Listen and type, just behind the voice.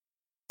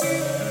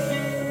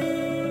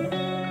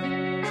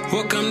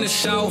Welcome to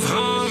South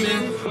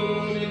Harmon.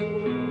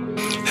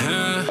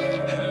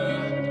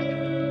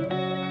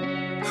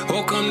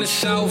 Welcome to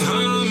South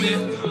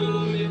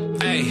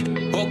Harmon. Hey,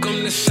 welcome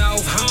to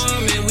South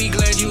Harmon. We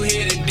glad you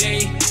here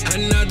today.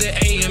 Another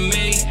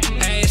AMA.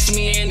 Ask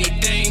me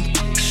anything.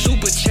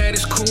 Super chat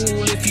is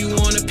cool if you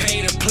wanna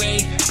pay to play.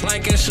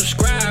 Like and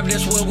subscribe,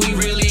 that's what we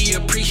really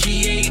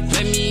appreciate.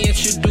 Let me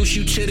introduce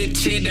you to the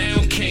tear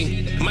down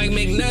king. Mike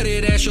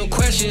McNutty, that's your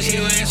questions,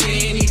 he'll answer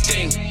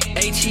anything.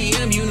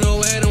 ATM, you know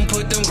I don't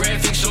put them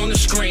graphics on the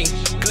screen.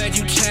 Glad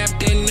you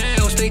tapped in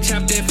now, stay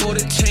tapped in for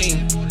the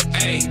team.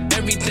 Hey,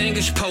 everything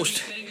is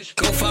posted.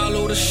 Go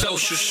follow the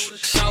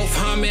socials. South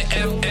Harmon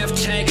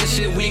FF tag us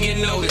if we get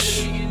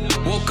noticed.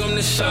 Welcome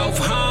to South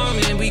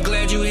Harmon, we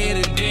glad you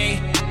here today.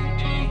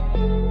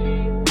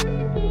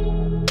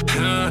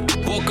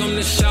 Welcome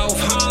to South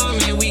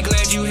Harmon, we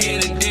glad you here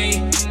today.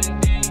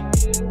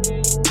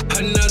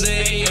 Another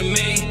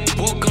AMA.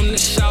 Welcome to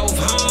South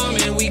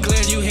Harmon, we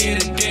glad you here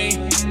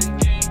today.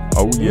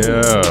 Oh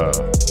yeah.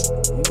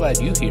 I'm glad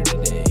you here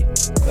today.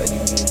 Glad you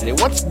here today.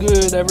 What's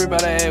good,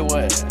 everybody? Hey,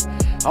 what?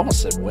 I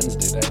almost said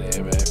Wednesday night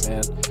AMA,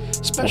 man.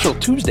 Special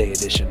Tuesday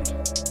edition.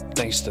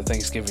 Thanks to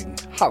Thanksgiving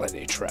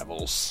holiday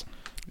travels.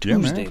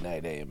 Tuesday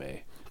night AMA.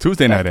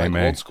 Tuesday night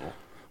AMA. Old school.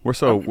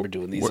 We're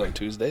doing these on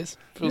Tuesdays.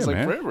 Feels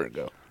like forever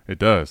ago. It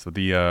does.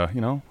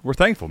 We're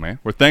thankful, man.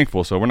 We're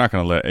thankful, so we're not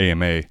going to let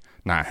AMA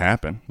not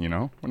happen, We're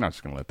not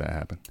just going to let that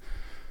happen.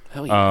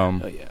 Hell yeah.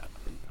 Hell yeah.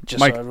 Just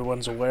Mike, so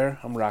everyone's aware,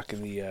 I'm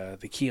rocking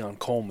the Keon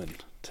Coleman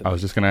tonight. I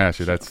was just going to ask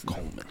you. That's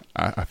Coleman.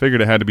 I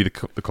figured it had to be the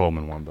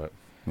Coleman one, but,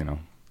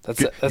 That's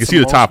you can see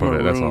the top maroon.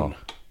 of it, that's all.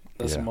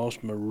 That's the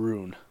most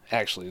maroon.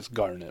 Actually, it's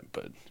garnet,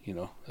 but,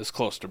 as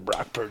close to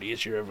Brock Purdy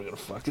as you're ever going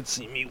to fucking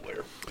see me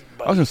wear.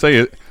 But, I was going to say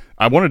it.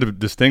 I wanted to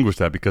distinguish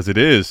that because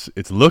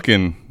it's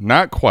looking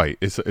not quite.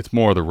 It's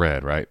more of the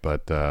red, right?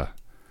 But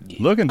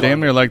looking damn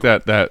near like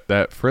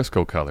that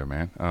Frisco color,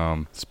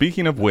 man.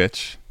 Speaking of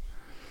which,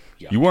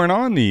 you weren't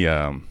on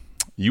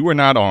you were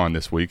not on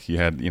this week. You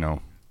had,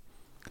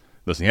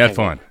 listen, you had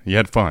fun. You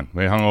had fun.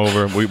 We hung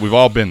over. We've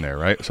all been there,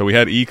 right? So we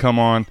had E come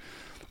on.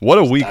 What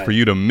a week for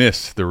you to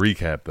miss the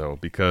recap, though,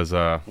 because,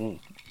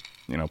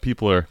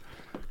 people are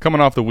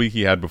coming off the week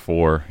he had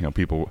before.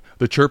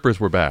 The chirpers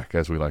were back,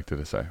 as we like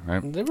to say,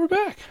 right? They were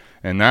back.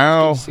 And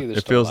now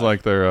it feels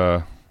like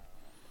they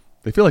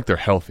feel like they're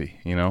healthy,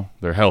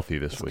 They're healthy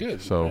this week.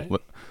 Good, so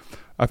right?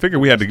 I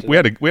figured we had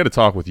to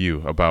talk with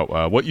you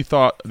about what you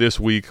thought this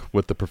week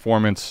with the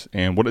performance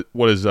and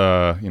what is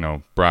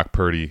Brock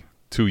Purdy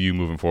to you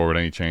moving forward.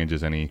 Any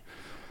changes, any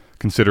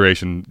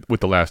consideration with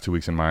the last 2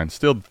 weeks in mind?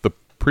 Still, the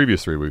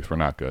previous 3 weeks were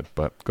not good,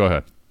 but go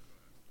ahead.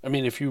 I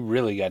mean, if you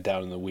really got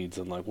down in the weeds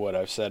and like what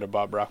I've said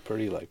about Brock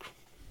Purdy, like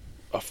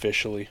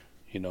officially,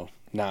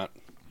 not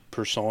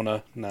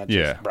persona, not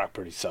just Brock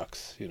Purdy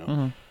sucks,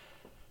 Mm-hmm.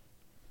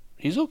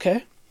 He's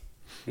okay.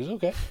 He's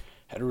okay.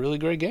 Had a really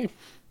great game.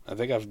 I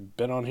think I've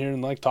been on here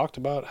and talked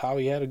about how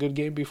he had a good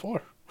game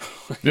before.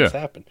 It's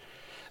happened.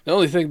 The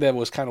only thing that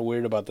was kind of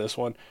weird about this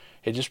one,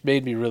 it just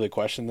made me really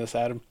question this,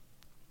 Adam.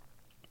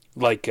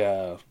 I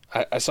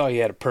saw he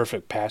had a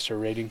perfect passer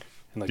rating,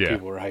 and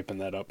people were hyping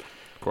that up.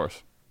 Of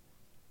course.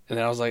 And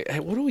then I was like, hey,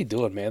 what are we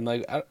doing, man?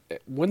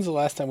 When's the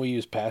last time we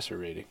used passer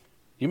rating?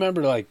 You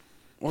remember, what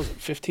was it,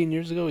 15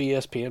 years ago?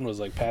 ESPN was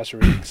like, passer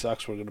rating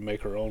sucks. We're going to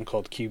make our own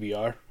called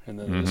QBR. And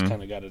then it just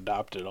kind of got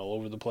adopted all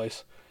over the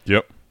place.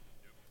 Yep.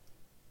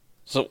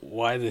 So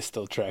why they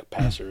still track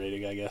passer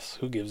rating, I guess?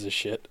 Who gives a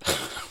shit?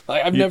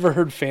 I've never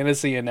heard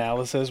fantasy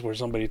analysis where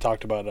somebody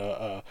talked about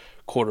a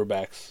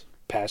quarterback's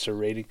passer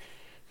rating.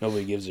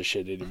 Nobody gives a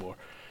shit anymore.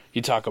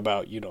 You talk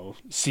about,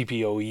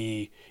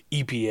 CPOE,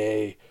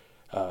 EPA,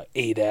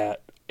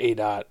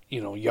 ADOT,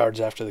 yards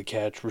after the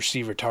catch,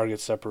 receiver target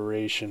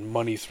separation,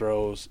 money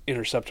throws,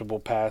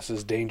 interceptable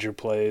passes, danger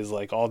plays,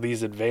 all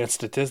these advanced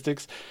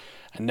statistics.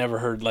 I never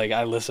heard,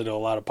 I listen to a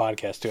lot of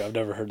podcasts too. I've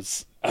never heard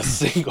a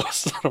single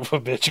son of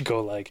a bitch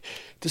go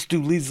this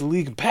dude leads the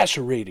league in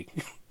passer rating.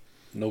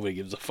 Nobody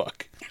gives a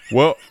fuck.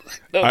 Well,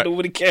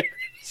 nobody cares.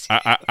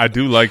 I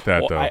do like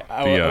that, though.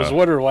 I was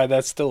wondering why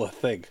that's still a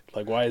thing.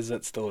 Why is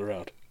that still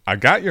around? I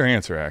got your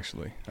answer,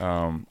 actually.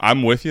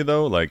 I'm with you,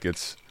 though.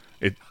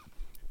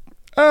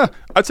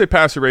 I'd say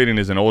passer rating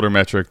is an older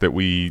metric that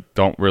we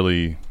don't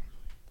really –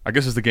 I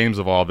guess as the game's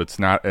evolved, it's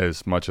not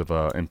as much of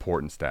an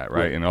important stat,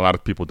 right? And a lot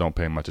of people don't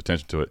pay much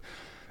attention to it.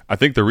 I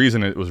think the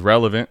reason it was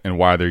relevant and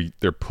why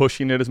they're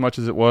pushing it as much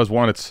as it was,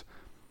 one, it's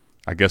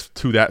 – I guess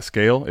to that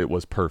scale, it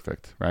was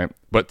perfect, right?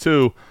 But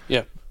two,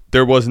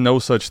 there was no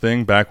such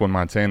thing back when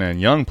Montana and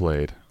Young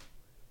played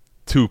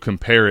to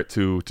compare it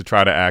to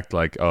try to act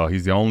like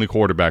he's the only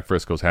quarterback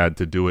Frisco's had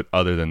to do it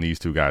other than these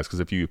two guys. Because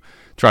if you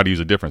try to use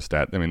a different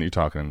stat, I mean, you're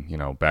talking,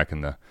 back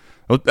in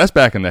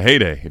the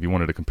heyday if you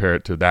wanted to compare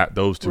it to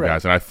those two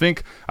guys. And I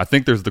think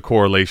there's the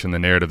correlation, the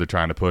narrative they're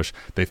trying to push.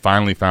 They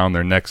finally found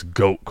their next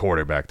GOAT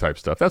quarterback type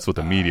stuff. That's what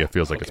the media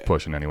feels like it's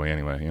pushing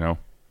anyway,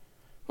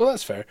 Well,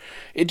 that's fair.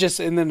 And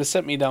then to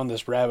set me down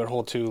this rabbit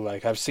hole too,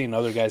 I've seen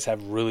other guys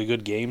have really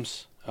good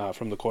games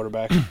from the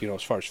quarterback,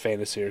 as far as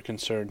fantasy are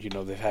concerned.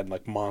 They've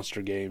had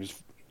monster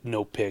games,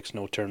 no picks,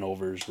 no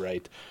turnovers,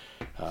 right?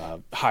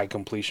 High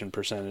completion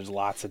percentage,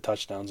 lots of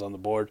touchdowns on the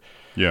board.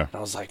 Yeah. And I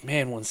was like,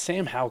 man, when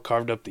Sam Howell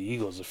carved up the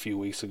Eagles a few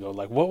weeks ago,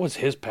 like, what was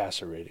his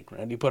passer rating,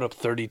 right? He put up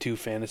 32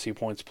 fantasy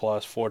points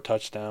plus, 4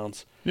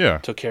 touchdowns. Yeah.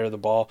 Took care of the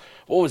ball.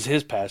 What was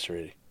his passer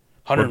rating?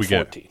 What'd we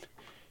get?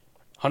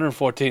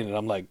 114. And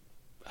I'm like,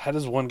 how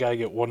does one guy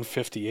get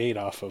 158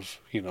 off of,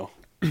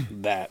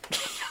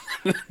 that?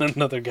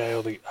 Another guy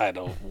only,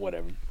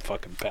 whatever,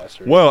 fucking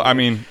passer rating. Well, I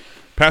mean,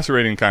 passer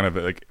rating kind of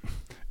like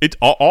it.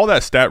 All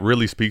that stat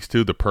really speaks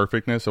to the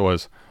perfectness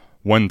was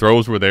when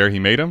throws were there, he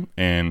made them,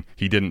 and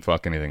he didn't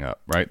fuck anything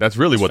up. Right? That's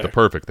really what fair. the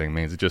perfect thing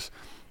means. It just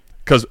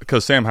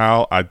because Sam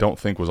Howell, I don't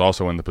think was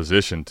also in the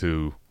position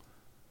to,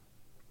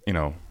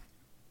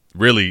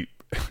 really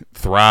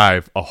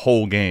thrive a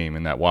whole game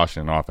in that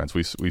Washington offense.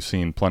 We've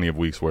seen plenty of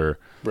weeks where,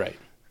 right.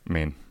 I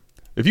mean,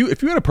 if you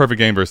had a perfect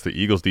game versus the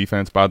Eagles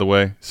defense, by the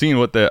way, seeing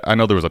I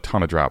know there was a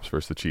ton of drops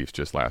versus the Chiefs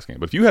just last game,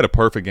 but if you had a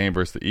perfect game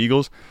versus the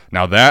Eagles,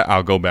 now that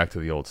I'll go back to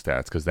the old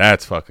stats because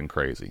that's fucking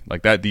crazy.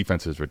 Like that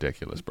defense is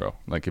ridiculous, bro.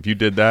 Like if you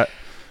did that,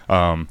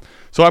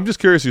 so I'm just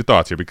curious your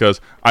thoughts here because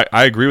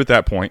I agree with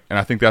that point, and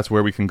I think that's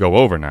where we can go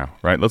over now,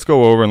 right? Let's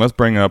go over and let's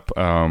bring up.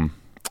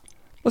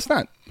 Let's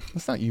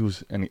not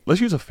use any. Let's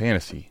use a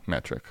fantasy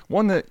metric,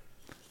 one that.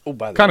 Oh,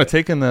 by the kind way, of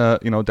taking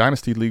the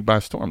Dynasty League by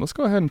storm. Let's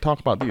go ahead and talk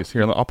about these.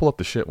 Here, I'll pull up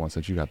the shit one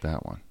since you got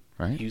that one,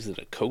 right? using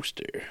a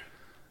coaster.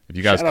 If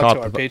you guys Shout out caught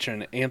to our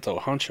patron Anto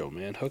Honcho,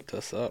 man, hooked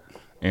us up.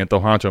 Anto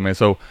Honcho, man.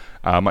 So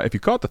if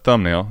you caught the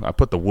thumbnail, I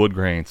put the wood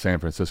grain San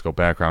Francisco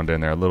background in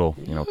there, a little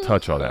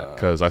touch on that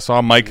because I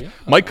saw Mike. Yeah.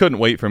 Mike couldn't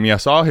wait for me. I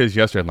saw his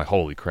yesterday. I'm like,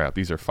 holy crap,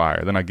 these are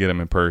fire. Then I get them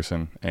in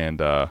person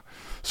and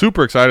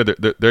super excited.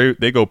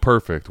 They go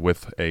perfect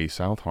with a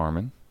South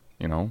Harmon,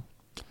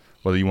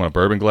 Whether you want a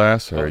bourbon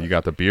glass or you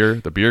got the beer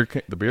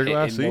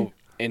glass,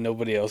 ain't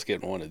nobody else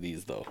getting one of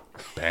these though.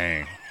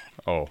 Bang!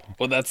 Oh,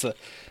 well, that's a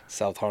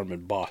South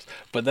Harmon boss,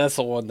 but that's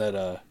the one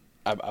that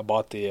I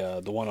bought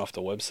the one off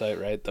the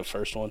website, right? The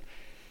first one,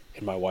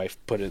 and my wife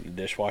put it in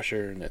the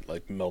dishwasher and it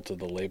like melted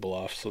the label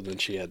off. So then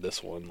she had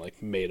this one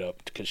like made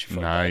up because she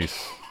felt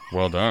nice, bad.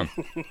 Well done.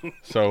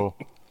 So,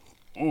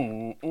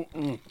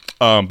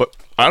 but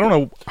I don't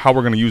know how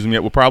we're gonna use them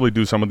yet. We'll probably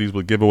do some of these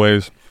with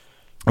giveaways.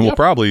 And we'll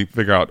probably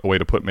figure out a way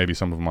to put maybe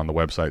some of them on the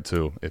website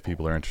too, if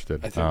people are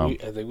interested. I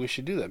think we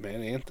should do that,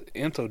 man.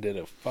 Anto did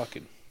a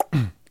fucking.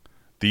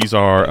 These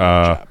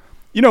are,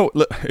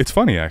 it's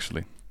funny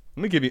actually.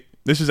 Let me give you.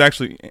 This is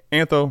actually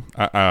Anto.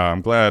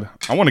 I'm glad.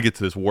 I want to get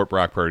to this Warp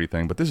Rock Purdy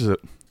thing, but this is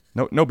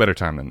no better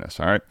time than this.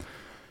 All right,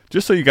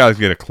 just so you guys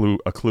get a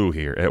clue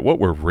here at what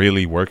we're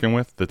really working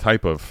with, the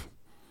type of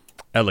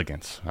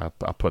elegance. I'll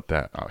put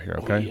that out here.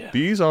 Okay, yeah.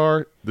 These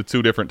are the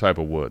two different type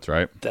of woods,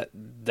 right?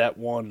 That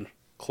one.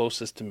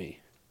 Closest to me.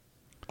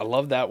 I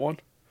love that one.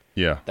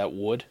 Yeah. That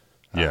wood.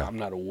 Yeah. I'm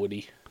not a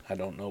woody. I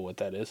don't know what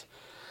that is.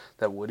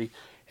 That woody.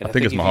 And I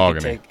think it's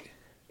mahogany.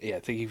 I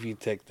think if you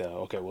take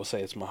we'll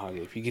say it's mahogany.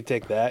 If you could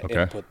take that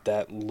and put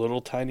that little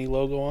tiny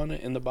logo on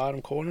it in the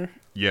bottom corner.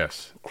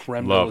 Yes.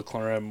 Creme de la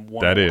creme.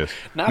 That is.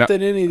 Not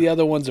that any of the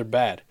other ones are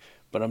bad,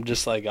 but I'm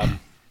just like, I'm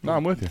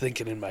with you.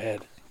 Thinking in my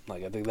head.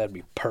 Like, I think that'd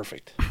be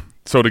perfect.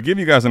 So to give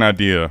you guys an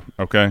idea,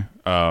 okay,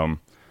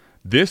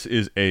 this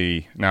is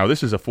a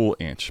full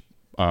inch.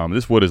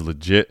 This wood is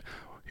legit.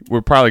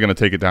 We're probably going to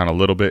take it down a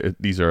little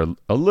bit. These are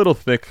a little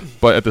thick,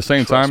 but at the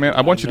same time, man,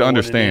 I want you to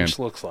understand. What an inch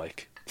looks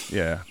like.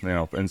 Yeah,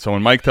 and so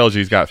when Mike tells you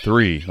he's got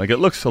 3, like it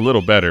looks a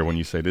little better when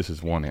you say this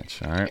is 1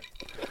 inch. All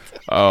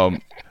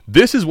right.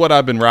 This is what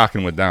I've been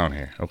rocking with down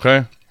here. Okay,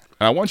 and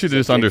I want you to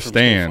just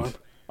understand.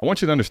 I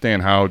want you to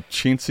understand how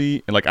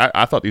chintzy and like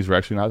I thought these were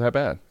actually not that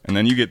bad, and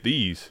then you get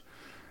these,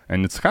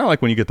 and it's kind of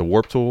like when you get the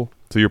warp tool.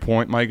 To your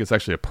point, Mike, it's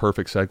actually a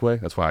perfect segue.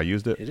 That's why I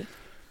used it. Is it?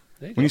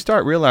 When you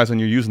start realizing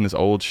you're using this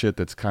old shit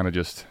that's kind of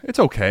just, it's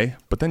okay,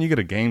 but then you get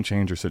a game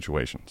changer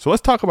situation. So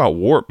let's talk about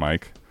warp,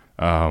 Mike,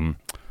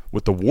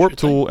 with the warp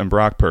tool and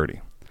Brock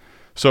Purdy.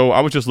 So I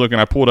was just looking,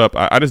 I pulled up,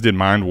 I just did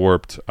mind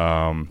warped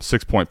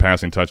 6-point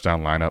passing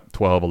touchdown lineup,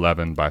 12,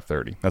 11 by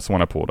 30. That's the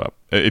one I pulled up.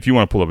 If you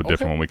want to pull up a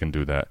different one, we can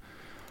do that.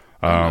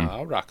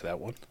 I'll rock that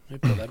one.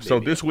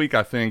 So this week,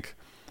 I think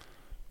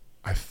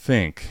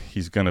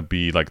he's going to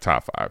be like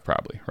top 5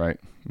 probably, right?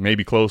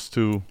 Maybe close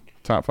to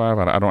top 5.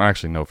 I don't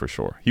actually know for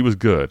sure. He was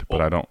good, but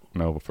I don't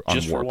know for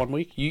 1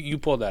 week. You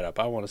pull that up.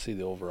 I want to see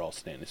the overall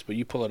standings, but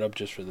you pull it up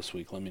just for this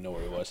week. Let me know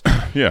where he was.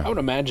 Yeah, I would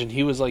imagine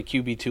he was like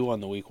QB2 on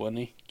the week, wasn't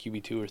he?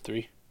 QB2 or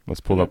 3. Let's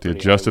pull up the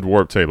adjusted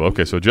warp table.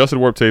 Okay, so adjusted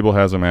warp table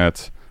has him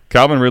at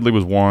Calvin Ridley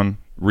was 1,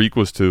 Reek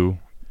was 2,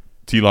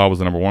 T-Law was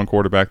the number 1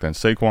 quarterback, then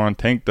Saquon,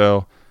 Tank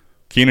Dell,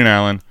 Keenan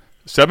Allen,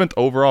 7th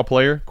overall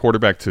player,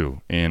 quarterback 2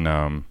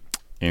 in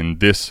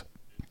this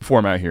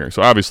format here.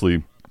 So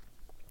obviously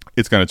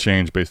it's going to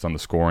change based on the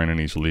scoring in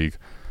each league.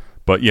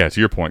 But, yeah, to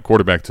your point,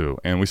 quarterback 2.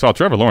 And we saw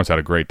Trevor Lawrence had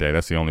a great day.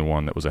 That's the only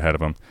one that was ahead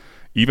of him.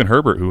 Even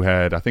Herbert, who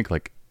had, I think,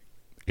 like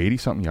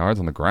 80-something yards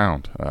on the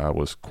ground,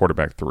 was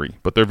quarterback 3.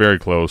 But they're very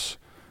close.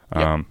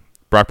 Yep.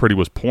 Brock Purdy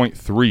was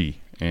 0.3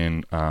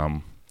 in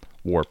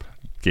warp,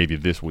 gave you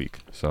this week.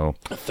 So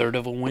a third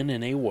of a win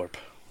in a warp.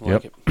 I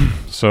like it.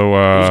 So He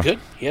was good.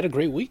 He had a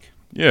great week.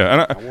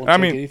 Yeah, I won't I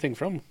take mean, anything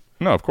from him.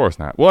 no, of course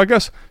not. Well, I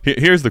guess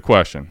here's the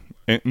question.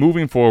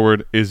 Moving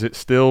forward, is it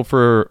still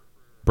for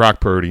Brock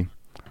Purdy?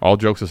 All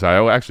jokes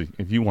aside, actually,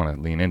 if you want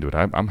to lean into it,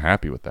 I'm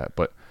happy with that.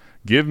 But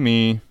give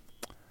me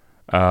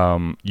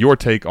your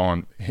take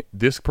on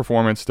this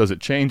performance. Does it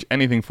change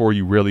anything for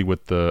you really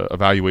with the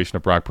evaluation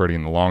of Brock Purdy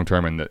in the long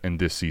term and in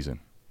this season?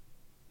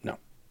 No.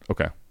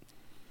 Okay.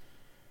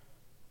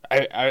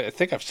 I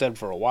think I've said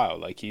for a while,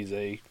 like, he's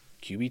a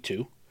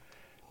QB2.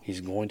 He's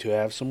going to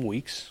have some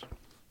weeks,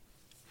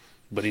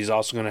 but he's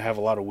also going to have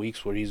a lot of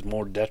weeks where he's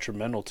more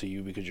detrimental to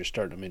you because you're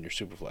starting him in your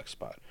superflex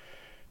spot.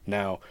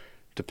 Now,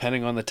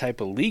 depending on the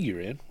type of league you're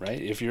in, right?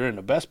 If you're in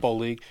a best ball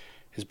league,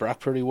 is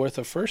Brock Purdy worth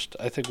a first?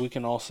 I think we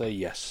can all say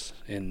yes.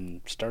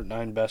 In start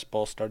 9 best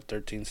ball, start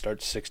 13,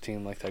 start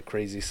 16, like that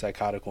crazy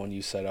psychotic one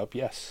you set up,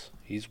 yes,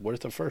 he's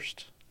worth a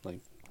first. Like,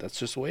 that's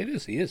just the way it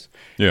is. He is.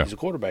 Yeah. He's a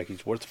quarterback.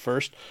 He's worth a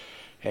first.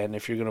 And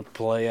if you're going to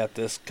play at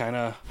this kind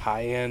of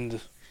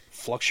high-end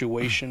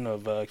fluctuation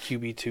of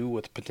QB2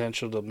 with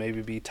potential to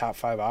maybe be top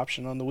 5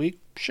 option on the week,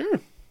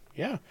 sure,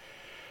 yeah.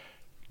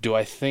 Do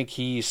I think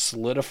he's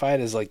solidified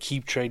as like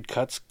keep trade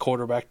cuts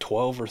quarterback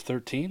 12 or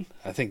 13?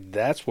 I think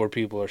that's where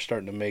people are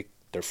starting to make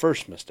their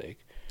first mistake.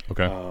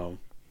 Okay.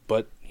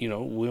 But, we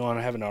want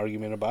to have an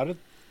argument about it.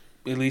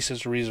 At least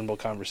it's a reasonable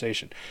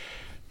conversation.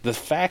 The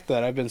fact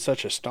that I've been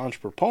such a staunch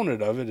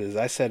proponent of it is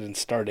I said in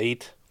start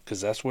 8,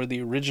 because that's where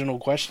the original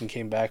question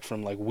came back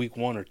from, like week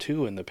 1 or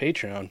 2 in the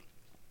Patreon,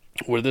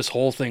 where this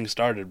whole thing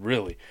started,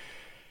 really.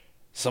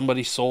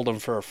 Somebody sold him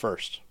for a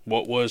first.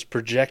 What was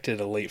projected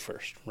a late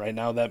first. Right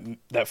now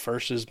that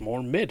first is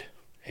more mid,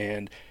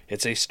 and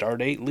it's a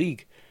start 8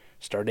 league.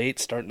 Start 8,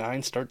 start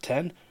 9, start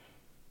 10.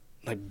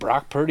 Like,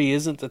 Brock Purdy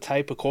isn't the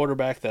type of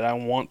quarterback that I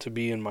want to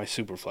be in my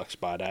superflex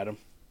spot, Adam.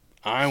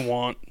 I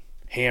want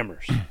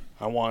hammers.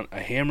 I want a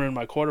hammer in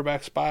my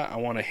quarterback spot. I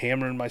want a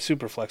hammer in my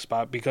superflex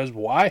spot. Because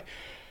why?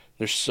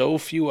 There's so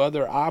few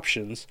other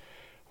options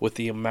with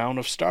the amount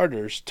of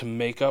starters to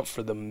make up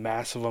for the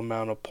massive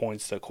amount of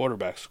points that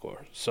quarterbacks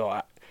score.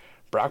 So,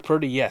 Brock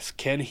Purdy, yes.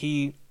 Can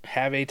he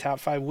have a top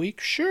 5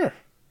 week? Sure.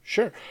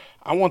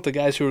 I want the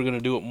guys who are going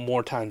to do it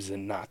more times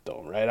than not,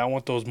 though, right? I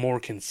want those more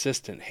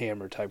consistent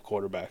hammer-type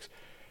quarterbacks.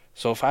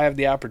 So if I have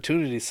the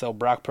opportunity to sell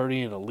Brock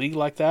Purdy in a league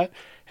like that,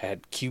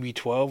 at QB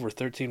 12 or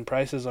 13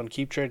 prices on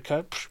keep trade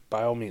cut,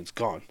 by all means,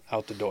 gone,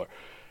 out the door.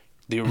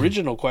 The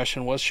original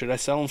question was, should I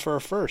sell him for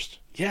a first?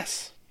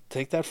 Yes.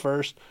 Take that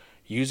first.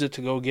 Use it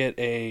to go get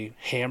a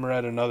hammer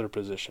at another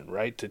position,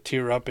 right? To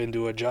tier up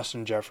into a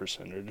Justin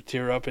Jefferson, or to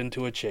tier up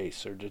into a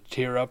Chase, or to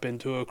tier up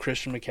into a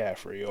Christian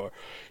McCaffrey, or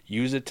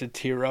use it to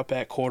tier up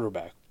at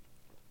quarterback.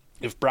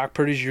 If Brock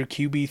Purdy's your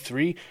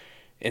QB3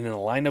 in a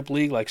lineup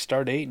league like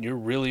start 8, and you're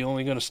really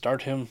only going to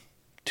start him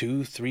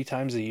 2-3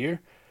 times a year,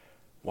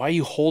 why are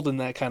you holding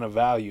that kind of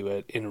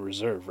value in a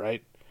reserve,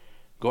 right?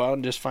 Go out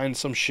and just find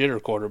some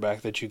shitter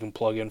quarterback that you can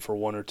plug in for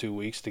 1 or 2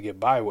 weeks to get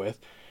by with,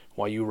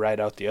 while you ride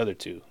out the other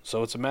 2.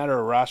 So it's a matter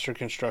of roster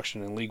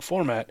construction and league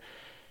format.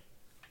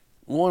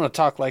 We want to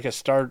talk like a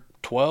start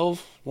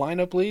 12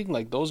 lineup league.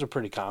 Like, those are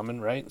pretty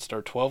common, right?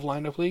 Start 12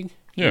 lineup league.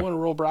 Yeah. You want to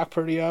roll Brock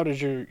Purdy out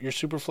as your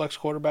super flex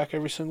quarterback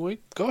every single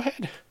week? Go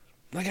ahead.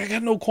 Like, I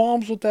got no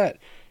qualms with that.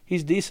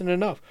 He's decent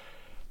enough.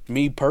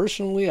 Me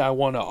personally, I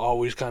want to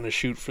always kind of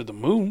shoot for the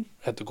moon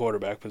at the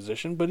quarterback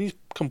position, but he's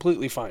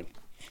completely fine.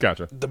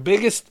 Gotcha. The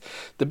biggest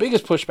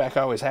pushback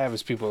I always have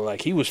is people are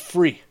like, he was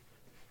free.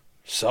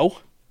 So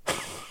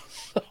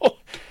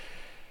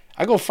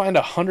I go find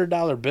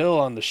 $100 bill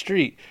on the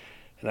street,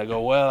 and I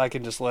go, well, I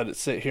can just let it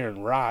sit here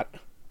and rot,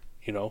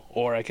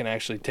 or I can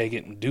actually take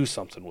it and do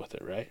something with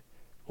it, right?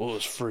 Well, it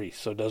was free,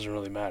 so it doesn't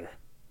really matter.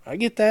 I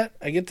get that.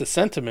 I get the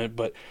sentiment,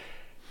 but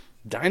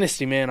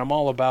Dynasty, man, I'm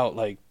all about,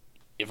 like,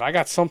 if I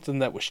got something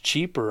that was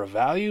cheap or a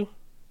value,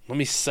 let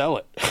me sell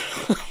it.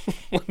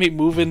 Let me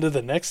move into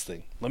the next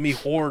thing. Let me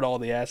hoard all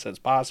the assets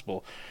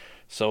possible.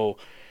 So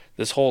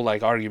this whole,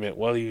 like, argument,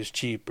 well, he was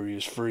cheap or he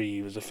was free,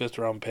 he was a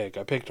 5th-round pick,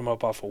 I picked him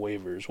up off of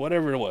waivers,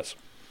 whatever it was.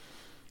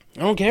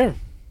 I don't care.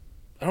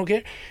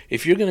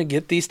 If you're going to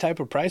get these type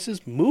of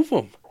prices, move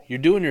them. You're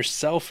doing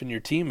yourself and your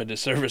team a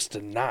disservice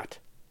to not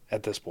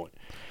at this point.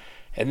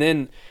 And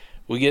then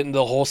we get into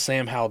the whole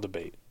Sam Howell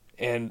debate.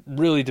 And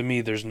really, to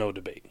me, there's no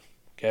debate.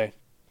 Okay?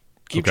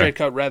 Keep trade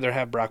cut, rather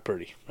have Brock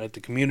Purdy. Right?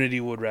 The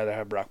community would rather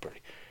have Brock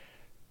Purdy.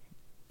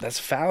 That's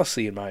a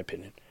fallacy, in my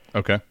opinion.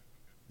 Okay.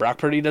 Brock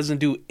Purdy doesn't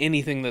do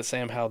anything that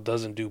Sam Howell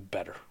doesn't do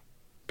better.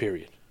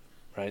 Period.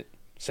 Right?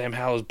 Sam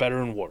Howell is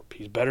better in warp.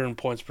 He's better in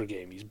points per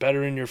game. He's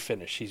better in your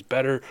finish. He's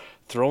better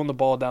throwing the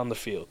ball down the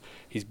field.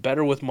 He's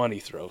better with money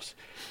throws.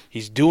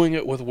 He's doing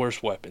it with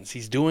worse weapons.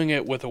 He's doing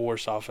it with a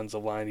worse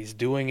offensive line. He's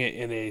doing it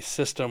in a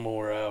system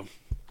or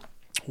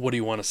what do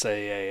you want to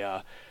say,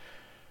 a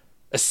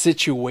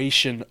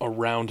situation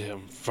around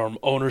him, from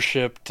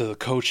ownership to the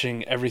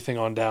coaching, everything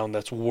on down,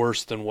 that's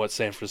worse than what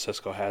San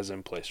Francisco has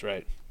in place,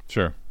 right?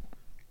 Sure.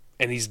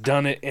 And he's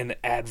done it in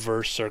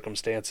adverse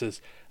circumstances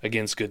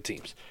against good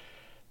teams.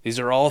 These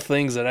are all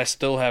things that I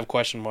still have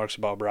question marks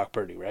about Brock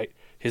Purdy, right?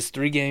 His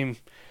 3-game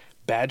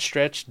bad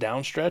stretch,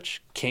 down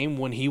stretch, came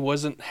when he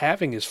wasn't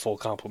having his full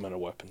complement of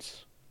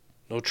weapons.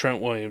 No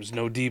Trent Williams,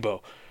 no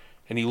Debo.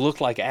 And he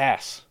looked like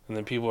ass. And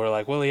then people are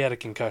like, well, he had a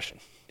concussion.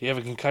 Do you have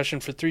a concussion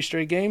for 3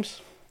 straight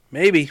games?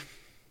 Maybe.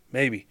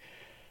 But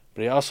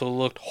he also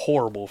looked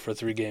horrible for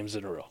 3 games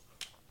in a row.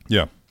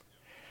 Yeah.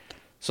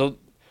 So,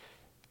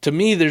 to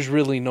me, there's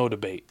really no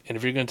debate. And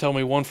if you're going to tell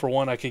me 1 for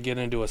 1, I could get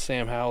into a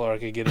Sam Howell or I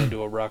could get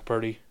into a Brock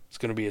Purdy, it's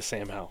going to be a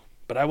Sam Howell.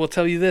 But I will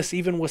tell you this,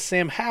 even with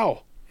Sam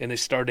Howell in a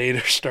start 8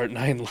 or start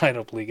 9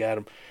 lineup league,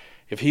 Adam,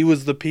 if he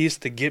was the piece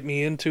to get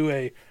me into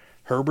a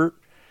Herbert,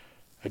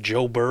 a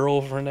Joe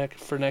Burrow for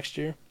next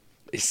year,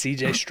 a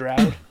C.J.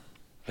 Stroud,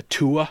 a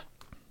Tua,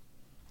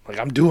 like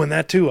I'm doing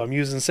that too. I'm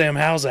using Sam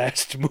Howell's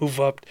ass to move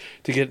up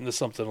to get into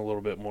something a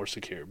little bit more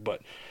secure.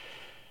 But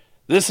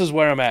this is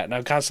where I'm at, and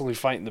I'm constantly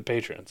fighting the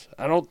patrons.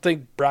 I don't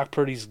think Brock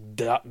Purdy's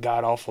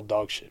god-awful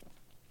dog shit.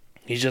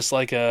 He's just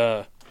like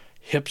a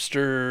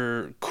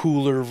hipster,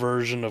 cooler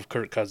version of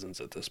Kirk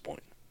Cousins at this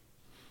point.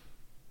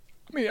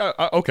 I mean,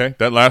 okay,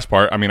 that last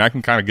part, I mean, I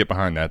can kind of get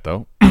behind that,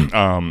 though,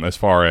 as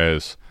far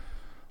as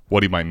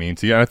what he might mean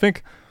to you. And I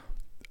think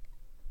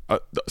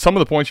some of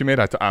the points you made,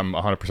 I'm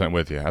 100%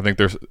 with you. I think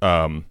there's,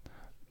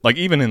 like,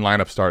 even in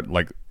lineup start,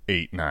 like,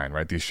 8, 9,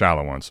 right, these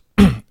shallow ones.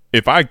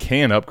 If I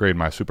can upgrade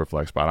my super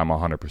flex spot, I'm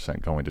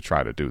 100% going to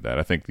try to do that.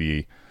 I think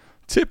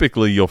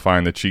typically you'll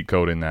find the cheat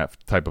code in that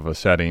type of a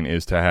setting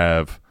is to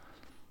have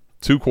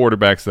 2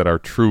 quarterbacks that are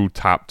true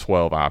top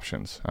 12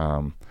 options.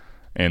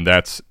 And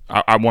that's,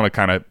 I want to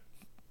kind of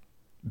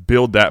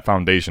build that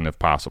foundation if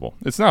possible.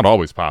 It's not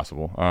always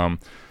possible.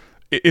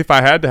 If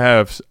I had to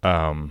have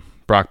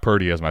Brock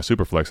Purdy as my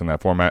super flex in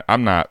that format,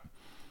 I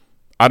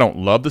don't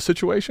love the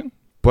situation,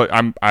 but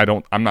I'm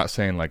not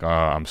saying like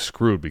I'm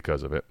screwed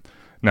because of it.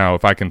 Now,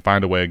 if I can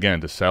find a way again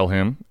to sell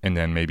him, and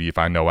then maybe if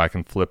I know I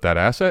can flip that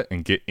asset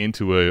and get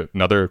into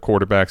another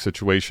quarterback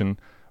situation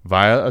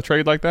via a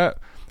trade like that,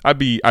 I'd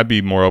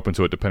be more open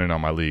to it depending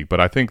on my league. But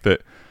I think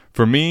that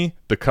for me,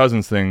 the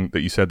Cousins thing that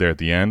you said there at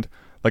the end,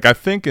 like I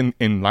think in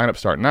lineup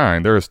start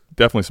 9, there's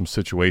definitely some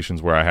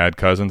situations where I had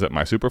Cousins at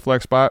my super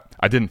flex spot.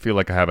 I didn't feel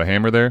like I have a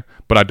hammer there,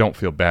 but I don't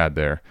feel bad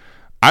there.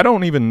 I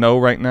don't even know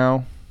right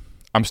now.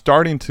 I'm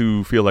starting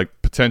to feel like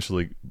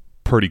potentially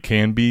Purdy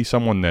can be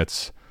someone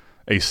that's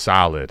a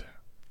solid,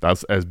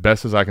 that's as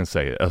best as I can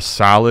say it, a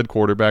solid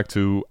quarterback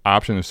 2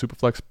 option and super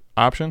flex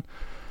option.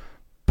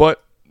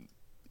 But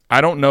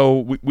I don't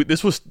know.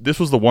 This was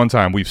the one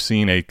time we've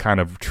seen a kind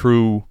of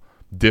true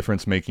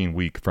difference-making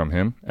week from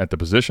him at the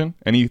position,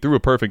 and he threw a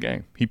perfect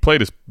game. He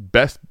played his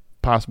best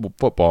possible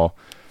football.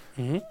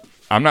 Mm-hmm.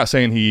 I'm not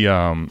saying he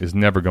is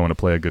never going to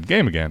play a good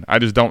game again. I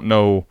just don't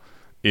know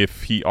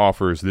if he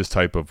offers this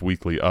type of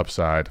weekly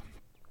upside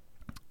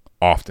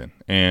often.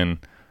 And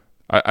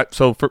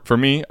so for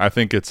me, I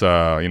think it's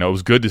it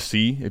was good to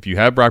see, if you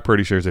have Brock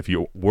Purdy shares, if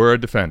you were a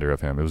defender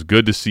of him, it was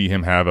good to see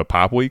him have a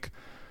pop week.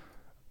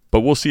 But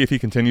we'll see if he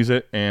continues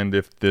it, and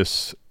if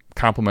this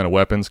complement of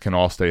weapons can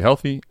all stay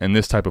healthy and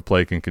this type of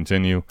play can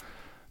continue.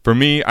 For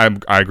me, I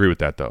agree with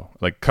that, though.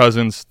 Like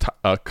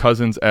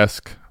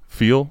Cousins-esque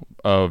feel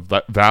of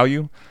that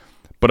value.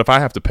 But if I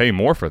have to pay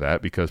more for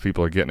that because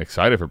people are getting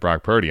excited for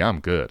Brock Purdy, I'm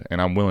good, and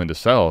I'm willing to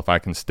sell if I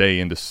can stay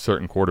into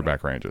certain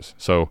quarterback ranges.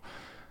 So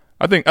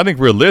I think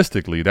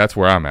realistically that's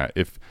where I'm at.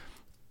 If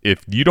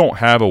you don't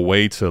have a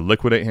way to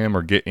liquidate him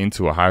or get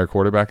into a higher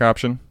quarterback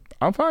option,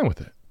 I'm fine with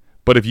it.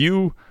 But if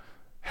you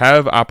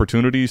have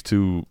opportunities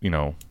to,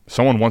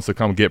 someone wants to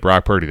come get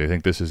Brock Purdy, they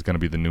think this is going to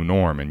be the new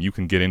norm, and you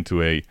can get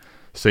into a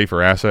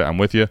safer asset, I'm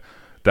with you.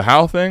 The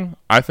Howell thing,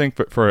 I think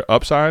for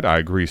upside, I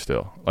agree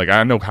still. Like,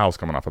 I know Howell's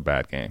coming off a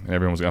bad game, and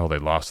everyone's going, they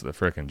lost to the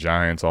freaking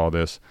Giants, all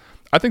this.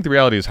 I think the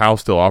reality is Howell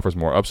still offers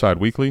more upside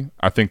weekly.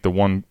 I think the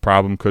one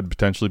problem could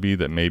potentially be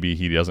that maybe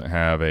he doesn't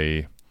have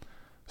a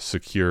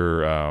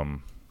secure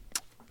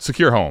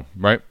home,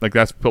 right? Like,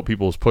 that's what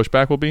people's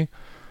pushback will be.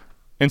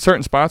 In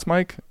certain spots,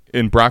 Mike,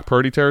 in Brock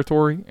Purdy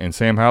territory and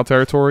Sam Howell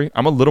territory,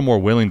 I'm a little more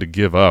willing to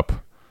give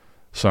up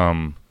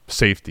some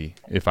safety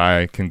if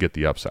I can get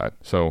the upside.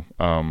 So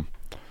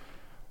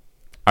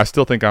I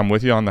still think I'm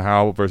with you on the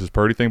Howell versus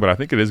Purdy thing, but I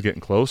think it is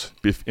getting close.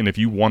 If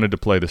you wanted to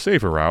play the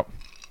safer route,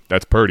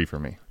 that's Purdy for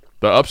me.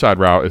 The upside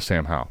route is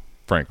Sam Howell,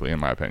 frankly, in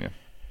my opinion.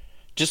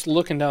 Just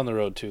looking down the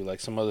road, too, like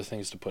some other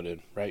things to put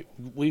in, right?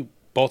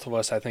 Both of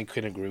us, I think,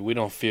 can agree. We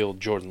don't feel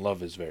Jordan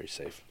Love is very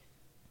safe,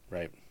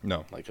 right?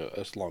 No. Like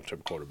a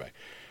long-term quarterback.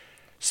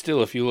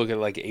 Still, if you look at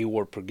like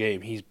AWAR per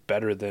game, he's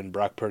better than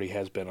Brock Purdy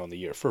has been on the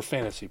year for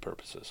fantasy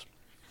purposes.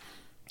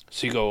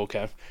 So you go,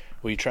 okay.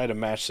 Well, you try to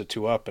match the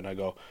two up, and I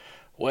go,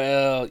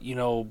 well,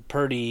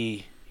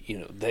 Purdy,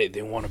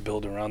 they want to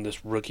build around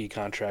this rookie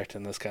contract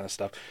and this kind of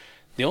stuff.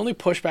 The only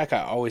pushback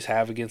I always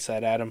have against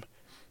that, Adam,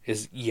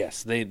 is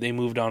yes, they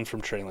moved on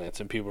from Trey Lance,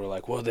 and people are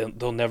like, well,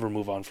 they'll never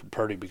move on from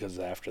Purdy because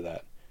after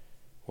that.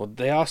 Well,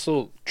 they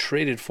also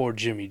traded for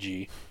Jimmy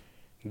G,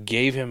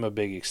 gave him a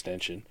big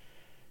extension,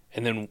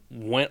 and then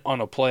went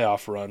on a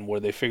playoff run where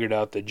they figured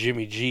out that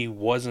Jimmy G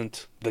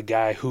wasn't the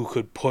guy who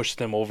could push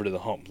them over to the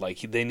hump. Like,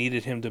 they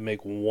needed him to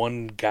make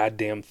one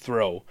goddamn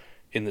throw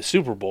in the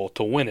Super Bowl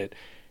to win it,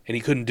 and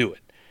he couldn't do it.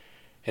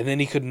 And then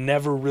he could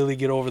never really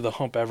get over the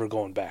hump ever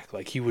going back.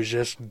 Like, he was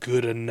just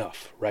good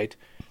enough, right?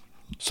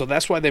 So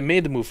that's why they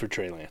made the move for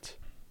Trey Lance.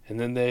 And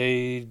then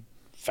they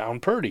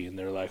found Purdy, and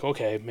they're like,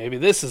 okay, maybe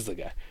this is the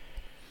guy.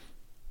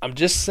 I'm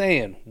just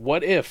saying,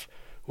 what if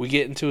we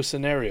get into a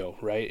scenario,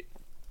 right?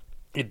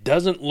 It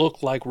doesn't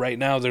look like right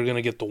now they're going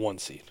to get the 1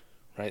 seed,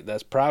 right?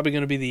 That's probably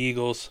going to be the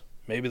Eagles,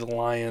 maybe the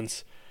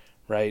Lions,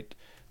 right?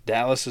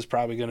 Dallas is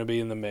probably going to be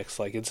in the mix.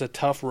 Like, it's a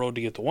tough road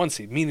to get the 1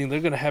 seed, meaning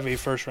they're going to have a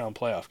first-round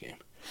playoff game.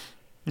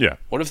 Yeah.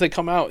 What if they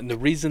come out and the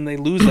reason they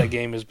lose that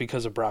game is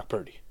because of Brock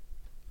Purdy?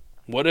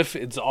 What if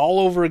it's all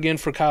over again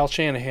for Kyle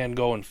Shanahan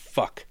going,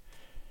 fuck,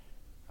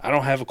 I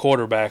don't have a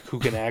quarterback who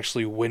can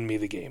actually win me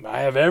the game. I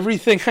have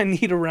everything I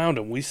need around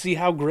him. We see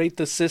how great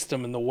the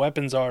system and the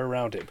weapons are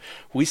around him.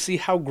 We see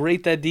how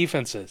great that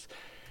defense is.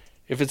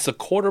 If it's the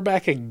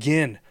quarterback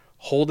again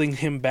holding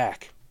him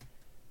back,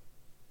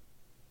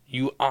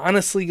 you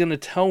honestly going to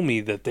tell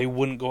me that they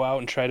wouldn't go out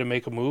and try to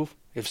make a move?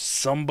 If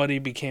somebody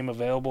became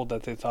available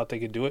that they thought they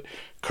could do it,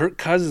 Kirk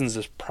Cousins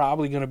is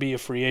probably going to be a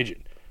free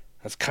agent.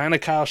 That's kind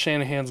of Kyle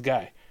Shanahan's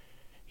guy.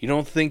 You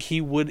don't think he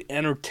would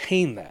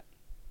entertain that?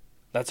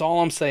 That's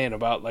all I'm saying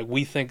about, like,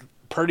 we think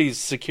Purdy's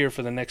secure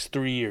for the next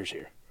 3 years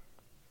here.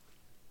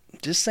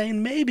 Just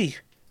saying maybe.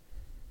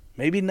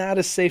 Maybe not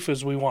as safe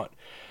as we want.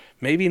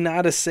 Maybe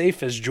not as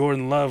safe as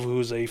Jordan Love,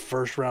 who's a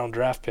first-round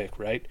draft pick,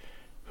 right?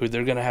 Who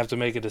they're going to have to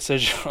make a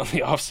decision on the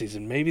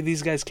offseason. Maybe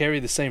these guys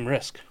carry the same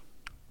risk.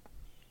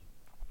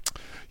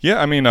 Yeah,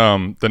 I mean,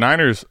 the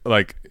Niners,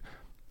 like,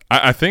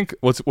 I think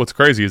what's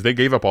crazy is they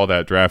gave up all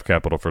that draft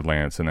capital for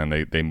Lance, and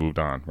then they moved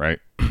on, right?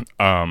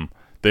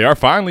 They are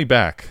finally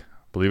back,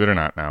 believe it or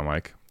not now,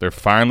 Mike. They're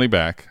finally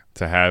back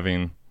to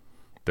having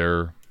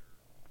their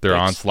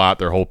onslaught,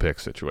 their whole pick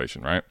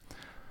situation, right?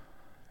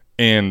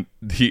 And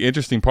the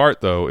interesting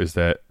part, though, is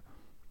that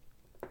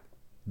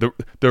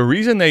the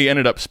reason they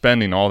ended up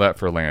spending all that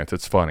for Lance,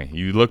 it's funny.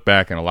 You look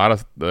back, and a lot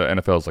of the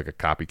NFL is like a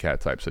copycat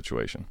type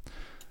situation.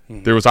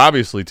 There was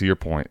obviously, to your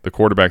point, the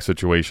quarterback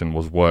situation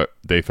was what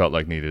they felt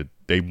like needed.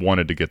 They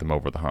wanted to get them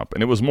over the hump.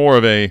 And it was more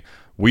of a,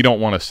 we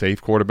don't want a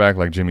safe quarterback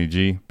like Jimmy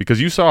G.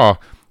 Because you saw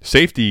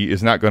safety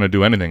is not going to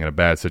do anything in a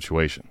bad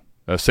situation.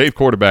 A safe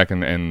quarterback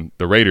and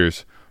the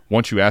Raiders,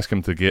 once you ask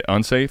him to get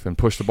unsafe and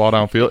push the ball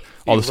downfield,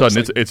 all of a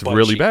sudden it's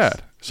really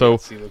bad. So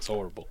yes, he looks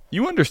horrible.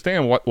 You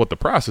understand what the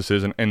process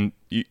is. And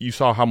you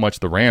saw how much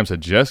the Rams had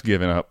just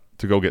given up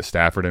to go get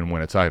Stafford and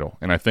win a title.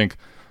 And I think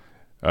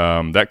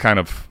that kind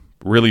of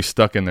really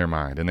stuck in their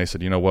mind, and they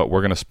said, you know what,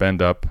 we're going to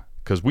spend up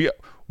because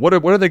what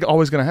are they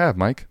always going to have,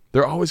 Mike?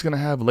 They're always going to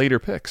have later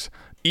picks,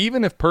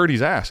 even if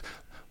Purdy's ass.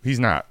 He's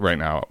not right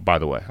now, by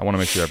the way. I want to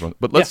make sure everyone.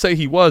 But let's say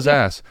he was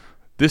ass.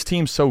 This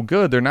team's so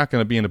good, they're not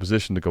going to be in a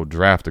position to go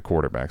draft a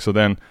quarterback. So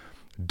then,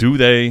 do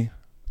they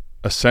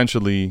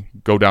essentially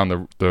go down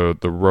the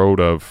road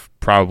of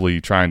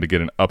probably trying to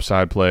get an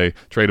upside play,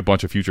 trade a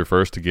bunch of future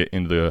first to get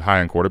into the high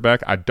end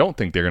quarterback? I don't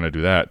think they're going to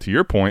do that. To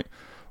your point.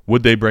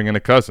 Would they bring in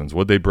a Cousins?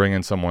 Would they bring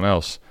in someone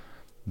else?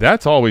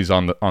 That's always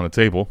on the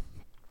table.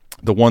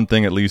 The one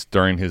thing, at least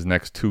during his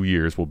next 2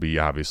 years, will be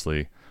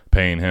obviously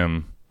paying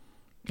him,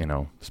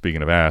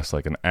 speaking of ass,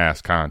 like an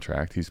ass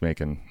contract. He's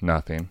making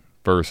nothing.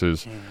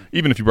 Versus,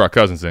 even if you brought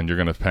Cousins in, you're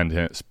going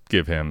to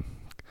give him.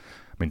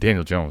 I mean,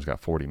 Daniel Jones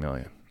got $40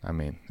 million. I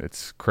mean,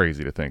 it's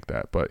crazy to think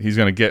that, but he's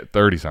going to get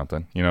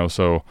 30-something.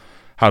 So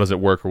how does it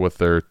work with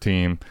their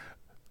team?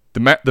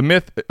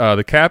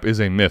 The cap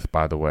is a myth,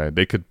 by the way.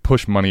 They could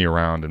push money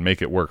around and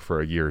make it work for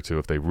a year or two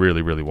if they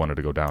really, really wanted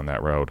to go down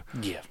that road.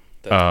 Yeah,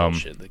 that's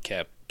bullshit. The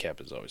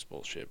cap is always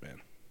bullshit,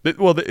 man.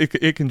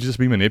 It can just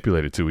be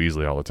manipulated too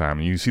easily all the time.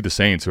 And you see the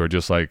Saints who are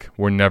just like,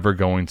 we're never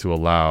going to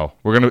allow.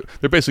 They're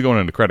basically going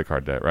into credit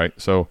card debt, right?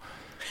 So,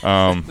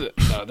 no,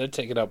 they're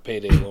taking out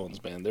payday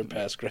loans, man. They're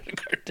past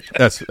credit card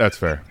debt. That's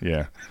fair,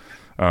 yeah.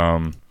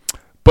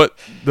 But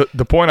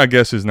the point, I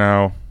guess, is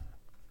now.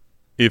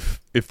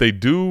 If they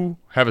do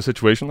have a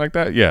situation like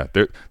that, yeah,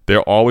 they'll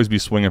always be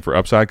swinging for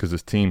upside because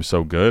this team's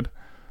so good.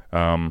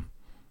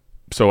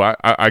 So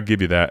I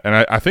give you that, and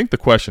I think the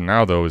question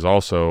now though is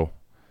also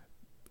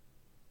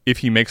if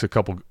he makes a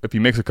couple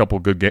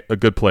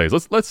good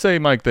plays. Let's say,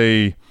 Mike,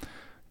 they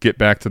get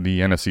back to the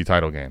NFC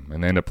title game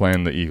and they end up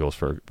playing the Eagles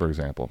for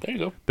example. There you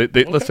go.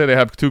 Okay. Let's say they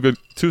have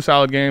two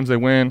solid games, they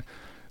win.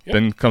 Yep.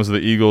 Then comes to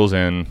the Eagles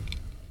and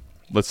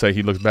let's say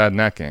he looks bad in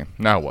that game.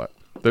 Now what?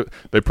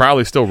 They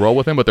probably still roll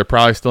with him, but they're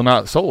probably still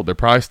not sold. They're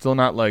probably still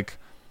not like,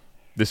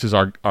 this is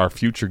our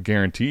future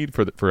guaranteed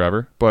for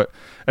forever. But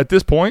at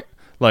this point,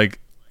 like,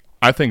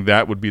 I think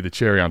that would be the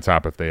cherry on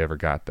top if they ever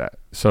got that.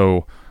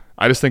 So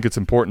I just think it's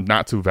important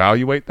not to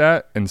evaluate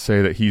that and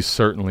say that he's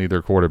certainly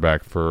their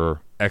quarterback for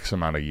X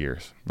amount of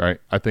years, right?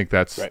 I think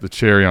that's the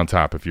cherry on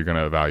top if you're going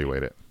to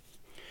evaluate it.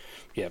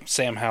 Yeah,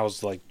 Sam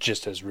Howell's like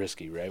just as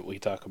risky, right? We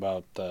talk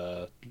about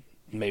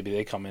maybe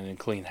they come in and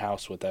clean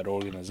house with that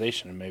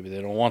organization, and maybe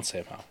they don't want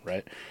Sam Howell,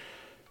 right?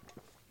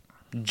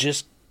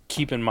 Just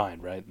keep in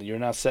mind, right? You're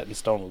not set in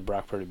stone with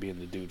Brock Purdy being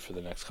the dude for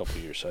the next couple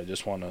of years. So I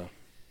just want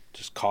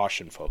to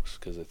caution folks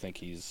because I think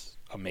he's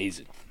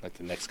amazing, like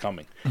the next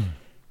coming.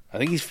 I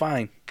think he's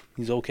fine.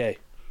 He's okay.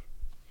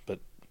 But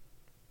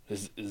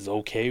is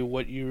okay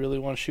what you really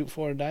want to shoot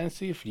for in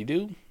Dynasty? If you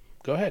do,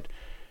 go ahead.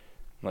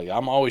 Like,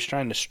 I'm always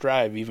trying to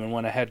strive, even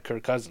when I had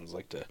Kirk Cousins,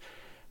 like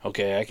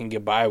okay, I can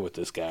get by with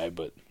this guy,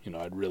 but,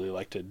 I'd really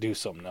like to do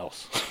something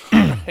else.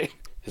 Right?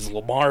 Is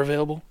Lamar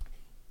available?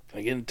 Can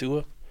I get into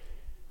it?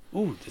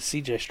 Ooh, the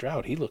CJ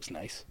Stroud, he looks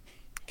nice.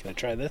 Can I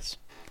try this?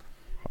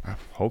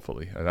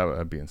 Hopefully.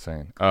 That'd be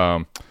insane.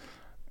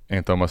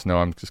 Antho must know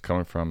I'm just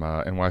coming from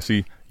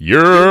NYC.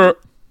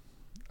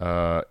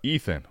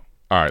 Ethan.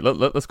 All right,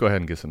 let's go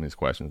ahead and get some of these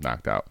questions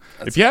knocked out.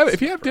 If you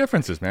have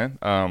differences, man,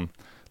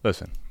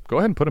 listen. Go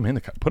ahead and put them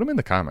in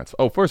the comments.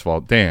 Oh, first of all,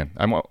 Dan.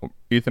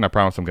 Ethan, I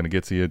promise I'm going to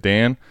get to you.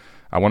 Dan,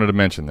 I wanted to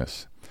mention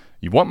this.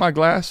 You want my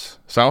glass?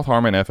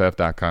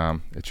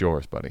 SouthHarmonFF.com. It's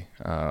yours, buddy.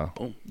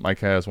 Mike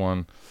has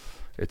one.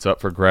 It's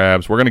up for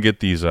grabs. We're going to get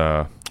these.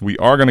 We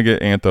are going to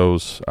get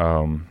Antho's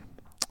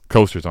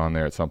coasters on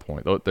there at some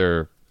point.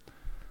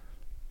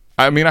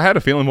 I had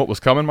a feeling what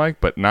was coming, Mike,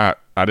 but not.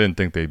 I didn't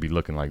think they'd be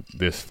looking like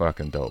this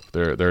fucking dope.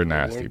 They're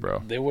nasty,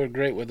 bro. They work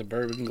great with a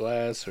bourbon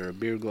glass or a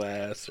beer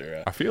glass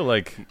or. I feel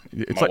like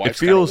my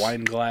wife's got a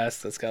wine glass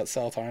that's got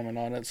South Harmon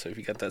on it. So if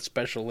you got that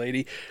special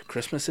lady,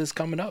 Christmas is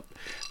coming up.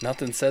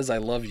 Nothing says I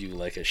love you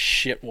like a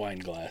shit wine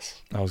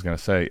glass. I was gonna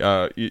say,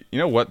 you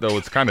know what though?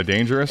 It's kind of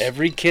dangerous.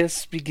 Every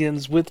kiss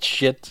begins with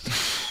shit.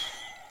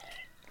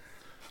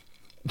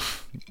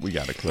 We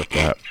gotta clip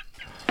that.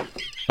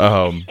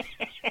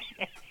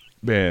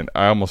 Man,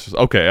 I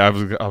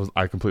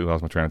completely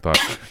lost my train of thought.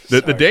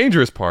 The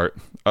dangerous part,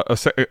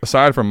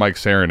 aside from Mike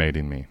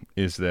serenading me,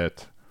 is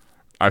that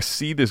I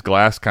see this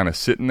glass kind of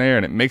sitting there,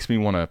 and it makes me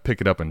want to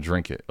pick it up and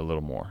drink it a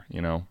little more,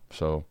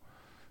 So,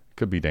 it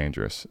could be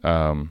dangerous.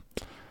 12-team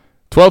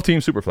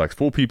Superflex,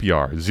 full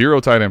PPR, 0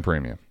 tight end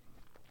premium.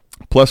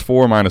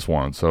 +4,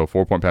 -1, so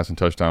 4-point passing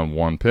touchdown,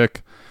 1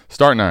 pick.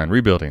 Start 9,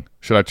 rebuilding.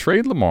 Should I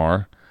trade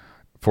Lamar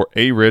for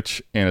A.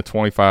 Rich and a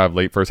 25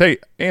 late first? Hey,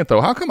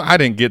 Antho, how come I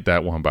didn't get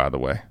that one, by the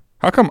way?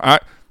 How come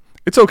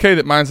it's okay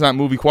that mine's not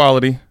movie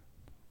quality?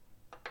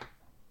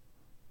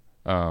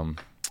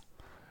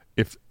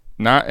 If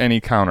not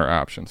any counter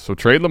options. So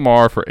trade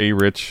Lamar for A.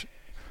 Rich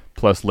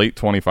plus late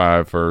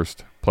 25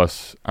 first,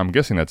 plus I'm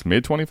guessing that's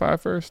mid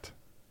 25 first?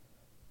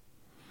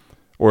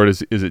 Or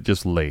is it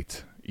just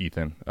late,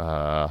 Ethan?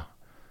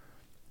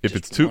 If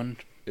it's two, one.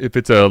 If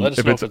it's a, let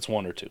us know if it's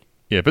 1 or 2.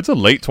 Yeah, if it's a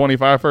late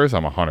 25 first,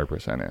 I'm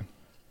 100% in.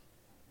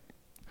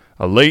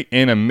 A late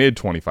and a mid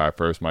 25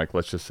 first, Mike,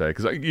 let's just say,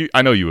 because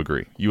I know you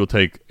agree. You will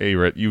take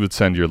A-Rich. You would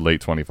send your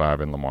late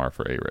 25 and Lamar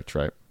for A-Rich,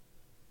 right?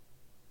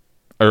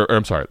 Or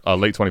I'm sorry,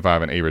 late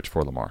 25 and A-Rich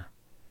for Lamar.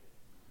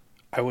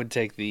 I would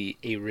take the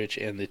A-Rich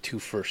and the 2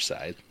 first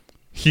side.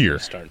 Here.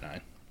 Start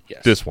 9.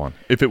 Yes. This one.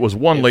 If it was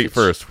one late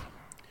first.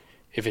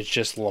 If it's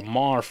just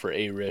Lamar for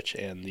A-Rich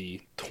and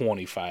the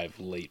 25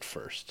 late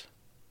first,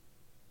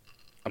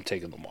 I'm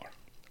taking Lamar.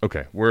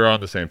 Okay, we're on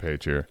the same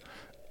page here.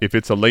 If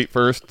it's a late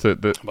first,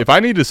 if I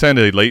need to send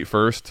a late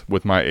first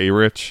with my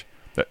A-Rich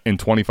in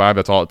 25,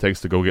 that's all it takes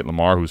to go get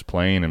Lamar, who's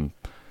playing. And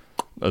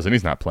listen,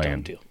 he's not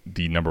playing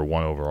the number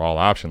 1 overall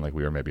option like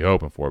we were maybe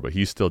hoping for, but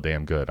he's still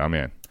damn good. I'm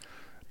in.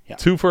 Yeah.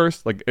 2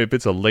 first, like if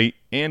it's a late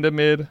and a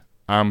mid,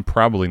 I'm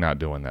probably not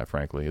doing that,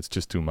 frankly. It's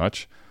just too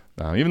much.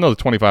 Even though the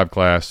 25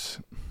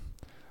 class,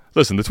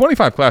 listen, the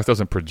 25 class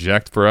doesn't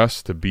project for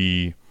us to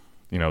be,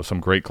 some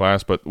great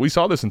class, but we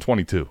saw this in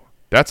 22.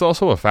 That's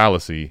also a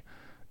fallacy.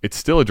 It's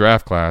still a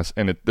draft class,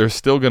 and there's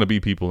still going to be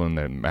people in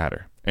there that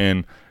matter.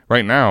 And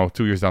right now,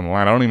 2 years down the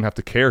line, I don't even have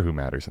to care who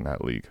matters in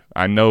that league.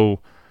 I know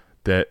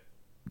that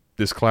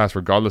this class,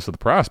 regardless of the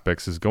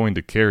prospects, is going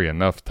to carry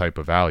enough type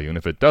of value. And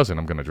if it doesn't,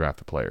 I'm going to draft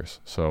the players.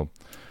 So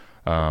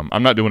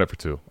I'm not doing it for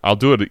 2. I'll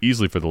do it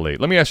easily for the late.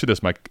 Let me ask you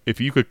this, Mike.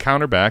 If you could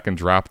counter back and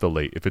drop the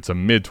late, if it's a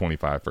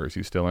mid-25 first,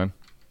 you still in?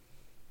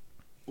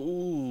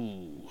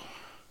 Ooh,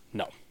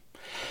 no.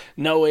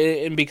 No,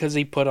 and because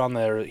he put on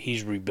there,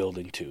 he's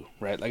rebuilding too,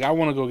 right? Like, I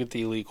want to go get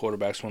the elite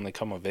quarterbacks when they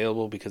come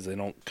available because they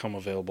don't come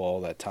available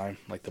all that time.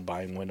 Like, the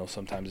buying window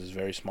sometimes is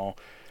very small.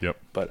 Yep.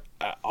 But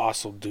I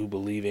also do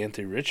believe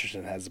Anthony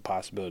Richardson has the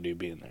possibility of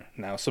being there.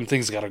 Now, some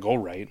things got to go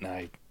right,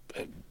 and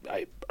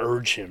I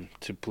urge him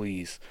to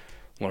please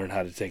learn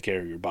how to take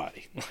care of your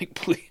body. Like,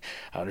 please,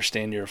 I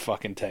understand you're a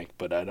fucking tank,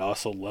 but I'd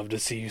also love to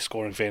see you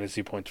scoring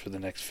fantasy points for the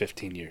next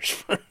 15 years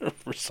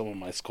for some of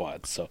my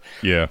squads. So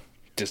yeah.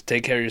 Just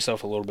take care of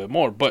yourself a little bit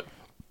more. But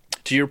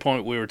to your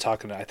point, we were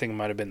talking, I think it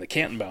might have been the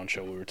Canton Bound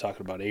show, we were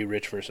talking about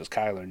A-Rich versus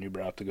Kyler, and you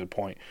brought up the good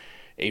point.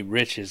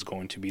 A-Rich is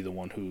going to be the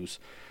one who's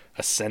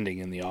ascending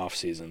in the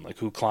offseason, like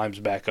who climbs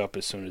back up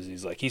as soon as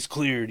he's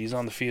cleared, he's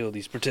on the field,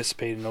 he's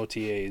participating in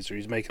OTAs, or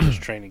he's making this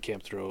training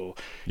camp throw.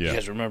 Yeah. You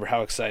guys remember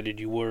how excited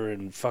you were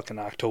in fucking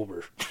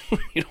October for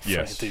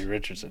Anthony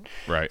Richardson.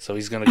 Right. So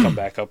he's going to come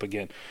back up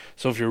again.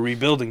 So if you're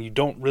rebuilding, you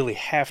don't really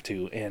have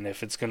to, and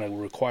if it's going to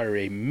require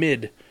a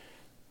mid,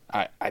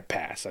 I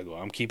pass. I go,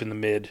 I'm keeping the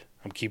mid.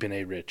 I'm keeping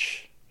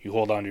A-Rich. You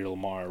hold on to your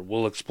Lamar.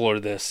 We'll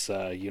explore this,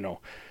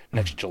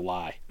 next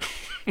July,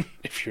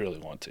 if you really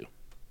want to.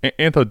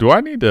 Antho, do I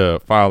need to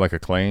file like a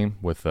claim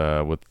with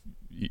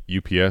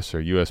UPS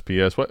or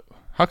USPS?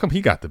 How come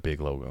he got the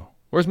big logo?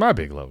 Where's my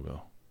big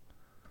logo?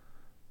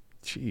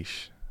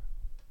 Sheesh.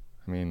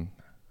 I mean,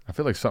 I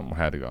feel like something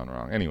had to go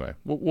wrong. Anyway,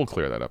 we'll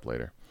clear that up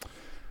later.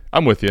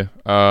 I'm with you.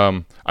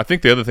 I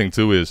think the other thing,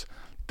 too, is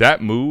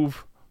that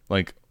move,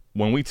 like,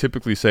 when we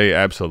typically say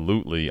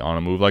absolutely on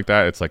a move like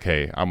that, it's like,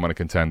 hey, I'm on a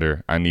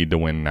contender. I need to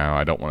win now.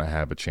 I don't want to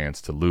have a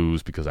chance to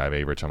lose because I have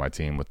A-Rich on my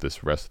team with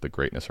this rest of the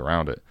greatness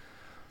around it.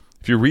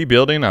 If you're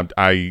rebuilding,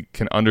 I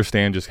can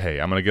understand just,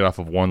 hey, I'm going to get off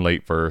of one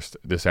late first.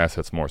 This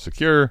asset's more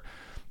secure.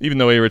 Even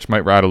though A-Rich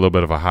might ride a little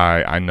bit of a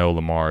high, I know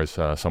Lamar is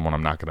someone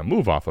I'm not going to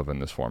move off of in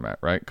this format,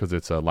 right? Because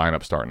it's a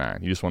lineup start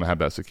 9. You just want to have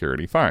that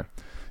security. Fine.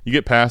 You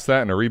get past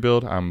that in a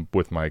rebuild, I'm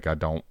with Mike.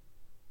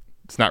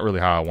 It's not really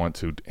how I want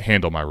to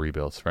handle my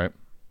rebuilds, right?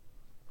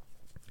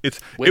 It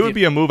would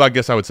be a move, I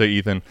guess I would say,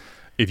 Ethan,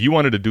 if you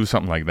wanted to do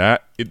something like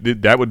that,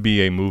 that would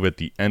be a move at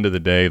the end of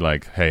the day,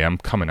 like, hey, I'm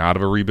coming out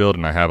of a rebuild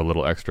and I have a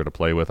little extra to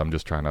play with. I'm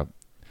just trying to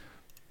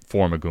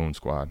form a goon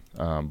squad.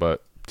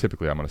 But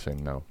typically I'm going to say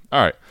no.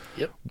 All right.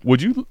 Yep.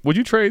 Would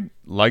you trade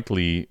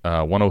likely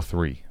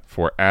 103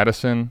 for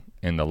Addison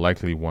and the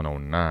likely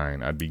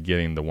 109? I'd be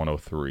getting the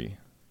 103.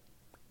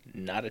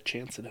 Not a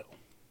chance in hell.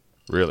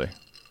 Really?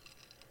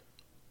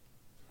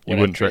 You Would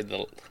wouldn't trade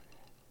the...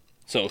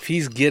 So if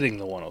he's getting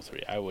the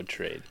 103, I would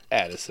trade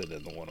Addison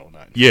and the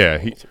 109.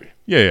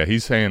 Yeah.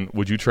 He's saying,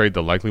 would you trade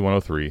the likely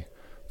 103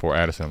 for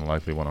Addison and the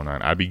likely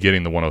 109? I'd be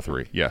getting the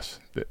 103. Yes,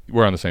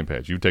 we're on the same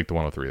page. You take the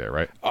 103 there,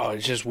 right? Oh,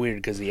 it's just weird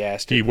because he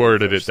asked. He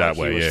worded it that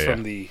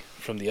way.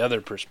 From the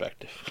other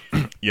perspective.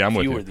 Yeah, I'm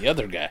with you. You were the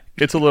other guy.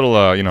 It's a little,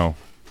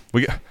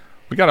 we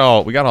got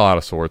a lot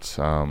of sorts.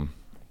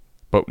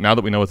 But now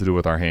that we know what to do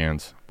with our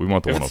hands, we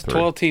want the 103. If it's a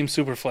 12-team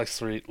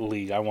Superflex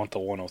league, I want the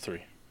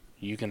 103.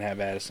 You can have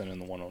Addison in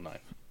the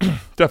 109.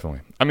 Definitely.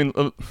 I mean,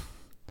 the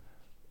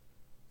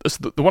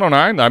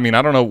 109. I mean,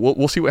 I don't know.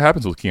 We'll see what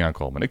happens with Keon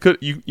Coleman. It could.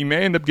 You may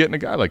end up getting a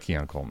guy like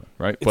Keon Coleman,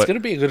 right? It's going to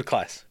be a good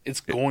class.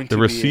 It's going to.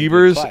 The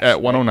receivers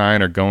at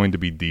 109 are going to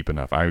be deep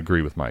enough. I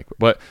agree with Mike,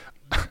 but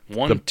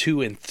 1,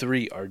 2, and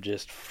 3 are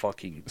just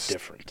fucking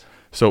different.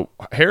 So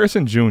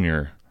Harrison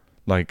Jr.,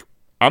 like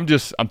I'm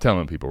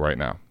telling people right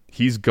now,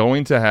 he's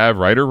going to have,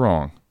 right or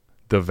wrong,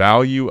 the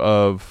value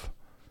of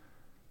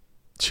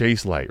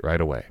Chase Light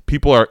right away.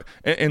 People are,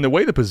 and the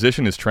way the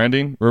position is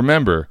trending,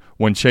 remember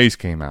when Chase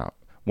came out,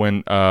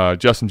 when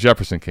Justin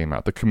Jefferson came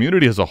out, the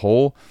community as a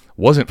whole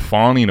wasn't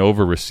fawning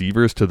over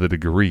receivers to the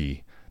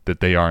degree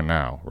that they are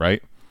now,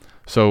 right?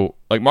 So,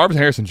 like Marvin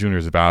Harrison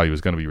Jr.'s value is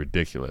going to be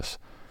ridiculous.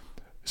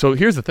 So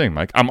here's the thing,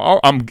 Mike.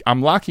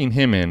 I'm locking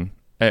him in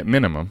at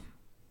minimum,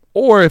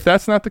 or if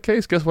that's not the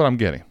case, guess what I'm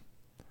getting?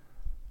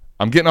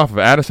 I'm getting off of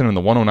Addison in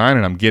the 109,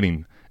 and I'm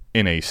getting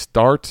in a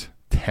start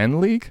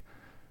 10 league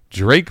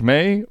Drake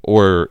May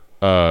or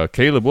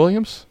Caleb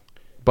Williams,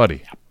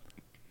 buddy.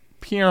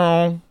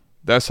 Pew.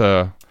 That's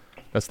the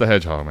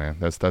hedgehog, man.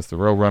 That's the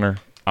road runner.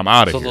 I'm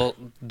out of here. So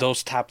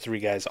those top 3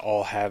 guys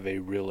all have a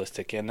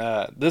realistic, and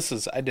I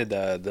did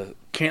the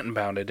Canton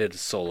Bound. I did a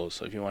solo,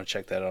 so if you want to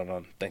check that out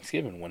on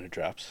Thanksgiving when it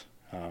drops,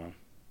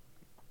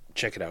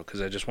 check it out because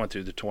I just went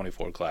through the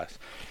 24 class.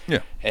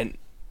 Yeah, and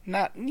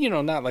not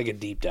like a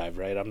deep dive,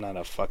 right? I'm not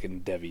a fucking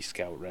Devi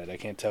scout, right? I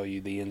can't tell you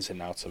the ins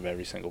and outs of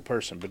every single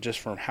person, but just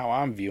from how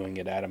I'm viewing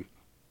it, Adam,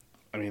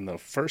 I mean the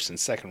first and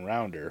second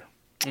rounder,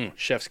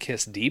 chef's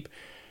kiss deep,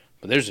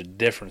 but there's a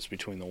difference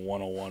between the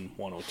 101,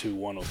 102,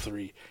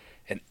 103,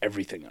 and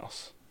everything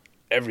else.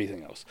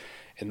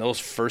 And those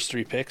first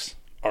 3 picks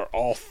are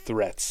all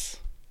threats.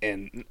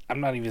 And I'm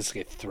not even going to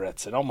say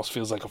threats. It almost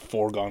feels like a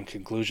foregone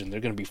conclusion. They're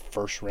going to be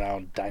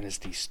first-round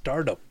Dynasty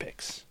startup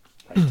picks.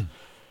 Right?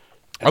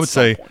 I would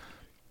say,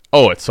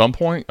 at some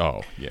point?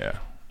 Oh, yeah.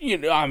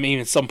 I mean,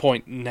 at some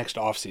point next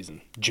offseason,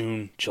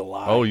 June,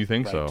 July. Oh, you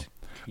think so?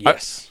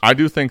 Yes. I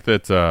do think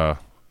that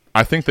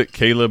I think that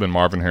Caleb and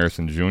Marvin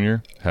Harrison Jr.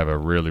 have a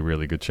really,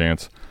 really good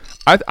chance.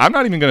 I'm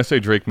not even going to say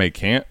Drake May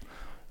can't.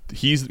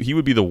 He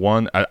would be the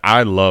one.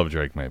 I love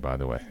Drake May, by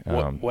the way.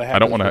 What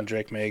happens when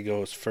Drake May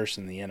goes first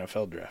in the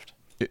NFL draft?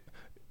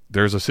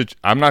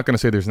 I'm not going to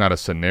say there's not a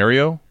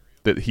scenario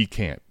that he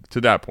can't.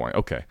 To that point,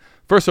 okay.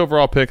 First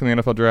overall pick in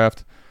the NFL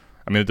draft.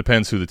 I mean, it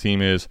depends who the team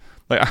is.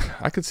 Like,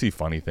 I could see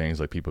funny things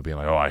like people being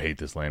like, "Oh, I hate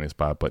this landing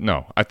spot," but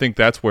no, I think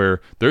that's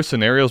where there's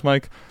scenarios,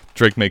 Mike.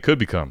 Drake May could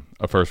become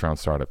a first-round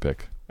startup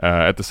pick.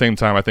 At the same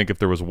time, I think if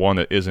there was one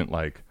that isn't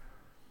like,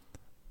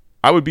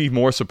 I would be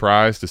more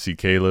surprised to see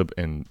Caleb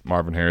and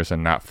Marvin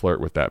Harrison not flirt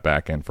with that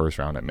back-end first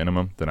round at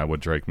minimum than I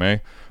would Drake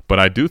May. But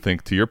I do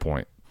think, to your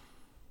point,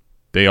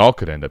 they all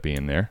could end up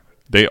being there.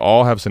 They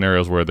all have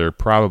scenarios where they're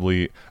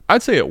probably,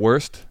 I'd say at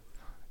worst,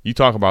 you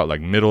talk about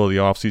like middle of the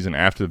offseason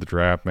after the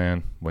draft,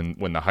 man,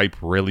 when the hype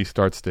really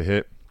starts to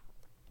hit.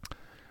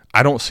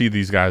 I don't see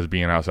these guys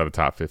being outside of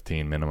top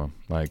 15 minimum,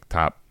 like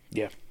top,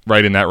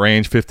 right in that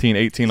range, 15,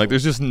 18. Like,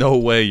 there's just no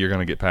way you're going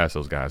to get past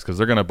those guys because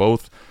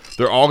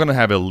they're all going to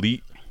have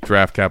elite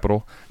draft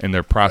capital and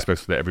they're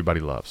prospects that everybody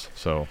loves.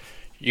 So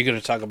You're going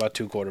to talk about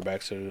two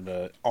quarterbacks that are going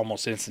to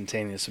almost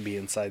instantaneously be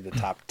inside the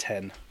top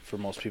 10 for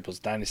most people's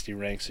dynasty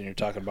ranks, and you're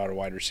talking about a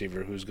wide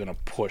receiver who's going to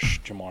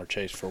push Jamar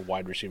Chase for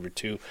wide receiver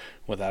 2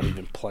 without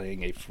even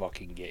playing a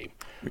fucking game,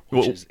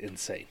 which is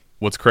insane.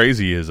 What's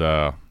crazy is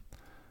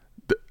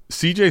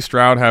C.J.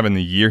 Stroud having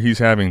the year he's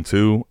having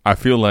too. I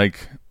feel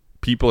like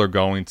people are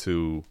going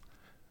to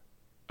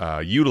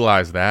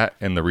utilize that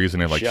and the reason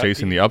they're like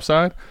chasing the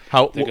upside.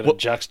 They're going to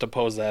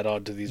juxtapose that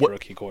onto these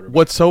rookie quarterbacks.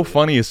 What's so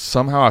funny is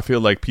somehow I feel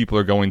like people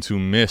are going to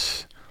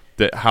miss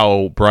that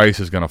how Bryce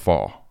is going to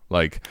fall.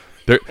 Like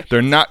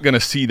they're not going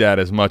to see that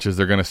as much as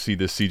they're going to see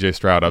this C.J.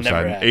 Stroud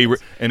upside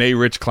and A.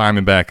 Rich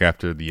climbing back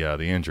after the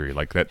injury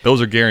like that.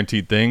 Those are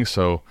guaranteed things.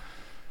 So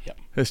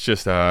it's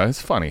just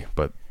it's funny,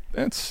 but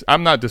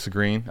I'm not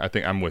disagreeing. I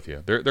think I'm with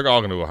you. They're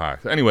all going to go high.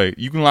 So anyway,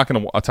 you can lock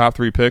in a top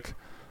 3 pick.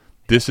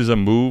 This is a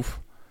move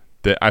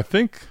that I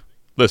think,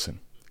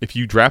 listen, if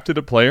you drafted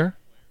a player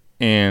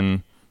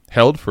and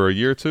held for a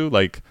year or two,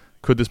 like,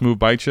 could this move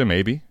bite you?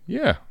 Maybe.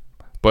 Yeah.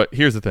 But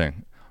here's the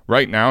thing.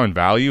 Right now in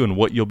value and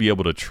what you'll be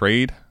able to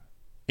trade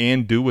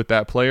and do with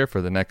that player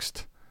for the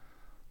next,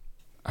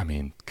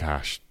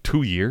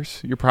 2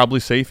 years, you're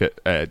probably safe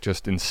at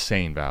just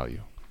insane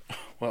value.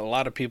 Well, a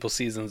lot of people's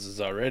seasons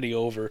is already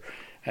over.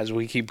 As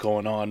we keep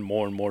going on,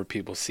 more and more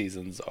people's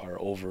seasons are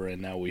over,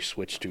 and now we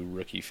switch to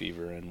rookie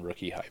fever and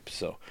rookie hype.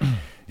 So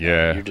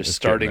you're just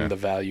starting the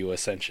value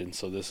ascension,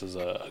 so this is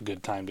a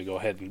good time to go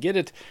ahead and get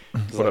it.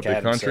 What up,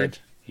 big country? Said,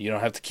 you don't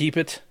have to keep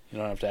it. You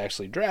don't have to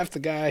actually draft the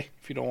guy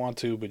if you don't want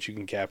to, but you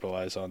can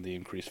capitalize on the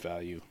increased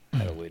value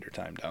at a later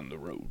time down the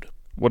road.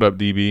 What up,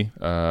 DB?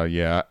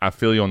 Yeah, I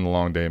feel you on the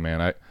long day,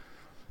 man. I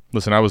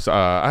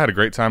had a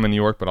great time in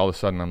New York, but all of a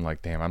sudden I'm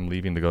like, damn, I'm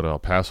leaving to go to El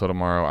Paso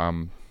tomorrow.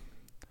 I'm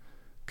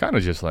kind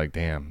of just like,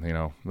 damn,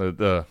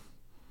 the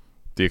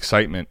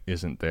excitement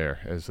isn't there.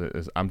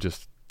 As I'm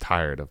just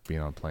tired of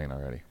being on a plane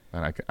already,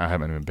 and I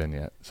haven't even been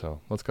yet.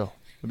 So let's go.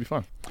 It'll be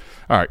fun.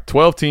 All right,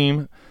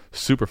 12-team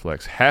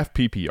Superflex half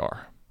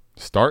PPR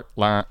start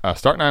 9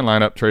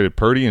 lineup traded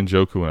Purdy and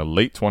Njoku in a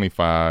late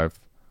 25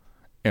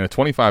 and a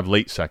 25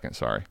 late second.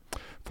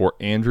 For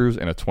Andrews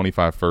and a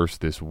 25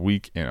 first this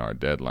week in our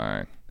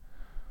deadline.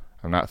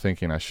 I'm not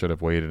thinking I should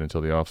have waited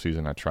until the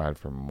offseason. I tried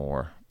for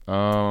more.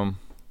 I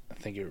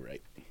think you're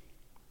right.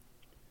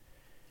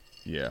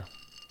 Yeah.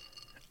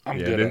 I'm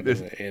good at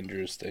the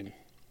Andrews thing.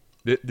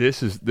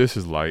 This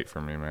is light for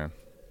me, man.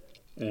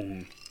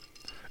 Mm-hmm.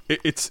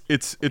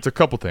 It's a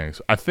couple things.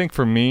 I think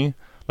for me,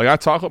 like I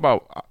talk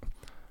about,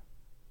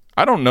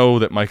 I don't know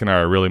that Mike and I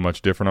are really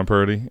much different on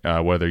Purdy.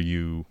 Whether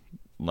you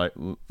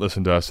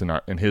listen to us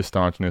in his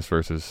staunchness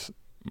versus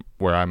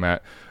where I'm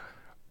at.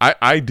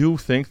 I do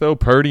think though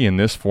Purdy in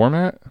this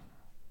format,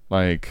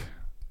 like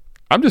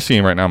I'm just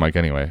seeing right now, Mike.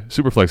 Anyway,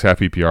 Superflex half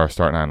PPR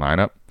start 9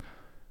 lineup.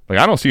 Like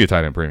I don't see a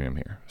tight end premium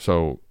here,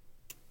 so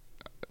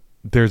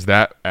there's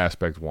that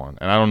aspect one.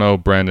 And I don't know,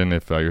 Brandon,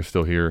 if you're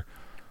still here.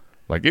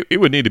 Like it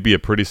would need to be a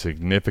pretty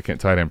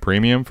significant tight end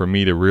premium for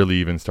me to really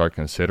even start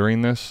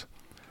considering this.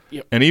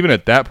 Yep. And even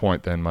at that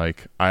point, then,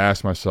 Mike, I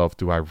ask myself,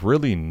 do I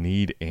really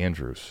need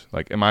Andrews?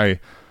 Like, am I?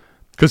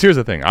 Because here's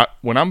the thing: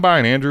 when I'm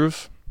buying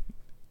Andrews,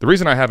 the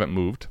reason I haven't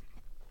moved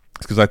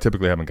is because I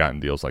typically haven't gotten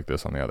deals like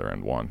this on the other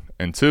end. 1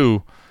 and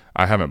 2,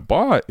 I haven't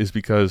bought is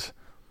because,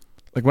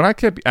 like, when I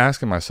kept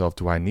asking myself,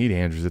 do I need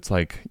Andrews? It's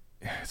like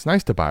it's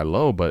nice to buy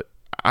low, but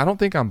I don't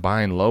think I'm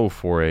buying low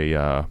for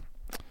a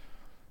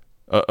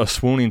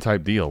swooning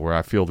type deal where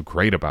I feel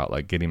great about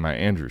like getting my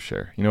Andrews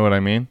share. You know what I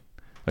mean?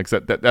 Like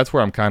that's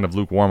where I'm kind of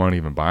lukewarm on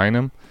even buying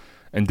him,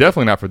 and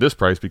definitely not for this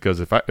price because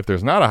if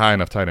there's not a high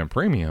enough tight end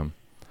premium,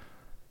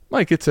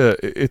 like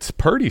it's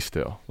Purdy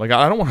still. Like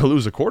I don't want to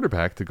lose a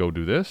quarterback to go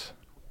do this.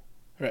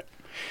 Right.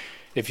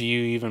 If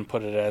you even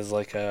put it as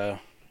like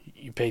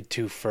you paid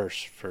 2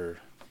 first for,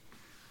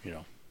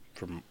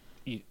 from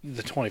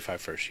the 25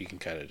 first, you can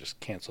kind of just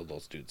cancel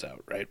those dudes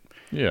out, right?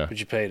 Yeah. But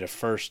you paid a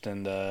first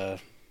and a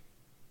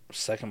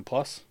second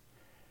plus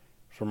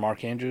for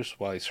Mark Andrews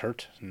while he's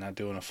hurt and not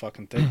doing a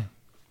fucking thing.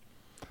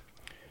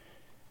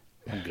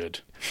 I'm good.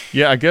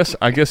 Yeah, I guess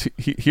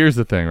here's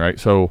the thing, right?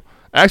 So,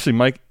 actually,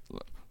 Mike,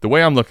 the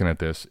way I'm looking at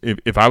this,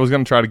 if I was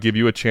going to try to give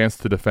you a chance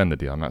to defend the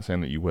deal, I'm not saying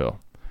that you will.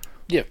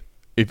 Yeah.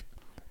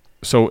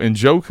 So, in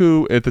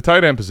Njoku, at the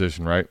tight end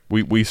position, right,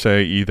 we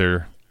say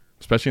either,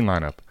 especially in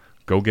lineup,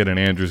 go get an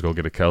Andrews, go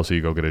get a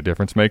Kelsey, go get a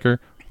difference maker,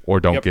 or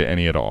don't get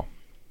any at all.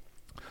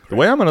 The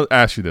way I'm going to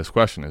ask you this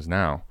question is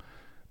now,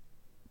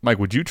 Mike,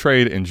 would you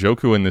trade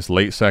Njoku in this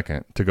late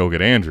second to go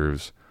get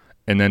Andrews?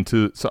 And then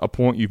to a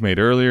point you've made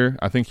earlier,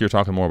 I think you're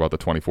talking more about the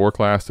 24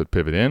 class to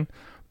pivot in.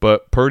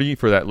 But Purdy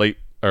for that late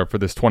or for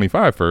this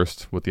 25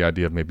 first, with the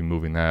idea of maybe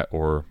moving that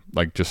or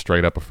like just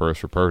straight up a first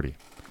for Purdy.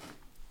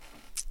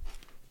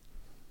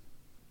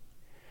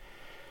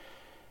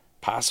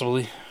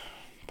 Possibly.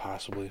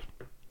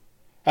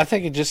 I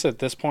think it just at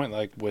this point,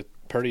 like with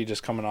Purdy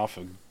just coming off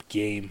a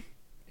game,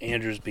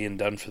 Andrews being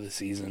done for the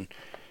season.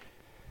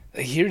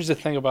 Here's the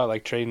thing about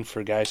like trading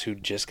for guys who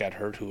just got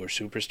hurt who are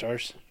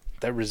superstars.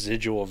 That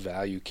residual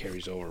value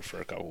carries over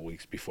for a couple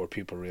weeks before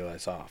people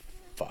realize, oh,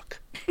 fuck.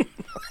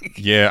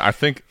 Yeah, I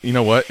think, you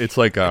know what? It's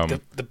like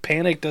the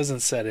panic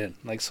doesn't set in.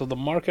 Like, so the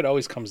market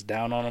always comes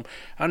down on them.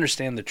 I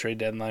understand the trade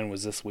deadline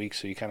was this week,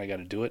 so you kind of got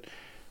to do it.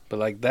 But,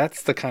 like,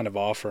 that's the kind of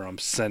offer I'm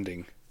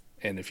sending.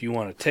 And if you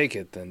want to take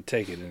it, then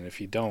take it. And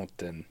if you don't,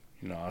 then,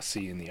 I'll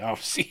see you in the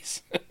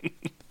offseason.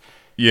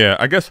 Yeah,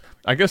 I guess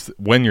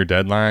when your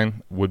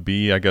deadline would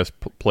be,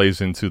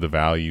 plays into the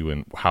value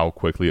and how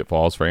quickly it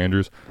falls for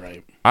Andrews.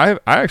 Right. I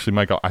actually,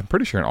 Michael, I'm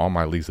pretty sure in all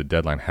my leagues the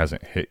deadline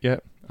hasn't hit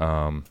yet.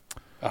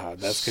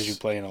 That's because you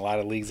play in a lot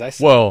of leagues.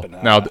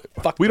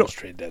 Fuck we those don't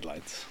trade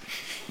deadlines.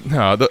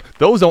 No,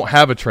 those don't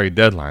have a trade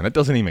deadline. That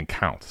doesn't even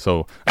count.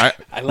 So I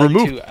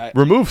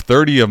remove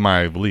 30 of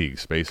my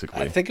leagues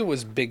basically. I think it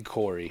was Big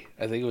Corey.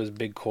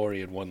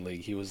 In one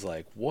league. He was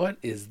like, "What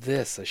is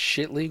this? A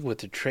shit league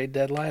with a trade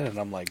deadline?" And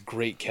I'm like,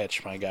 "Great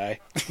catch, my guy.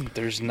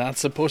 There's not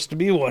supposed to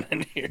be one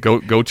in here."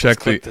 Go check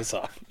this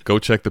off. Go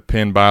check the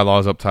pin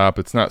bylaws up top.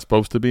 It's not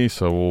supposed to be,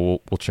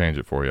 so we'll change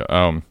it for you.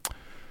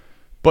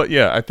 But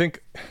yeah, I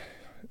think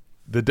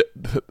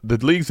the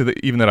leagues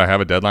that I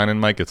have a deadline in,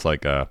 Mike, it's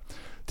like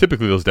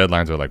typically those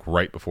deadlines are like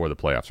right before the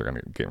playoffs are going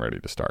to get ready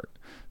to start.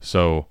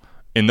 So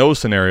in those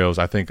scenarios,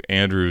 I think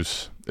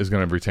Andrews is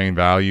going to retain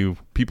value.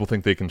 People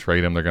think they can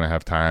trade him. They're going to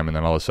have time. And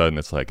then all of a sudden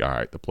it's like, all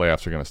right, the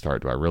playoffs are going to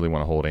start. Do I really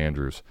want to hold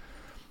Andrews?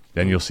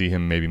 Then you'll see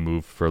him maybe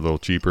move for a little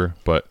cheaper.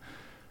 But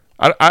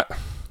I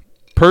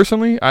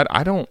personally,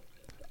 I don't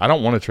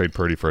want to trade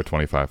Purdy for a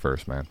 25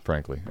 first, man,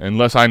 frankly.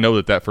 Unless I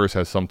know that first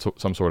has some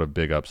sort of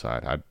big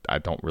upside. I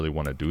don't really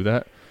want to do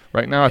that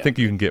right now. Yeah. I think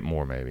you can get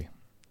more maybe.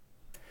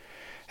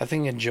 I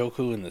think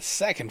Njoku in the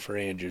second for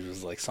Andrews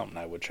was like something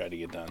I would try to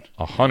get done.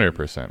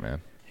 100%,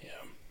 man. Yeah.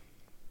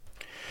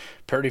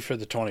 Purdy for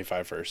the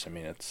 25 first. I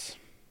mean, it's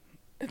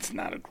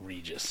not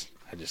egregious.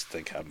 I just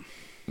think I'm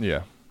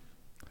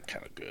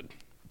kind of good.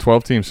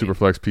 12-team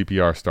Superflex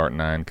PPR start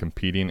 9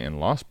 competing in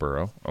Lost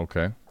Burrow.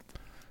 Okay.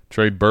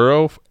 Trade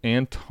Burrow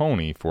and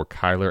Tony for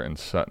Kyler and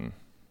Sutton.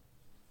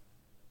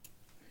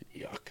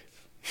 Yuck.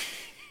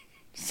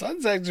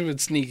 Sutton's actually been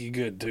sneaky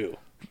good, too.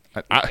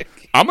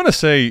 I'm going to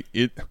say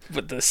it.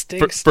 But the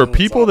stakes for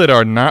people that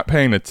are not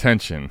paying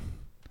attention,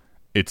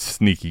 it's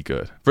sneaky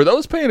good. For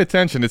those paying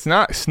attention, it's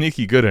not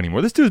sneaky good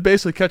anymore. This dude's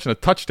basically catching a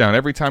touchdown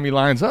every time he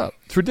lines up.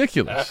 It's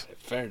ridiculous.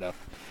 Fair enough.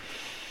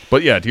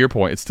 But yeah, to your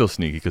point, it's still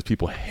sneaky because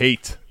people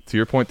hate, to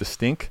your point, the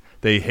stink.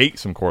 They hate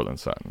some Cortland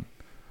Sutton.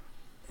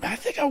 I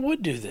think I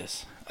would do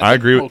this. I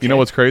agree. Okay. You know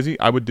what's crazy?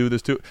 I would do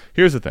this too.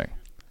 Here's the thing.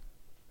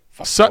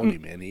 Fuck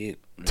Sutton, Tony, man.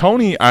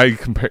 Tony, I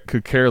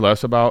could care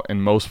less about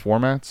in most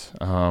formats.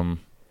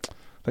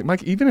 Like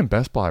Mike, even in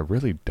best ball, I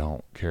really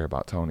don't care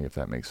about Tony, if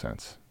that makes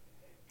sense.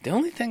 The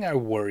only thing I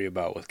worry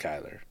about with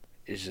Kyler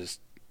is just,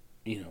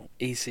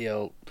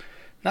 ACL.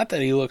 Not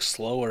that he looks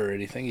slow or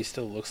anything. He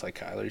still looks like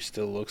Kyler. He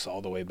still looks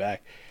all the way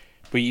back.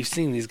 But you've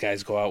seen these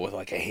guys go out with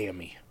like a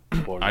hammy.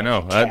 I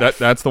know.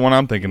 That's the one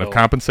I'm thinking of.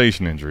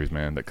 Compensation injuries,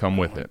 man, that come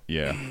with it.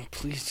 Yeah.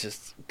 Please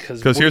just –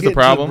 because here's the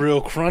problem. Real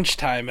crunch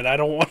time, and I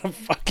don't want to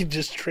fucking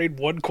just trade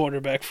one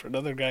quarterback for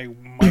another guy who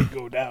might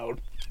go down.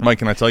 Mike,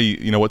 can I tell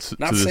you, what's –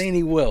 Not saying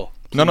he will.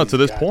 Please, no, to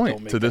this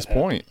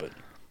point.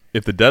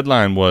 If the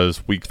deadline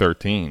was week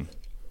 13,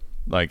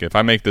 like if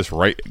I make this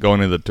right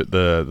going into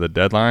the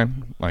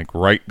deadline, like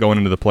right going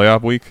into the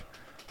playoff week,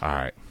 all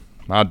right,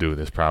 I'll do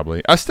this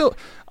probably.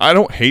 I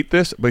don't hate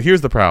this, but here's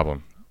the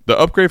problem. The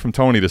upgrade from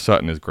Tony to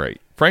Sutton is great.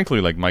 Frankly,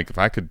 like Mike, if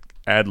I could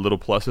add little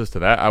pluses to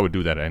that, I would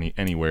do that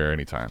anywhere,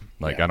 anytime.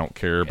 Like I don't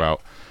care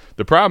about.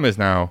 The problem is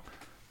now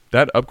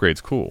that upgrade's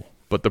cool,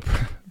 but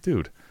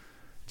dude,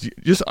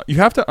 you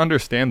have to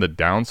understand the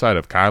downside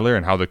of Kyler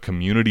and how the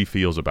community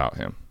feels about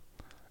him.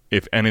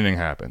 If anything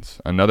happens,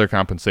 another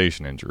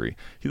compensation injury,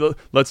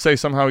 let's say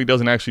somehow he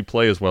doesn't actually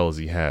play as well as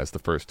he has the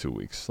first 2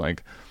 weeks.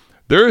 Like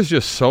there is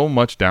just so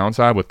much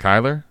downside with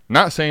Kyler.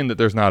 Not saying that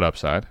there's not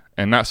upside.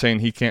 And not saying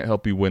he can't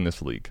help you win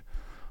this league.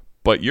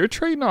 But you're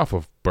trading off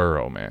of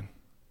Burrow, man.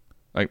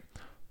 Like,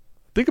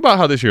 think about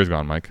how this year's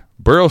gone, Mike.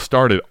 Burrow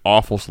started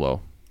awful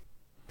slow.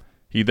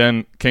 He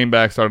then came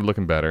back, started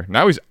looking better.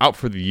 Now he's out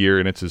for the year,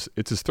 and it's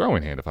his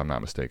throwing hand, if I'm not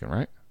mistaken,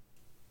 right?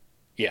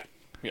 Yeah.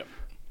 Yep.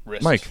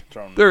 Wrist. Mike,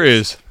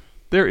 wrist,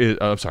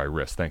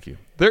 thank you.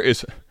 There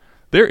is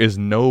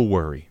no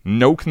worry,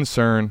 no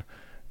concern,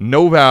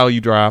 no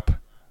value drop.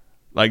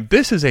 Like,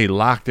 this is a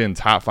locked-in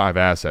top 5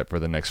 asset for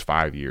the next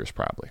 5 years,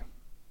 probably.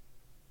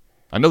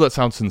 I know that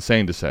sounds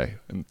insane to say,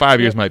 and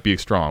 5 years might be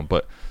strong,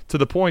 but to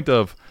the point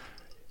of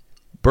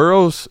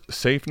Burrow's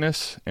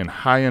safeness and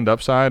high-end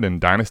upside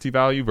and dynasty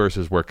value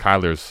versus where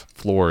Kyler's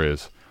floor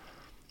is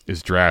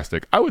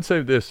drastic. I would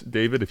say this,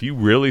 David, if you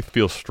really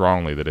feel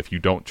strongly that if you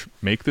don't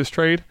make this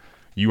trade,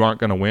 you aren't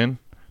going to win,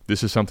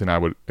 this is something I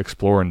would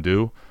explore and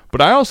do.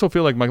 But I also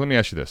feel like, Mike, let me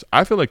ask you this.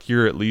 I feel like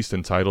you're at least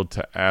entitled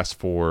to ask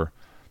for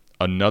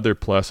another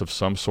plus of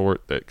some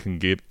sort that can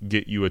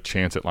get you a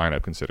chance at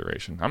lineup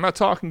consideration. I'm not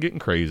talking getting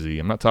crazy.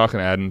 I'm not talking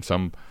adding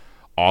some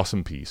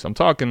awesome piece. I'm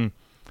talking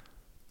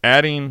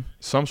adding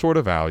some sort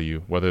of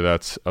value, whether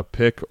that's a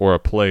pick or a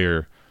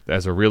player that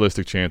has a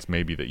realistic chance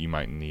maybe that you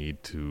might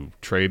need to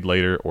trade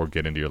later or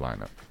get into your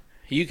lineup.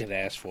 You can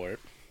ask for it.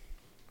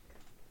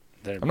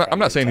 I'm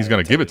not saying he's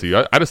going to give it to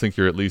you. I just think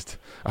you're at least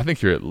in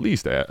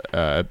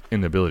the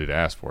ability to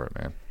ask for it,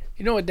 man.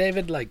 You know what,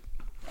 David? Like,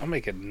 I'll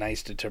make a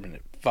nice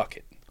determinant. Fuck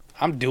it.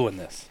 I'm doing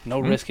this. No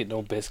risk it,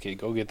 no biscuit.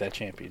 Go get that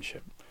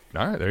championship.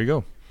 All right, there you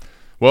go.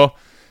 Well,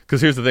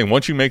 because here's the thing.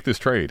 Once you make this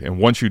trade, and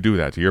once you do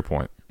that, to your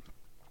point,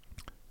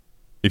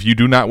 if you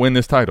do not win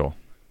this title,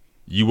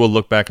 you will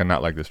look back and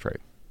not like this trade.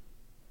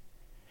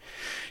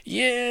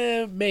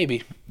 Yeah,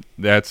 maybe.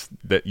 That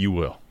you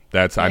will.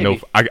 Maybe. I know.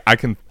 I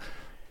can.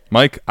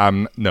 Mike,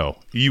 no.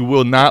 You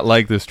will not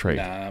like this trade.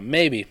 Nah,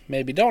 maybe.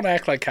 Don't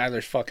act like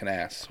Kyler's fucking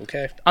ass,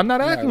 okay? I'm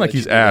not acting like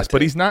he's ass,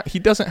 but he's not. He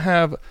doesn't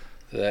have.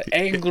 The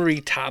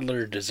angry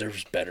toddler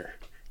deserves better.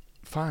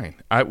 Fine.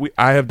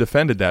 I have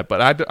defended that,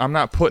 but I'm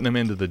not putting him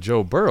into the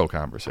Joe Burrow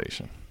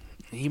conversation.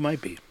 He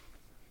might be.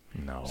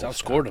 No. He's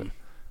outscored him.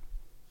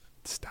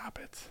 Stop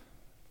it.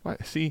 Why?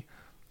 See,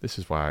 this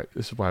is why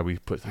we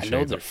put the shades. I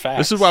know they're facts.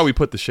 This is why we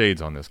put the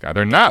shades on this guy.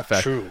 They're not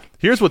facts. True.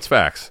 Here's what's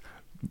facts.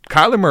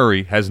 Kyler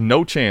Murray has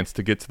no chance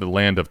to get to the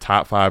land of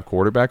top 5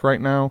 quarterback right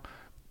now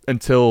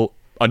until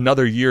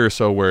another year or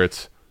so where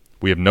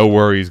we have no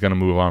worry he's going to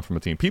move on from a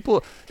team.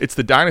 It's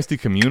the Dynasty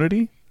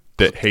community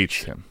that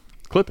hates him.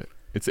 Clip it.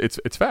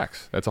 It's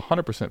facts. That's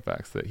 100%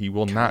 facts that he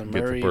will not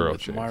get the Burrow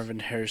chance. Marvin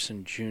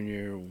Harrison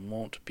Jr.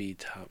 won't be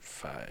top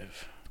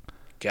 5.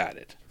 Got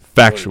it.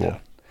 Factual.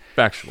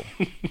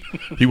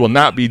 He will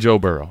not be Joe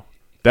Burrow.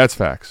 That's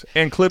facts.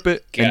 And clip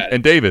it.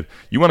 And David,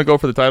 you want to go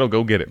for the title?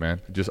 Go get it,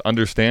 man. Just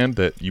understand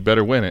that you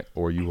better win it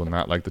or you will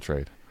not like the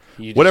trade.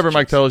 Whatever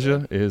Mike tells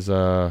you is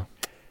what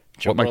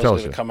Mike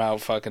tells you. Going to come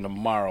out fucking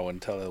tomorrow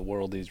and tell the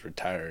world he's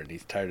retired.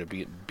 He's tired of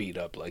being beat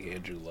up like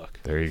Andrew Luck.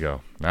 There you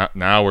go.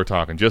 Now we're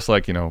talking. Just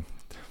like,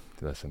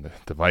 listen,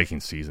 the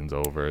Vikings season's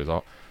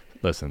over.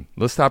 Listen,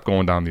 let's stop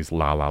going down these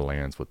la-la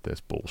lands with this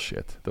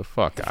bullshit. The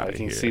fuck out of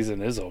here. Vikings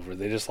season is over.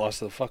 They just lost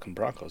to the fucking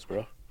Broncos,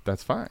 bro.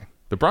 That's fine.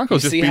 The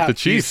Broncos just beat the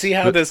Chiefs.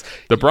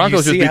 The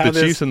Broncos just beat the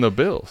Chiefs and the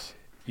Bills.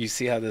 You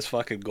see how this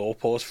fucking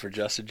goalpost for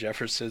Justin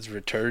Jefferson's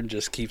return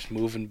just keeps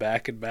moving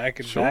back and back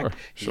and back?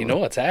 Sure. You know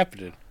what's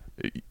happening.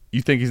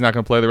 You think he's not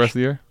going to play the rest of the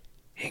year?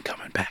 He ain't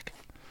coming back.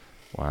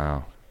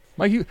 Wow.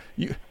 Mike,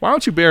 why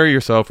don't you bury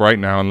yourself right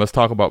now and let's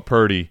talk about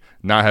Purdy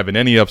not having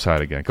any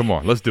upside again? Come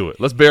on, let's do it.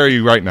 Let's bury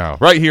you right now,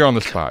 right here on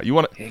the spot. He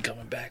ain't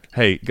coming back.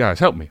 Hey, guys,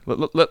 help me.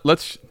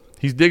 Let's.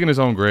 He's digging his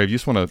own grave. You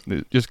just want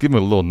to give him a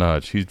little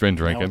nudge. He's been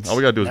drinking. All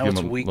we got to do is give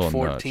him a little nudge.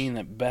 Week 14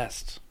 at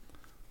best.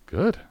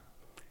 Good.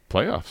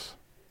 Playoffs.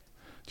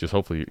 Just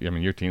hopefully,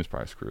 your team's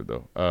probably screwed,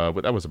 though.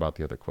 But that was about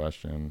the other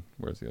question.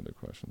 Where's the other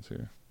questions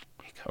here?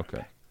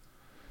 Okay.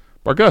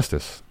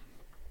 Bargustus.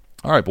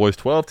 All right, boys.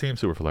 12-team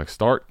Superflex.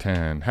 Start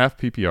 10. Half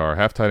PPR.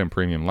 Half tight end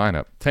premium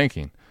lineup.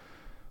 Tanking.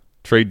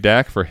 Trade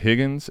Dak for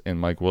Higgins and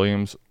Mike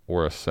Williams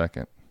or a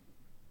second.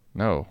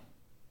 No.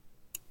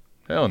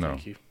 Hell no.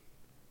 Thank you.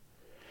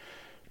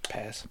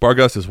 Pass.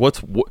 Bargustus,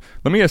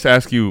 let me just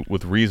ask you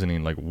with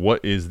reasoning, like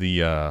what are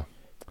you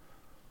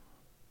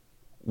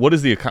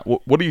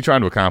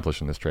trying to accomplish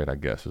in this trade, I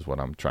guess, is what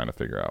I'm trying to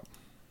figure out.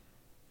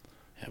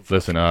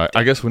 Listen,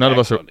 I guess none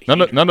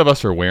of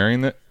us are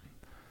wearing it.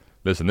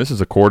 Listen, this is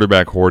a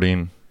quarterback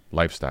hoarding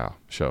lifestyle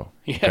show.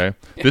 Okay?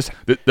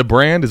 Yeah. The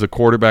brand is a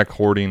quarterback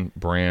hoarding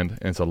brand,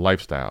 and it's a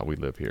lifestyle we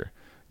live here.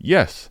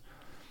 Yes.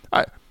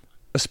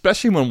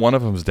 Especially when one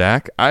of them's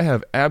Dak, I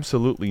have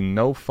absolutely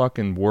no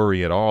fucking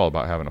worry at all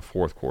about having a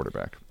fourth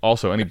quarterback.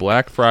 Also, any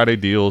Black Friday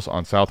deals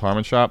on South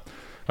Harmon Shop,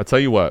 I'll tell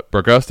you what,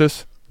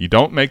 Bargustus, you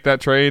don't make that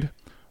trade,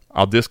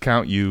 I'll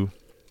discount you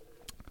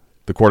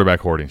the quarterback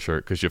hoarding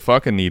shirt because you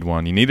fucking need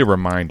one. You need a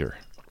reminder.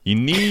 You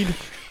need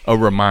a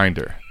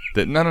reminder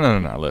that,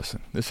 no,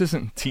 listen, this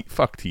isn't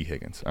fuck T.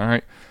 Higgins, all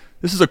right?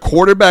 This is a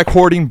quarterback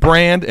hoarding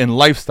brand and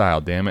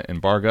lifestyle, damn it.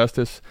 And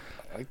Bargustus,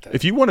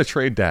 if you want to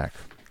trade Dak,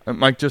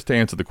 Mike, just to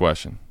answer the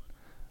question,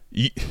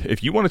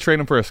 if you want to trade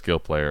him for a skill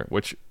player,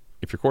 which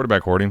if you're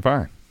quarterback hoarding,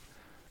 fine.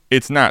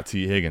 It's not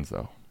T. Higgins,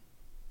 though.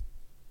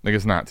 Like,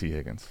 it's not T.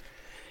 Higgins.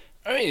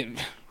 I mean,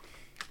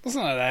 let's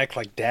not act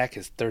like Dak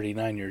is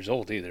 39 years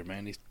old either,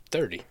 man. He's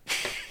 30.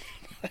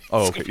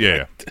 Oh, okay.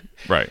 Yeah.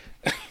 Right.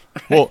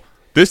 Well,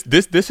 this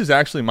is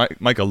actually,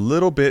 Mike, a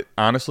little bit,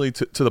 honestly,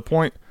 to the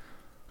point.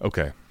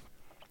 Okay.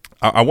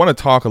 I want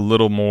to talk a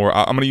little more.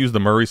 I'm going to use the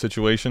Murray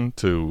situation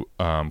to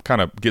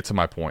kind of get to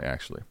my point,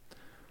 actually.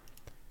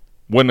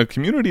 When the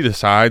community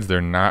decides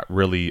they're not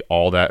really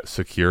all that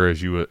secure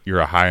as you're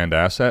a high-end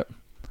asset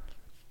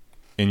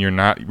and you're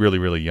not really,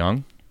 really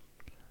young,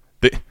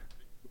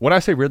 when I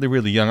say really,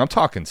 really young, I'm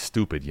talking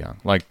stupid young,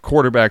 like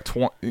quarterback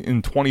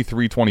in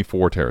 23,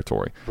 24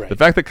 territory. Right. The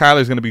fact that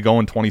Kyler's going to be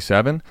going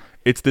 27,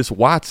 it's this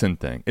Watson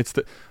thing.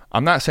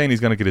 I'm not saying he's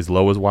going to get as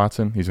low as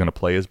Watson. He's going to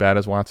play as bad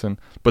as Watson.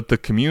 But the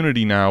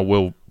community now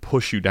will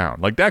push you down.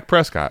 Like Dak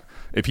Prescott,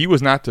 if he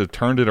was not to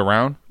turn it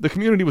around, the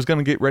community was going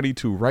to get ready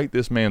to write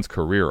this man's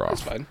career off.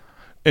 That's fine.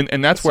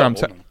 And that's where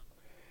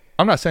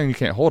I'm not saying you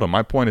can't hold him.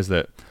 My point is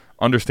that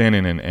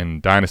understanding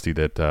in Dynasty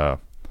that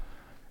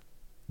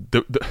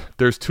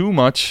there's too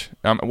much.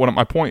 What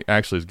my point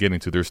actually is getting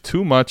to, there's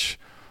too much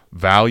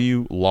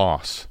value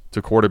loss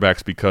to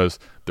quarterbacks because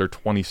they're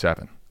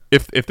 27.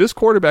 if this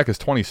quarterback is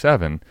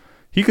 27,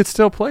 he could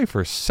still play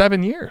for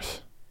 7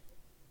 years.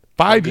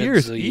 5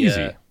 years,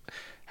 easy.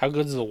 How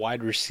good does the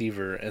wide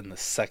receiver in the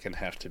second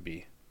have to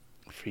be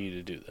for you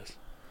to do this?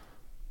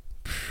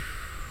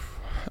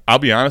 I'll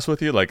be honest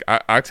with you. Like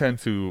I tend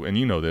to, and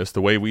you know this,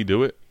 the way we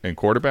do it in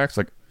quarterbacks,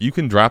 like you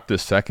can drop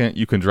this second,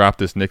 you can drop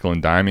this nickel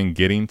and diming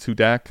getting to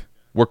Dak.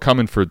 We're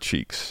coming for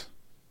cheeks.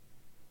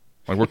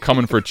 Like we're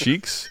coming for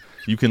cheeks.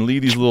 You can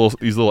leave these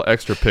little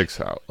extra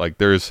picks out. Like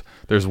there's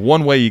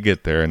one way you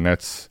get there, and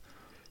that's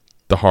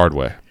the hard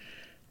way.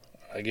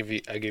 I give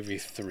you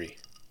 3.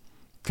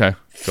 Okay,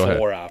 go ahead.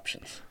 4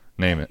 options.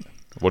 Name it.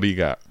 What do you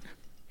got?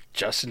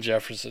 Justin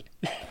Jefferson.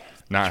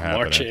 Not Jamar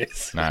happening.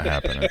 Chase. Not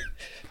happening.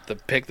 The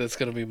pick that's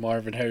going to be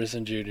Marvin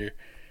Harrison Jr.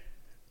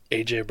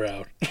 A.J.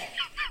 Brown.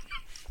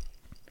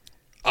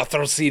 I'll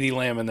throw CeeDee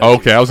Lamb in there.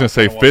 Okay, I was going to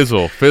say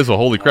Fizzle.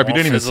 Holy crap! You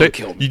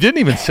didn't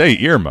even say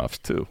earmuffs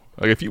too.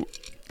 Like if you,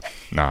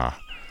 nah,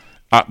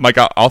 Mike,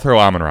 I'll throw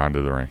Amon-Ra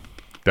into the ring.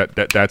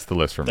 That's the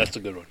list for me. That's a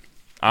good one.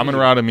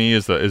 Amon-Ra to me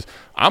is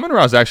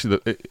Amon-Ra is actually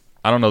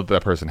I don't know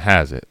that person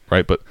has it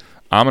right, but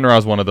Amon-Ra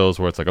is one of those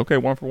where it's like, okay,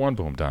 1 for 1,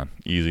 boom, done,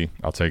 easy.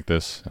 I'll take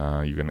this.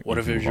 What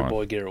if it was your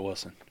boy Garrett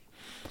Wilson?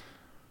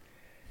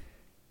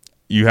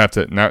 You have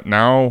to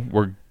now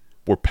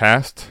we're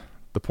past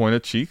the point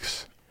of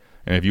cheeks,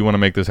 and if you want to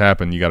make this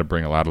happen, you got to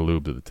bring a lot of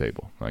lube to the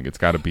table. Like it's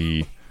got to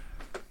be,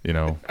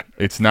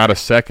 it's not a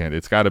second.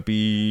 It's got to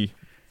be,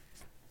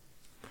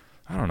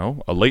 I don't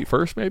know, a late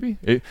first maybe.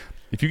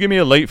 If you give me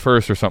a late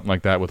first or something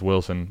like that with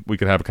Wilson, we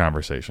could have a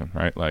conversation,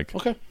 right? Like,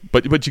 okay.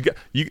 But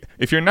you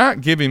if you're not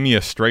giving me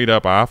a straight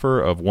up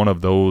offer of one of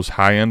those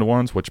high end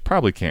ones, which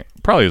probably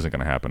isn't going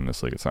to happen in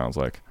this league. It sounds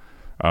like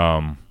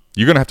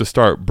you're going to have to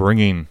start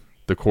bringing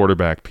the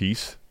quarterback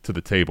piece to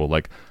the table,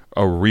 like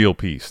a real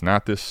piece,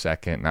 not this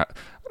second.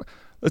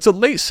 It's a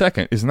late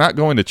second is not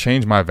going to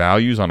change my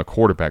values on a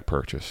quarterback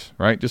purchase,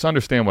 right? Just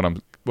understand what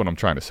I'm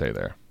trying to say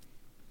there.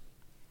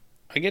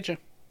 I get you.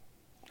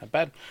 Not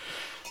bad.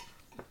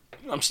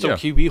 I'm still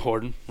QB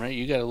hoarding, right?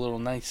 You got a little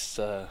nice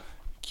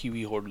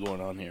QB hoard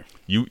going on here.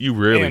 You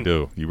really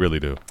do. You really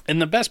do.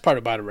 And the best part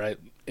about it, right?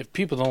 If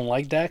people don't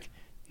like Dak,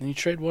 then you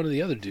trade one of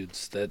the other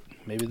dudes that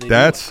maybe they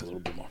like a little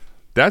bit more.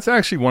 That's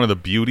actually one of the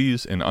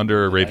beauties and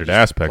underrated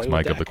aspects,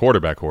 Mike, of the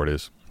quarterback hoard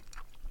is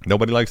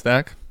nobody likes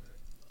Dak.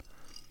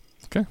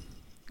 Okay.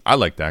 I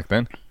like Dak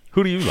then.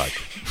 Who do you like?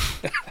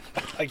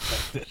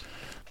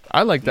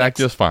 I like Dak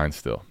just fine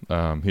still.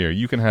 Here,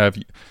 you can have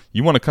 –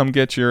 you want to come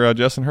get your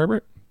Justin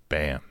Herbert?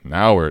 Bam.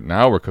 Now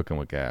we're cooking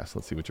with gas.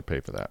 Let's see what you pay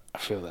for that. I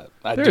feel that.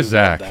 I There's do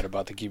Zach. love that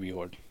about the QB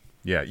hoard.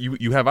 Yeah,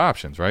 you have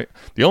options, right?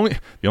 The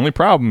only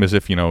problem is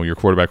if your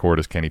quarterback hoard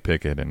is Kenny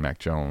Pickett and Mac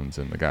Jones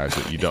and the guys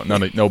that you don't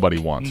nobody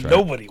wants, right?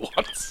 Nobody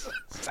wants,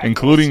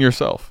 including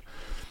yourself.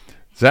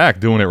 Zach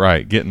doing it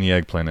right, getting the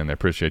eggplant in there.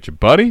 Appreciate you,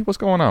 buddy. What's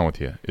going on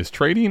with you? Is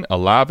trading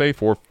Olave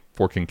for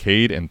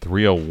Kincaid and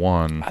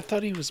 301? I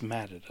thought he was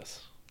mad at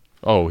us.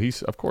 Oh,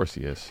 of course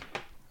he is.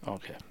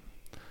 Okay.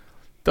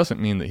 Doesn't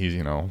mean that he's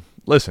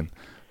Listen,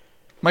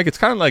 Mike. It's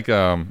kind of like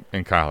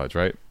in college,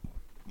 right?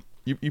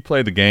 You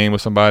play the game with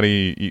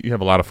somebody, you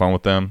have a lot of fun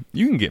with them.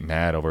 You can get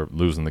mad over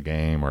losing the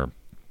game or,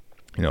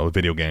 a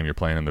video game you're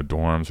playing in the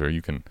dorms, or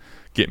you can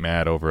get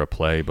mad over a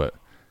play, but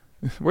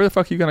where the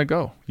fuck are you going to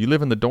go? You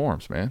live in the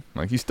dorms, man.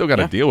 Like, you still got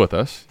to deal with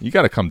us. You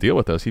got to come deal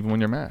with us even when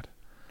you're mad.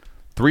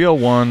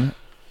 301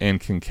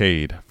 and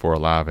Kincaid for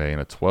Olave in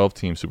a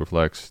 12-team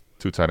Superflex,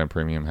 2 tight end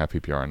premium, half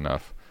PPR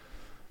enough.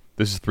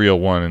 This is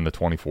 301 in the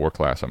 24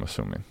 class, I'm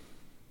assuming.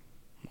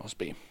 Must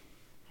be.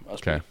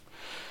 Okay.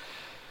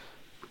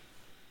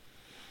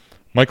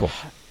 Michael.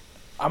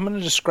 I'm going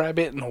to describe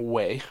it in a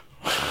way.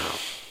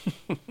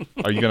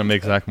 Are you going to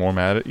make Zach more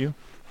mad at you?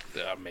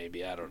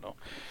 Maybe. I don't know.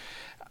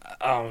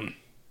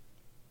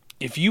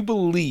 If you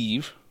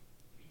believe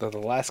that the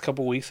last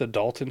couple weeks of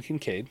Dalton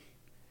Kincaid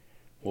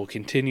will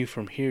continue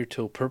from here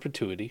till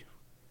perpetuity,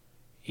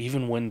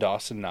 even when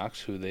Dawson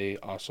Knox, who they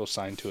also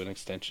signed to an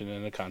extension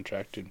and a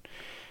contract and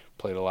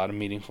played a lot of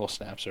meaningful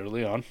snaps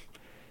early on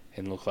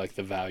and looked like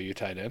the value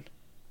tight end,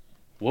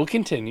 will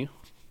continue,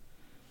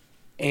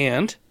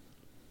 and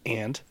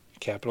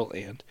capital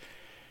and,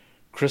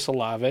 Chris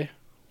Olave,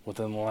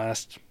 within the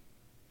last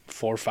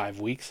 4 or 5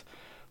 weeks,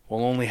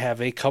 will only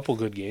have a couple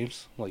good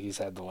games, like he's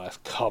had the last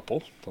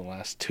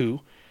 2,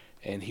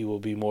 and he will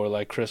be more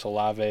like Chris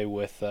Olave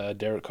with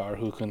Derek Carr,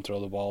 who couldn't throw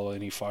the ball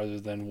any farther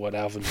than what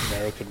Alvin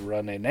Kamara could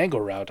run an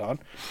angle route on,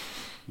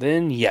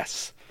 then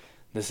yes,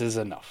 this is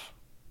enough.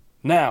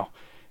 Now,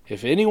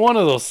 if any one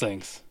of those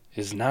things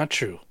is not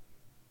true,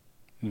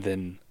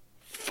 then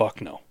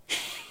fuck no.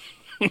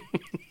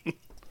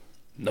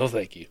 No,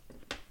 thank you.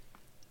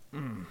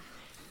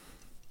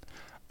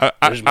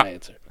 There's my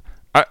answer.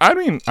 I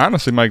mean,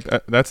 honestly, Mike,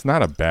 that's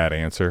not a bad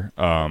answer.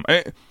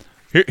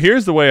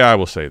 Here's the way I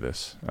will say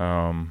this.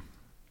 I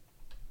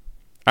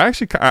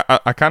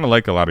kind of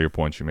like a lot of your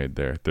points you made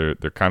there. They're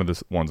kind of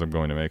the ones I'm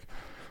going to make.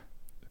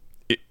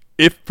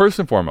 If first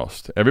and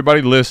foremost,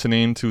 everybody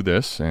listening to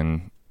this,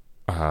 and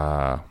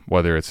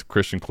whether it's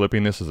Christian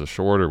clipping this as a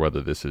short or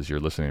whether this is you're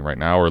listening right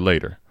now or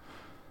later,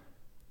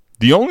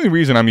 The only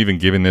reason I'm even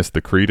giving this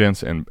the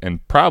credence,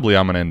 and probably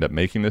I'm going to end up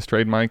making this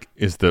trade, Mike,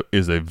 is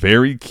a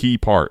very key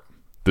part,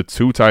 the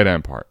 2 tight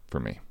end part for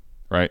me,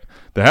 right?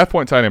 The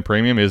half-point tight end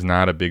premium is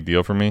not a big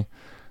deal for me.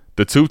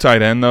 The 2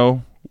 tight end,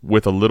 though,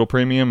 with a little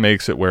premium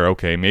makes it where,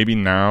 okay, maybe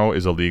now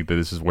is a league that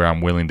this is where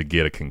I'm willing to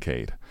get a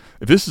Kincaid.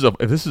 If this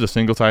is a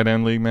single tight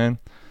end league, man,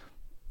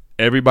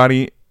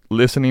 everybody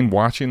listening,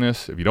 watching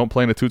this, if you don't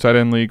play in a 2 tight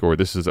end league or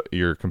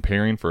you're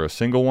comparing for a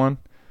single one,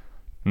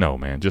 no,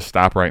 man, just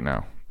stop right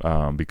now.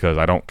 Because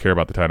I don't care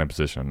about the tight end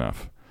position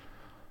enough.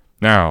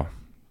 Now,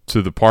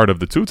 to the part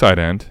of the 2 tight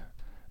end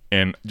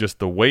and just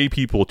the way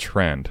people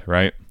trend,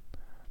 right?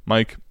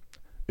 Mike,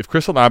 if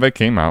Chris Olave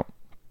came out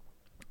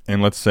and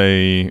let's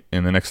say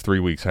in the next 3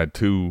 weeks had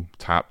 2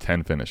 top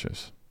 10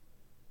 finishes,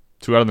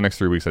 2 out of the next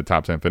 3 weeks had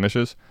top 10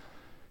 finishes,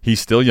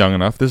 he's still young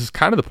enough. This is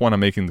kind of the point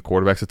I'm making the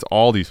quarterbacks. It's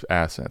all these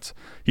assets.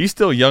 He's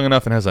still young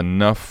enough and has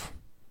enough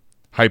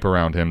hype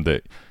around him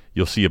that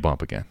you'll see a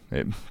bump again.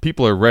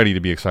 People are ready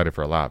to be excited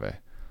for Olave.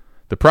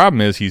 The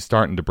problem is he's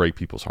starting to break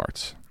people's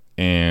hearts.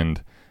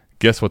 And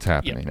guess what's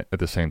happening at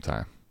the same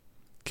time?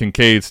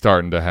 Kincaid's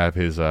starting to have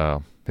his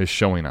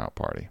showing out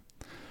party.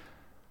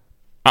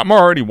 I'm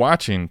already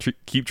watching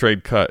Keep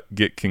Trade Cut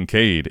get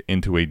Kincaid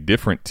into a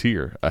different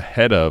tier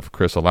ahead of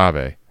Chris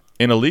Olave.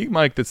 In a league,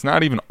 Mike, that's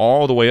not even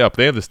all the way up.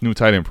 They have this new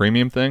tight end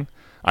premium thing.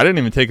 I didn't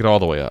even take it all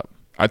the way up.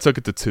 I took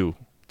it to 2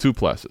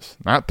 pluses,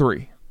 not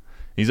 3.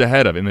 He's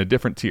ahead of in a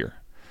different tier.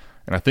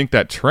 And I think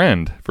that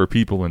trend for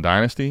people in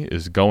Dynasty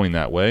is going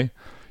that way.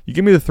 You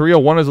give me the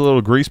 301 as a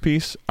little grease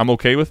piece, I'm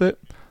okay with it.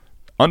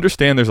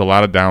 Understand there's a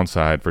lot of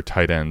downside for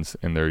tight ends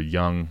in their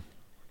young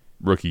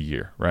rookie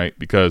year, right?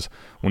 Because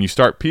when you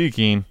start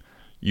peaking,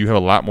 you have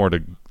a lot more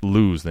to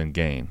lose than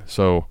gain.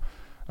 So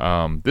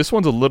this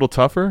one's a little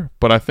tougher,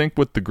 but I think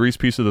with the grease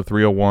piece of the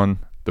 301,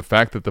 the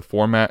fact that the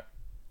format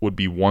would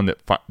be one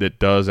that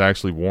does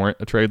actually warrant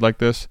a trade like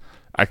this,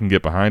 I can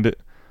get behind it.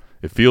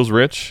 It feels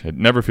rich. It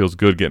never feels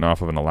good getting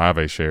off of an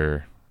Olave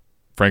share,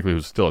 frankly,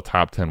 who's still a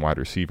top 10 wide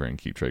receiver in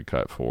Keep Trade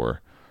Cut for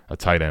a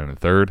tight end and a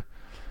third.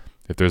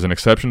 If there's an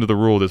exception to the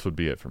rule, this would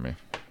be it for me.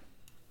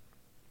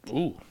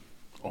 Ooh,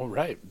 all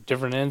right.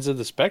 Different ends of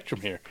the spectrum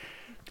here.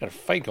 Got a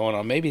fight going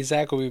on. Maybe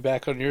Zach will be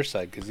back on your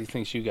side because he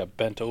thinks you got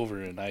bent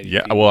over in IDP.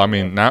 Yeah, well, I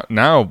mean,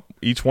 now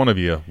each one of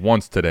you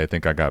once today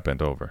think I got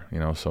bent over,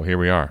 so here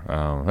we are.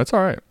 That's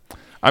all right.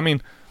 I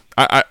mean,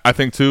 I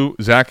think too,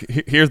 Zach.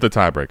 Here's the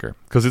tiebreaker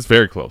because it's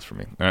very close for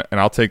me, and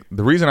I'll take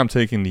the reason I'm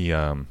taking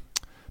the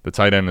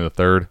tight end in the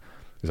third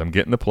is I'm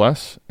getting the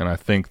plus, and I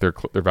think their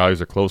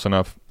values are close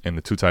enough, and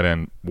the 2 tight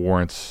end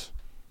warrants.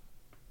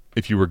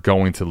 If you were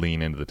going to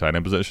lean into the tight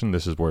end position,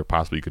 this is where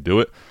possibly you could do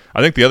it.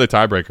 I think the other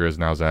tiebreaker is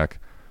now, Zach.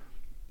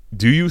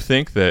 Do you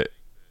think that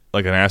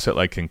like an asset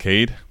like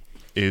Kincaid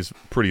is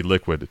pretty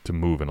liquid to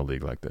move in a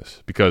league like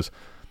this? Because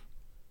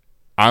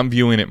I'm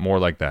viewing it more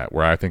like that,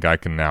 where I think I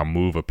can now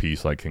move a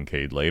piece like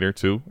Kincaid later,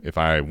 too, if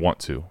I want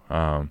to.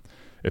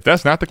 If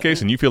that's not the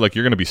case and you feel like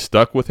you're going to be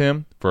stuck with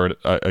him for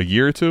a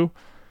year or two,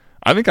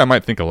 I think I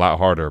might think a lot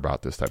harder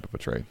about this type of a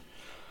trade.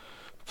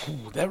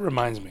 Ooh, that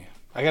reminds me.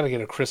 I got to get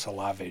a Chris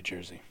Olave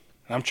jersey.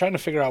 And I'm trying to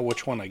figure out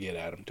which one I get,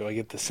 Adam. Do I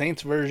get the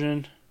Saints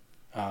version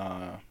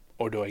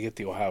or do I get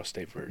the Ohio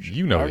State version?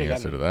 You know the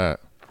answer to that.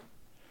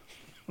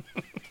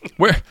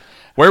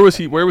 Where was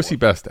he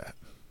best at?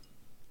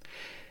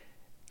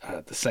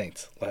 The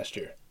Saints last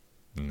year.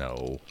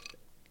 No.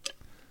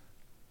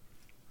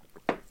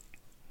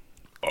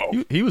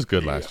 Oh. He was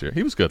good last year.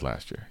 He was good.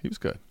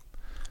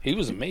 He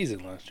was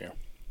amazing last year.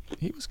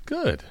 He was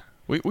good.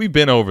 We've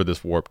been over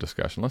this warp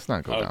discussion. Let's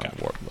not go down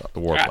the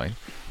warp lane.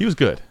 He was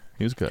good.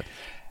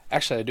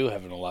 Actually, I do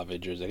have an Olave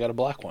jersey. I got a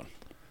black one.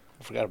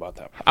 I forgot about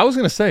that. I was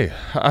going to say,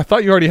 I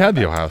thought you already had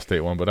the Ohio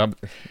State one, but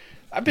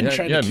I've been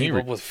trying to keep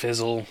up with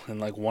Fizzle and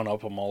like one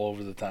up them all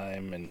over the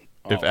time. And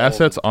if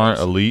assets aren't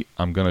elite,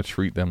 I'm going to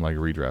treat them like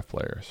redraft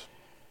players.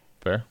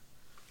 Fair?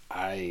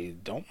 I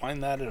don't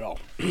mind that at all.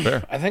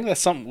 Fair. I think that's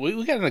something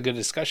we got in a good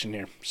discussion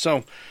here.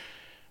 So,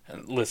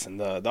 listen,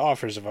 the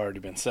offers have already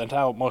been sent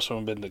out. Most of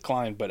them have been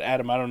declined. But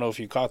Adam, I don't know if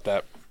you caught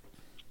that.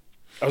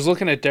 I was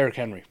looking at Derrick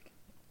Henry.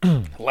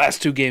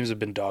 Last 2 games have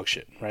been dog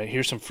shit. Right?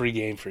 Here's some free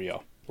game for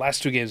y'all.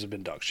 Last 2 games have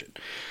been dog shit.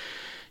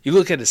 You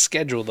look at his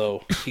schedule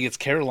though. He gets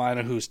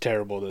Carolina, who's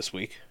terrible this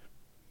week.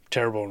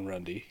 Terrible in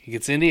run D. He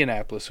gets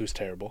Indianapolis, who's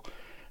terrible.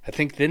 I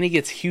think then he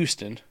gets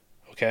Houston.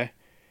 Okay.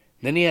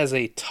 Then he has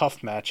a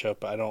tough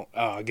matchup.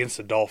 Against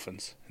the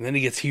Dolphins, and then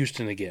he gets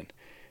Houston again,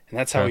 and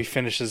that's how he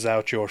finishes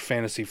out your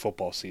fantasy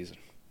football season.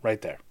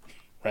 Right there,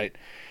 right?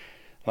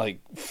 Like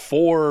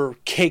 4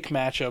 cake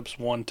matchups,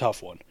 1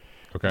 tough one.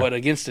 Okay. But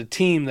against a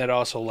team that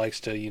also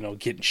likes to,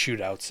 get in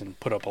shootouts and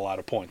put up a lot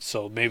of points.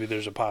 So maybe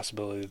there's a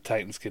possibility the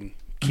Titans can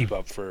keep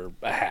up for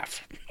a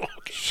half.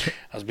 Okay.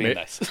 I was being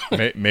nice.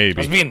 Maybe.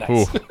 I was being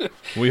nice.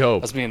 We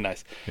hope. I was being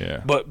nice.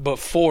 Yeah. But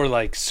 4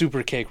 like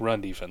super cake run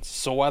defense.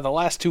 So while the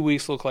last 2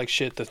 weeks look like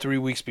shit, the 3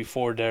 weeks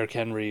before Derrick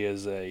Henry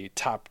is a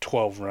top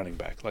 12 running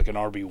back, like an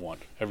RB1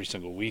 every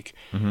single week.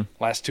 Mm-hmm.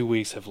 Last 2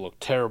 weeks have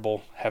looked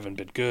terrible, haven't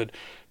been good.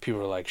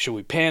 People are like, should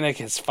we panic?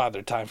 It's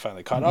Father Time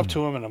finally caught up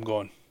to him, and I'm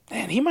going,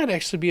 man, he might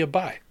actually be a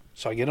buy.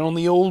 So I get on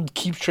the old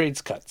keep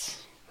trades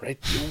cuts,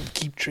 right? The old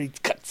keep trades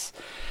cuts.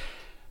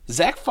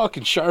 Zach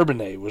fucking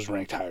Charbonnet was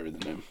ranked higher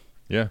than him.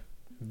 Yeah.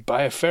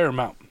 By a fair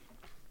amount.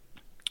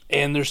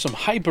 And there's some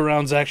hype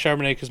around Zach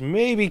Charbonnet because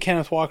maybe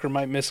Kenneth Walker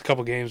might miss a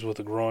couple games with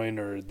a groin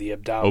or the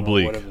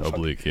abdominal.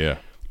 Oblique, yeah.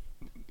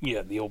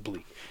 Yeah, the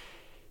oblique.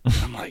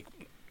 I'm like,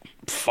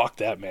 fuck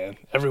that, man.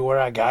 Everywhere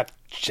I got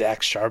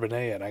Zach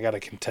Charbonnet and I got a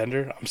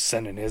contender, I'm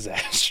sending his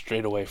ass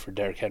straight away for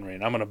Derrick Henry.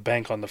 And I'm going to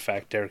bank on the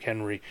fact Derrick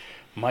Henry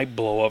might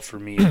blow up for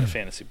me in the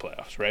fantasy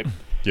playoffs, right?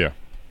 Yeah.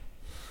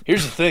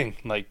 Here's the thing.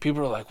 Like,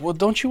 people are like, well,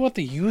 don't you want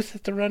the youth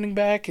at the running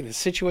back and his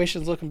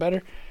situation's looking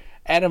better?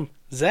 Adam,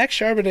 Zach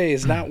Charbonnet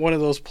is not one of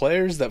those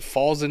players that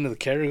falls into the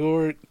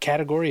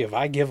category of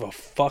I give a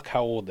fuck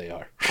how old they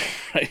are.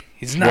 Right?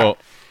 He's not. Well,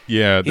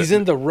 yeah. He's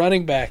in the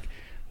running back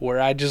where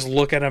I just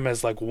look at him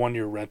as like 1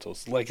 year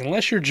rentals. Like,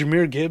 unless you're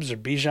Jameer Gibbs or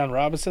Bijan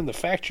Robinson, the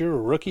fact you're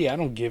a rookie, I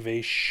don't give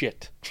a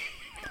shit.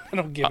 I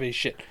don't give a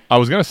shit. I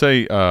was going to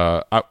say,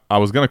 I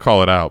was going to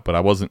call it out, but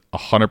I wasn't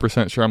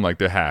 100% sure. I'm like,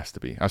 there has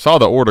to be. I saw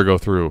the order go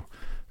through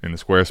in the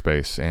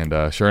Squarespace,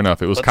 and sure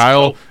enough, it was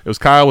Kyle. It was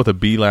Kyle with a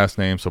B last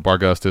name, so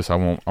Bargustus. I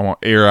won't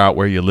air out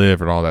where you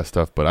live and all that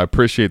stuff, but I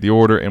appreciate the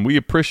order, and we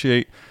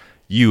appreciate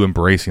you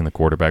embracing the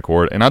quarterback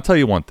order. And I'll tell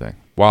you one thing: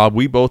 while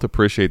we both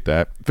appreciate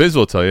that, Fizz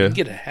will tell you.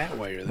 Get a hat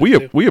while you're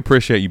there. We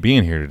appreciate you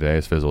being here today,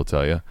 as Fizz will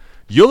tell you.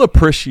 You'll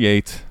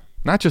appreciate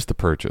not just the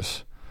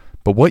purchase,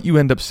 but what you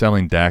end up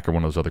selling Dak or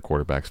one of those other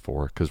quarterbacks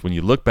for. Because when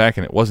you look back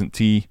and it wasn't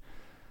T,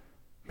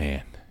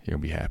 man, you're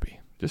gonna be happy.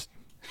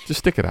 Just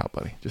stick it out,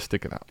 buddy. Just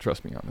stick it out.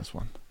 Trust me on this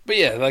one. But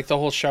yeah, like the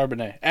whole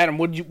Charbonnet. Adam,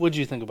 what'd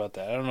you think about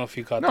that? I don't know if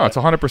you caught that. No, it's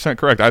 100%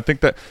 correct. I think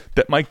that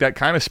Mike, that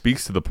kind of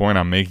speaks to the point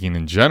I'm making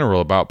in general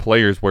about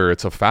players where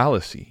it's a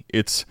fallacy.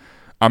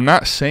 I'm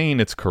not saying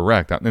it's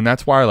correct, and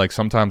that's why like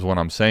sometimes when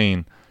I'm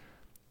saying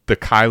the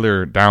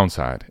Kyler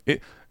downside,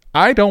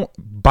 I don't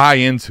buy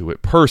into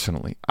it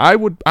personally.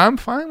 I'm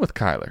fine with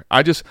Kyler.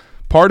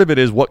 Part of it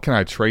is what can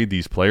I trade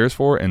these players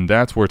for, and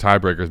that's where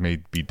tiebreakers may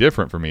be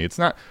different for me. It's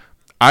not.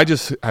 I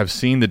just have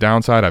seen the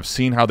downside. I've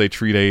seen how they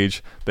treat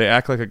age. They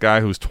act like a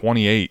guy who's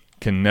 28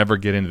 can never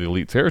get into the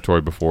elite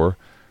territory before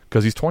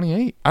because he's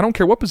 28. I don't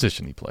care what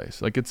position he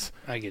plays. Like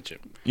I get you.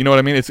 You know what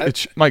I mean?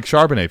 It's Mike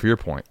Charbonnet, for your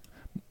point,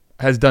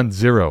 has done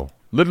zero.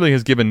 Literally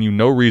has given you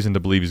no reason to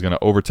believe he's going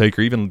to overtake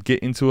or even get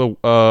into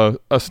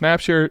a snap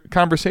share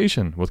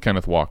conversation with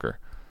Kenneth Walker.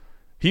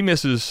 He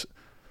misses.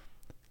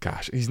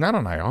 Gosh, he's not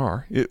on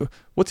IR.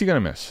 What's he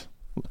going to miss?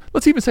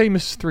 Let's even say he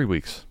misses 3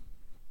 weeks.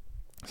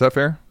 Is that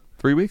fair?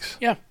 3 weeks?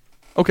 Yeah.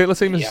 Okay, let's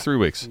say he misses 3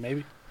 weeks.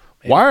 Maybe.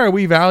 Why are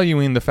we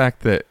valuing the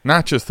fact that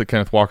not just that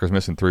Kenneth Walker's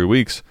missing 3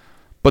 weeks,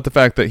 but the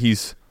fact that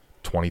he's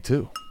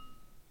 22,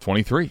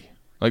 23?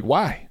 Like,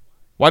 why?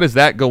 Why does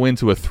that go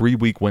into a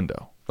 3-week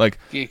window? Like,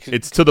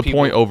 it's to the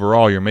point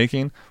overall you're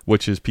making,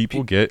 which is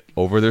people get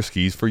over their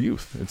skis for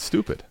youth. It's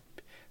stupid.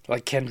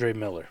 Like Kendre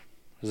Miller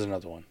is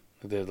another one.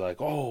 They're like,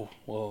 oh,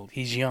 well,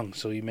 he's young,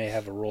 so he may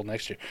have a role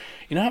next year.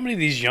 You know how many of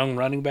these young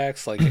running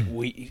backs, like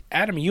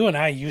Adam, you and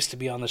I used to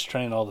be on this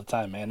train all the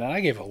time, man, and I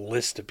gave a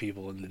list to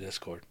people in the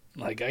Discord.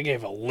 Like, I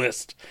gave a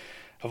list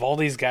of all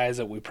these guys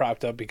that we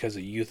propped up because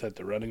of youth at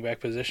the running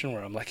back position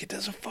where I'm like, it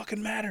doesn't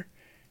fucking matter.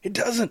 It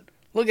doesn't.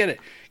 Look at it.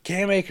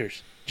 Cam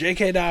Akers,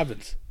 J.K.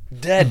 Dobbins,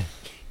 dead.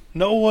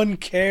 No one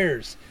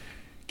cares.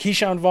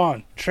 Keyshawn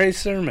Vaughn, Trey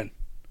Sermon.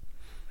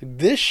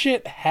 This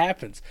shit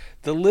happens.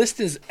 The list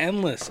is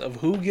endless of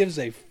who gives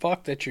a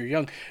fuck that you're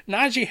young.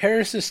 Najee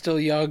Harris is still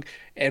young,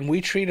 and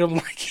we treat him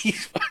like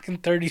he's fucking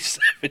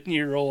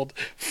 37-year-old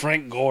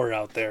Frank Gore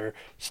out there,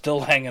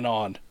 still hanging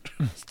on.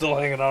 Still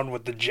hanging on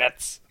with the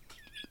Jets.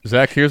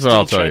 Zach, here's what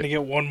I'll tell you. Trying to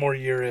get one more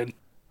year in.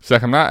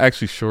 Zach, I'm not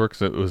actually sure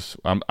because it was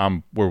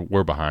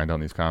we're behind on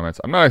these comments.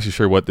 I'm not actually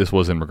sure what this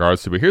was in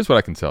regards to, but here's what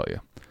I can tell you.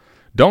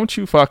 Don't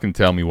you fucking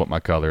tell me what my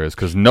color is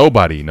because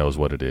nobody knows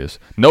what it is.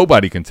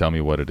 Nobody can tell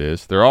me what it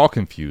is. They're all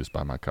confused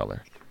by my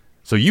color.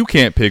 So you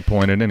can't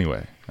pinpoint it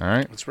anyway, all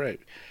right? That's right.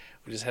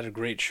 We just had a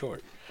great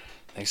short.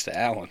 Thanks to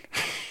Alan.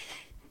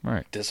 All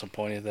right.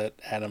 Disappointed that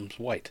Adam's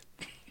white.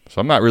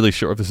 So I'm not really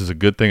sure if this is a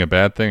good thing, a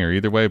bad thing, or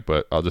either way,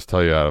 but I'll just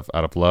tell you out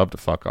of love to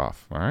fuck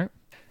off, all right?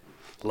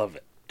 Love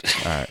it.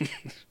 All right.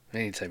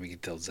 Anytime you can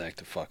tell Zach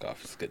to fuck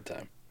off, it's a good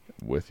time.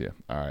 With you.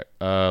 All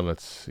right.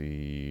 Let's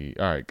see.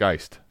 All right,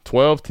 Geist.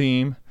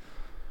 12-team,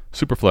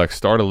 Superflex,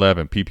 start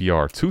 11,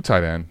 PPR, 2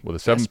 tight end with a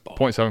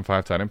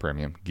 7.75 tight end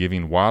premium,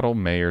 giving Waddle,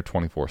 Mayer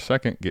 24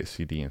 second, get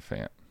CD and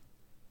Fant.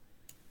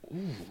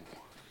 Ooh.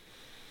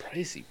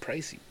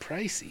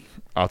 Pricey.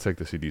 I'll take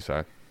the CD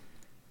side.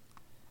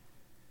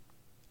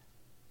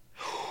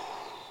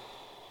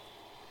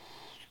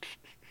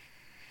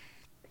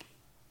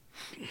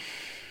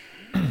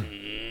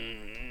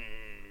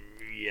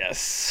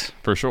 Yes.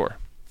 For sure.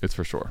 It's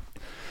for sure.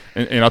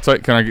 And I'll tell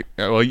you, can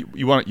I? Well,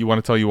 you want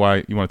to tell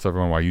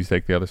everyone why you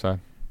take the other side?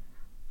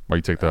 Why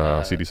you take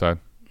the CD side?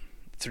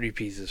 3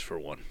 pieces for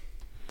 1.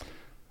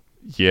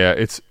 Yeah,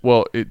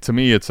 to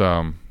me it's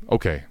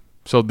okay.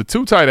 So the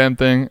 2 tight end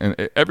thing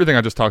and everything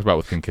I just talked about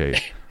with Kincaid,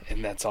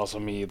 And that's also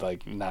me,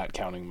 like, not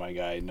counting my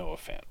guy Noah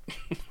Fant.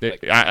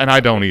 And I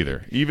don't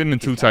either. Even in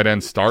two tight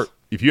ends start,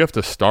 if you have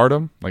to start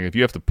them, like if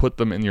you have to put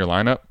them in your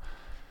lineup,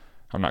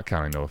 I'm not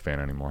counting Noah Fant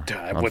anymore.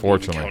 I unfortunately,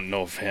 wouldn't even count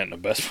Noah Fant in the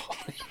best ball.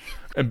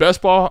 In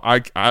best ball,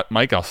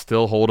 Mike, I'll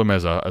still hold him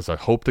as a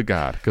hope to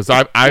God because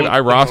I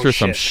roster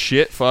some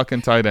shit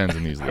fucking tight ends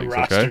in these leagues. I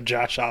roster okay,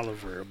 Josh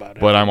Oliver about it.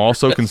 But I'm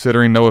also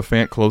considering Noah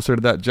Fant closer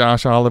to that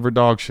Josh Oliver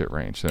dog shit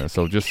range.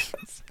 So just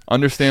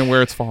understand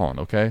where it's falling.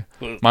 Okay,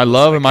 my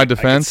love and my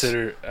defense.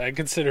 I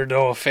consider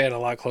Noah Fant a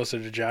lot closer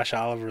to Josh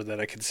Oliver than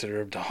I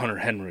consider him to Hunter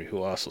Henry,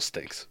 who also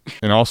stinks.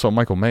 And also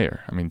Michael Mayer.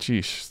 I mean,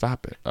 geez,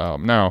 stop it.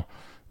 Now.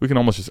 We can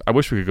almost I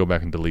wish we could go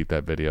back and delete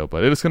that video,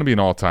 but it is going to be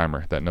an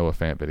all-timer, that Noah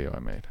Fant video I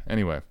made.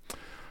 Anyway,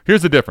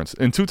 here's the difference.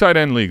 In two tight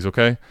end leagues,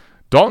 okay,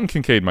 Dalton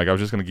Kincaid, Mike, I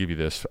was just going to give you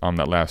this on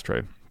that last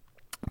trade.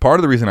 Part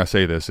of the reason I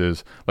say this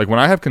is, like, when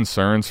I have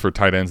concerns for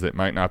tight ends that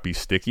might not be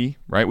sticky,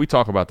 right, we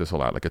talk about this a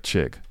lot, like a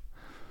Chig.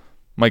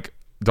 Like,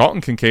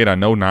 Dalton Kincaid, I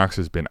know Knox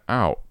has been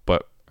out,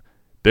 but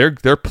they're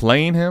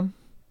playing him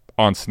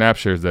on snap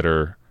shares that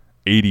are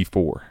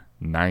 84,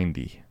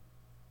 90.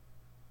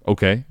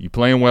 Okay, you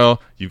playing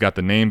well. You've got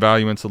the name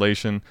value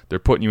insulation. They're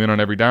putting you in on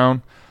every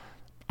down.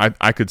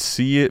 I could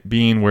see it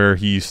being where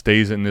he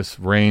stays in this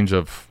range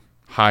of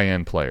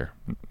high-end player.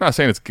 I'm not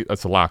saying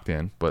it's locked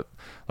in, but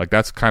like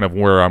that's kind of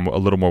where I'm a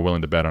little more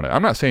willing to bet on it.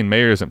 I'm not saying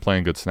Mayer isn't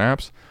playing good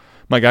snaps.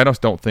 Mike, I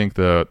just don't think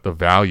the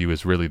value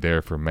is really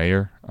there for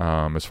Mayer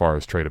as far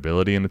as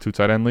tradability in the two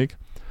tight end league.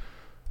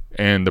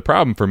 And the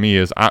problem for me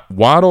is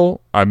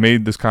Waddle. I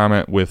made this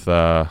comment with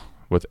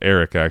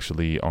Eric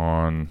actually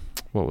on.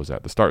 What was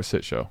that? The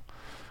start-sit show.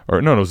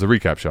 Or no, it was the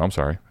recap show. I'm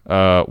sorry.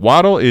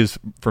 Waddle is,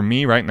 for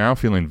me right now,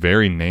 feeling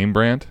very name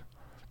brand,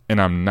 and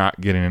I'm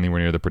not getting anywhere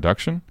near the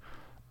production,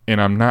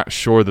 and I'm not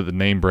sure that the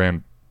name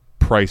brand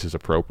price is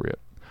appropriate.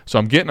 So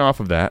I'm getting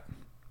off of that.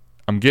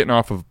 I'm getting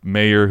off of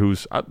Mayer,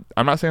 who's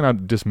I'm not saying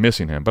I'm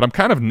dismissing him, but I'm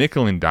kind of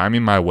nickel and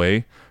diming my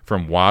way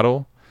from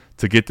Waddle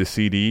to get the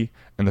CD,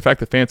 and the fact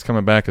that Fant's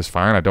coming back is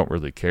fine. I don't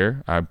really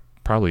care. I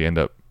probably end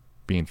up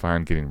being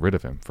fine getting rid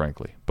of him,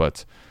 frankly.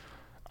 But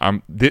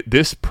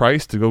this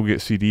price to go get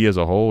CD as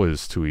a whole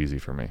is too easy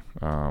for me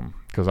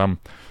because I'm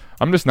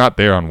just not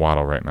there on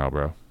Waddle right now,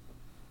 bro.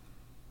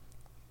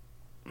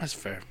 That's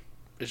fair.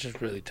 It's just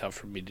really tough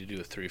for me to do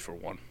a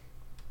 3-for-1.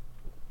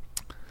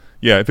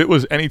 Yeah, if it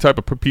was any type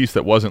of piece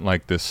that wasn't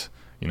like this,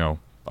 a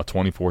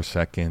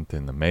 24-second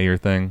and the Mayer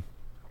thing,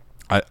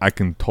 I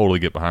can totally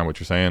get behind what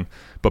you're saying.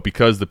 But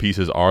because the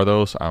pieces are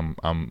those,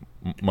 I'm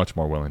much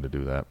more willing to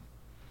do that.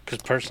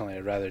 Because personally,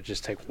 I'd rather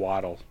just take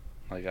Waddle.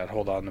 Like, I'd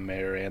hold on to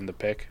Mayer and the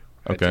pick.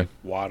 Okay. I'd take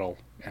Waddle,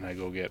 and I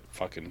go get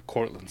fucking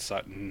Cortland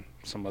Sutton,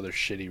 some other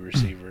shitty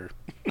receiver,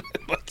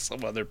 like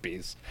some other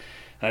piece.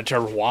 And I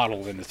turn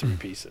Waddle into three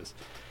pieces.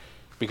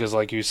 Because,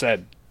 like you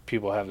said,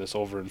 people have this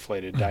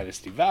overinflated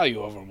dynasty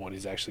value over what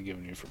he's actually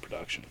giving you for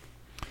production.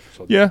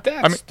 So yeah,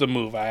 that's the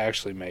move I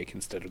actually make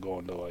instead of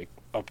going to, like,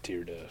 up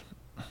tier to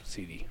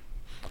CD.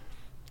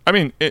 I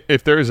mean,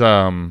 if there's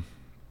I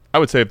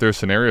would say if there's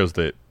scenarios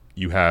that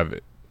you have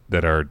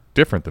that are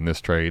different than this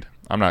trade,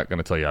 I'm not going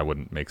to tell you I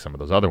wouldn't make some of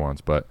those other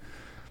ones, but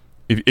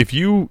if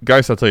you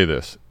guys, I'll tell you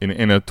this,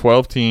 in a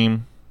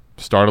 12-team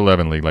start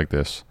 11 league like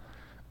this,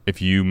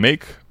 if you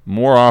make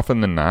more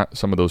often than not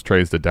some of those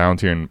trades to down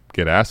tier and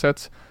get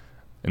assets,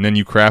 and then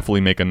you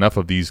craftily make enough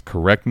of these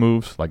correct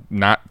moves, like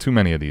not too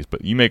many of these,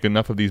 but you make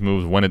enough of these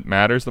moves when it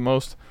matters the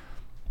most,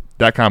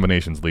 that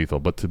combination's lethal.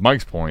 But to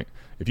Mike's point,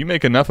 if you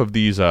make enough of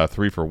these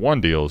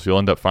 3-for-1 deals, you'll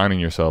end up finding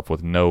yourself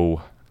with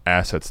no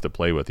assets to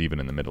play with even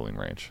in the middling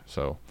range.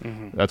 So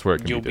that's where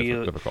it can be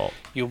difficult.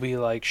 You'll be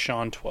like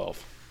Sean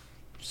 12.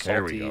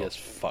 Salty as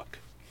fuck.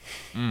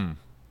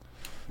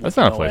 That's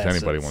not a place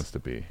anybody wants to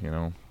be,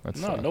 No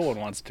one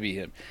wants to be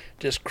him.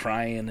 Just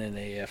crying in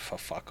AF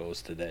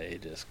fuckos today.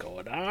 Just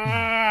going,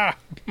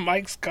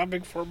 Mike's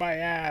coming for my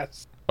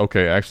ass.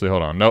 Okay, actually,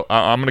 hold on. No,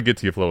 I'm going to get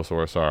to you,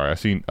 Flowosaurus. Sorry. I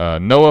see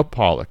Noah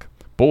Pollock.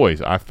 Boys,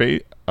 I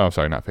traded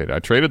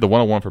the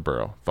 101 for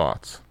Burrow.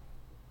 Thoughts?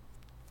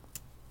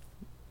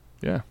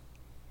 Yeah.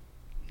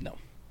 No.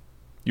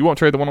 You won't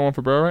trade the 101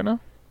 for Burrow right now?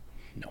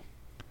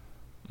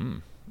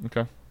 No.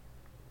 Okay.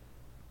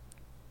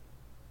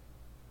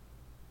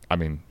 I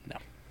mean, no.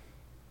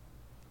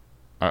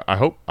 I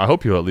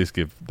hope you'll at least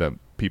give the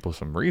people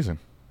some reason.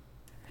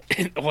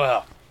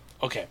 Well,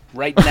 okay.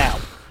 Right now,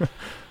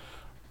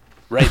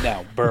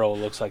 Burrow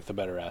looks like the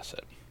better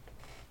asset.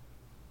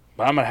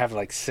 But I'm gonna have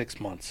like 6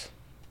 months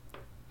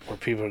where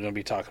people are gonna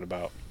be talking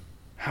about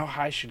how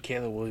high should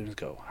Caleb Williams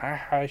go? How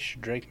high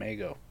should Drake May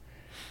go?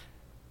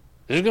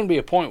 There's gonna be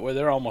a point where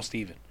they're almost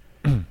even.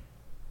 And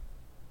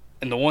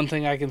the one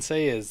thing I can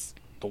say is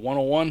the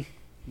 101,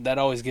 that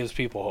always gives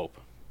people hope.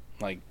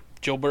 Like,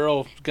 Joe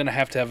Burrow's going to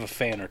have a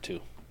fan or two,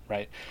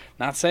 right?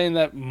 Not saying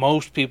that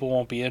most people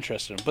won't be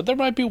interested in him, but there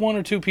might be one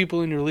or two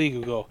people in your league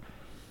who go,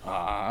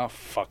 I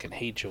fucking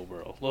hate Joe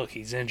Burrow. Look,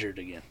 he's injured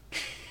again.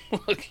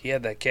 Look, he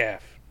had that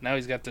calf. Now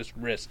he's got this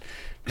wrist.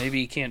 Maybe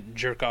he can't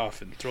jerk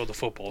off and throw the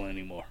football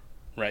anymore,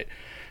 right?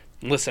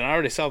 Listen, I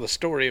already saw the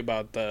story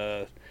about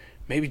the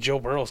maybe Joe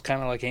Burrow's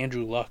kind of like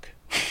Andrew Luck,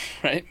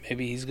 right?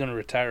 Maybe he's going to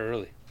retire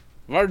early.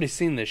 I've already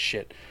seen this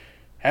shit.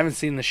 I haven't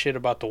seen the shit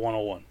about the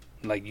 101.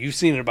 Like, you've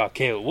seen it about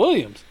Caleb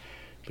Williams,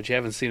 but you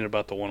haven't seen it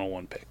about the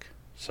 101 pick.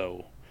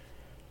 So,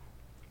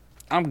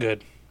 I'm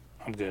good.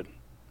 At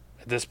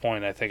this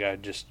point, I think I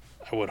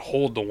would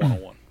hold the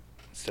 101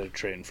 instead of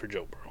trading for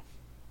Joe Burrow.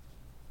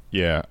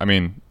 Yeah, I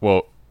mean,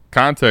 well,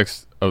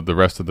 context of the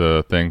rest of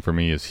the thing for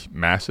me is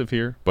massive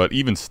here, but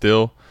even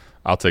still,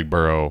 I'll take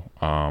Burrow.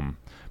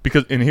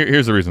 Because, and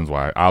here's the reasons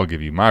why. I'll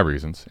give you my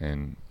reasons,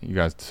 and you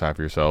guys decide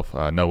for yourself.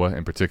 Noah,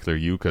 in particular,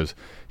 you, because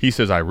he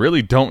says, I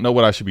really don't know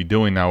what I should be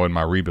doing now in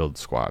my rebuild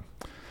squad.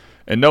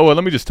 And Noah,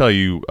 let me just tell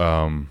you,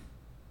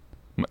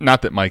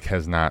 not that Mike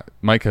has not.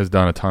 Mike has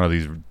done a ton of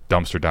these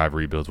dumpster dive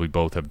rebuilds. We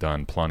both have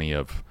done plenty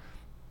of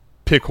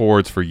pick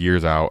hordes for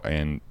years out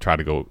and try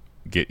to go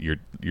get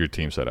your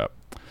team set up.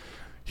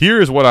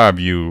 Here is what I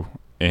view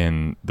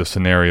in the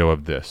scenario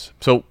of this.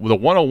 So the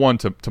 101,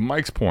 to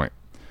Mike's point,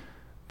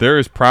 there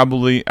is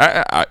probably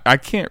I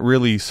can't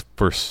really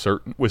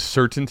with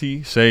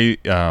certainty say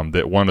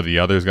that one or the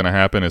other is going to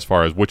happen as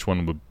far as which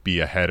one would be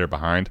ahead or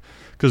behind,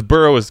 because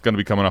Burrow is going to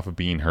be coming off of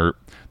being hurt.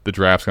 The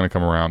draft's going to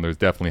come around. There's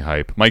definitely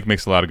hype. Mike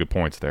makes a lot of good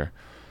points there.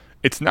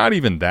 It's not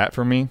even that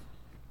for me.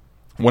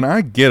 When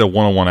I get a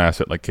 101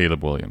 asset like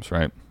Caleb Williams,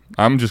 right,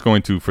 I'm just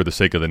going to, for the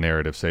sake of the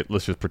narrative, say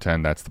let's just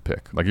pretend that's the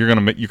pick. Like you're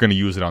gonna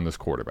use it on this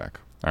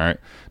quarterback. All right.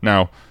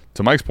 Now,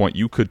 to Mike's point,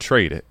 you could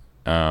trade it.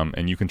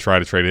 And you can try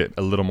to trade it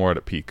a little more at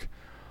a peak.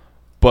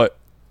 But,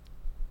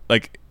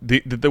 like,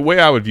 the way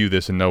I would view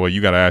this, and Noah,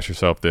 you got to ask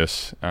yourself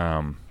this,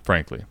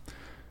 frankly.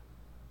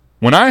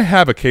 When I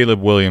have a Caleb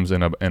Williams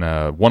in a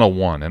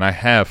 101, and I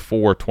have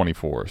 4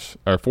 24s,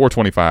 or 4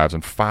 25s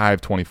and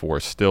 5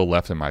 24s still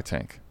left in my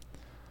tank,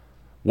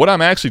 what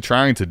I'm actually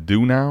trying to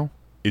do now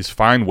is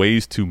find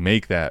ways to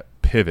make that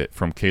pivot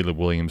from Caleb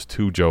Williams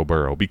to Joe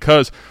Burrow.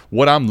 Because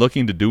what I'm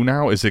looking to do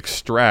now is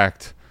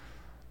extract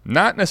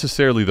not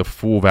necessarily the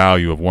full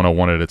value of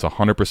 101 at its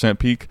 100%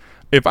 peak.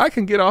 If I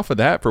can get off of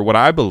that for what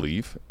I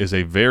believe is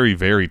a very,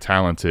 very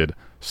talented,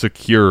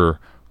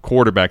 secure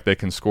quarterback that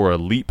can score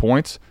elite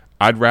points,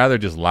 I'd rather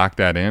just lock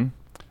that in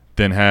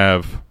than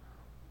have,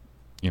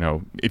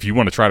 if you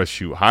want to try to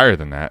shoot higher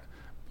than that,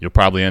 you'll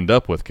probably end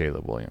up with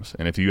Caleb Williams.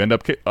 And if you end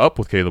up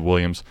with Caleb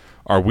Williams,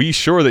 are we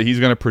sure that he's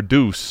going to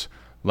produce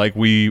like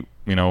we,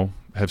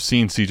 have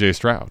seen C.J.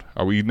 Stroud?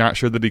 Are we not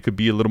sure that he could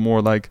be a little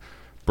more like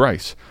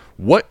Bryce?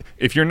 What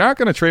if you're not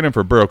going to trade him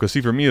for Burrow? Because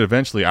see, for me,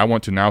 eventually, I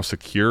want to now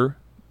secure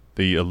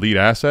the elite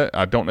asset.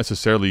 I don't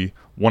necessarily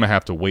want to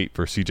have to wait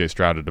for C.J.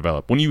 Stroud to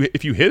develop.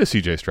 If you hit a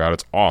C.J. Stroud,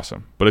 it's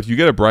awesome. But if you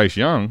get a Bryce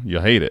Young,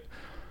 you'll hate it.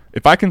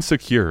 If I can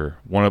secure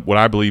what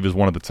I believe is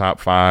one of the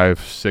top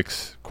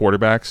 5-6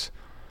 quarterbacks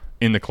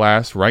in the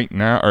class right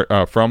now,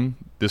 or from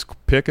this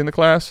pick in the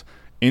class,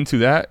 into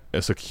that,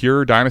 a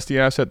secure dynasty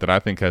asset that I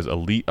think has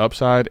elite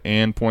upside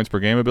and points per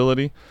game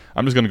ability,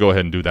 I'm just going to go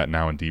ahead and do that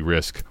now and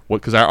de-risk.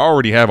 Because I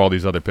already have all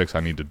these other picks I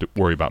need to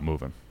worry about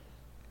moving.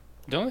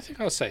 The only thing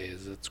I'll say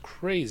is it's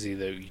crazy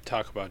that you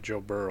talk about Joe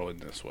Burrow in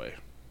this way.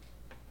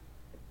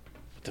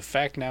 But the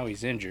fact now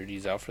he's injured,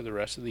 he's out for the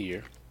rest of the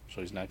year, so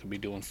he's not going to be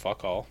doing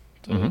fuck all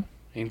to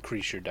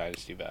increase your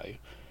dynasty value.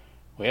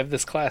 We have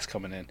this class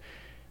coming in.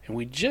 And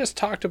we just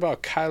talked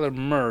about Kyler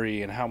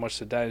Murray and how much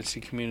the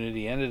dynasty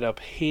community ended up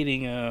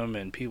hating him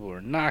and people were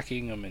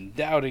knocking him and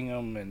doubting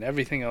him and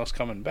everything else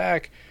coming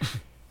back.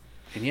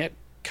 And yet,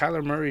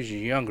 Kyler Murray's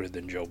younger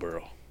than Joe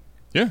Burrow.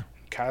 Yeah.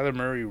 Kyler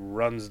Murray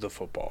runs the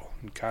football.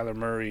 And Kyler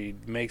Murray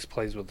makes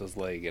plays with his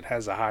leg. It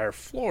has a higher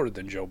floor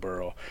than Joe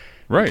Burrow.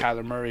 Right. And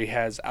Kyler Murray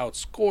has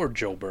outscored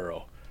Joe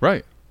Burrow.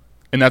 Right.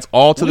 And that's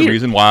all to the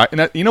reason why, and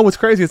what's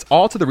crazy? It's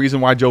all to the reason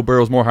why Joe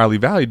Burrow is more highly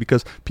valued,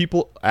 because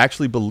people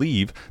actually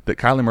believe that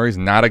Kyler Murray is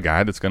not a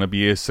guy that's going to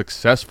be a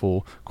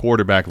successful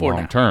quarterback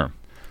long term.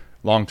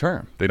 Long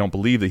term, they don't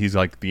believe that he's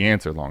like the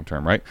answer long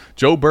term, right?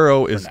 Joe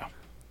Burrow's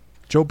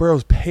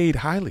paid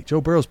highly. Joe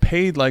Burrow's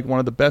paid like one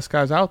of the best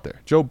guys out there.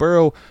 Joe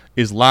Burrow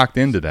is locked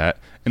into that,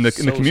 and the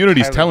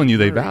community's telling you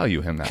they value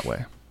him that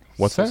way.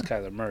 What's that?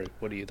 Kyler Murray.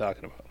 What are you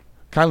talking about?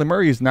 Kyler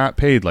Murray is not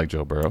paid like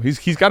Joe Burrow.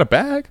 He's got a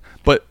bag,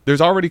 but there's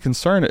already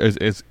concern.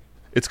 It's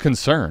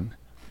concern.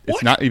 What?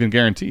 It's not even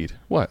guaranteed.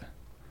 What?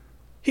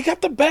 He got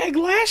the bag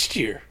last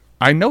year.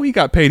 I know he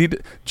got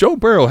paid. Joe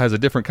Burrow has a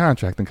different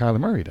contract than Kyler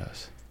Murray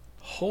does.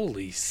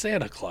 Holy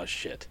Santa Claus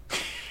shit.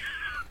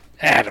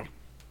 Adam,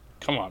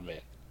 come on, man.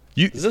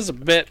 Is this a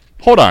bit?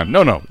 Hold on.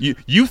 No.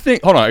 You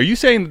think? Hold on. Are you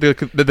saying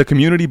that the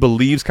community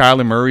believes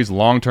Kyler Murray's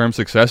long-term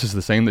success is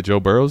the same that Joe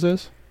Burrow's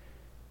is?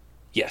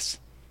 Yes.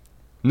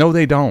 No,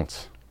 they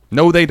don't.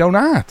 No, they do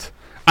not.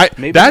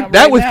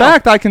 With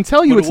fact, I can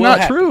tell you it's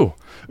not true.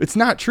 It's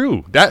not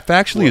true. That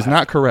factually is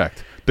not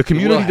correct. The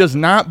community does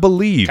not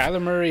believe. Kyler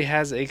Murray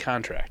has a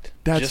contract.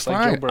 That's just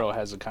fine. Like Joe Burrow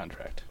has a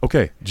contract.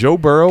 Okay, Joe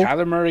Burrow.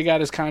 Kyler Murray got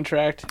his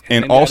contract.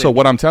 And also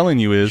what I'm telling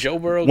you is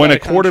when a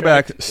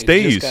quarterback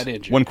stays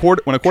when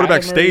a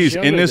quarterback stays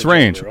in this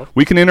range,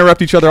 we can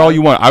interrupt each other all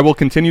you want. I will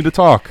continue to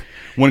talk.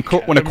 When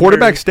a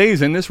quarterback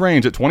stays in this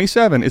range at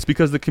 27, it's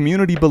because the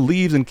community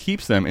believes and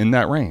keeps them in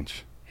that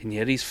range. And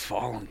yet he's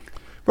falling.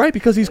 Right,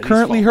 because he's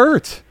currently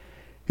hurt.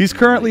 He's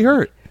currently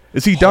hurt.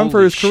 Is he done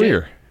for his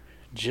career?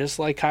 Just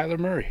like Kyler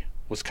Murray.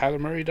 Was Kyler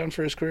Murray done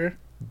for his career?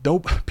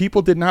 Dope.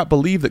 People did not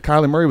believe that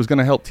Kyler Murray was going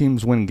to help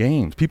teams win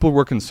games. People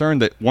were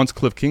concerned that once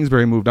Cliff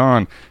Kingsbury moved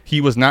on,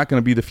 he was not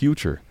going to be the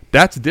future.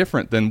 That's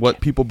different than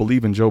what people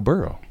believe in Joe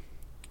Burrow.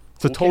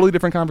 It's a totally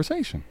different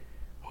conversation.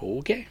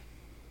 Okay.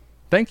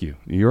 Thank you.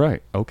 You're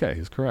right. Okay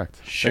is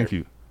correct. Sure.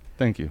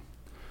 Thank you.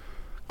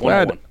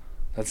 Glad. 101.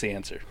 That's the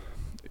answer.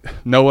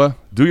 Noah,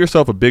 do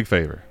yourself a big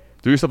favor.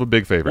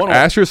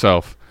 Ask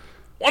yourself,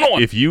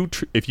 101.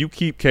 if you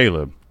keep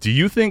Caleb, do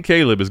you think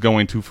Caleb is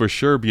going to for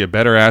sure be a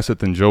better asset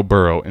than Joe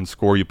Burrow and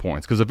score you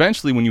points? Because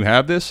eventually when you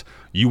have this,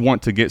 you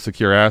want to get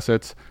secure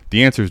assets.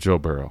 The answer is Joe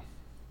Burrow.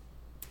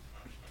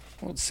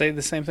 Well, say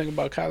the same thing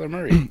about Kyler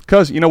Murray.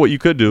 Because you know what you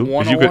could do?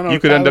 You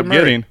could end up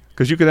Murray.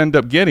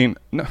 getting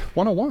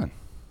 101.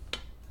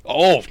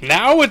 Oh,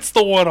 now it's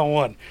the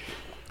 101.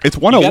 It's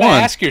 101.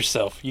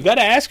 You got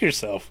to ask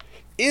yourself,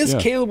 is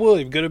Caleb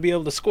Williams going to be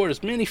able to score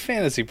as many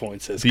fantasy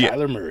points as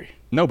Kyler Murray?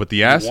 No, but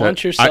the asset. You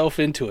want yourself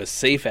into a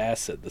safe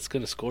asset that's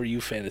going to score you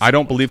fantasy I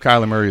don't points. believe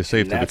Kyler Murray is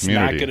safe to the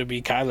community. That's not going to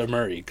be Kyler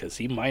Murray because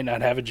he might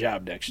not have a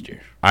job next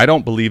year. I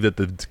don't believe that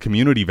the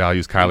community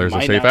values Kyler as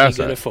a safe asset. He might not be asset.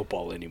 good at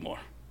football anymore.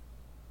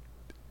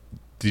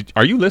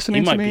 Are you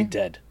listening to me? He might be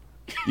dead.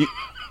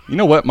 You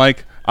know what,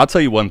 Mike? I'll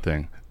tell you one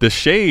thing. The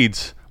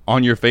shades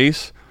on your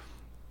face,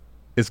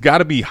 it's got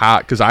to be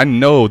hot because I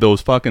know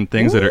those fucking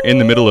things that are in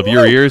the middle of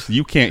your ears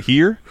you can't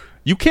hear.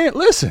 You can't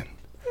listen.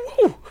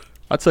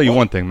 I'll tell you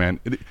one thing, man.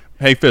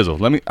 Hey,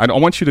 Fizzle, I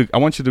want you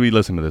to be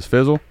listening to this.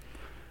 Fizzle,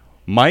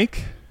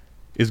 Mike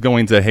is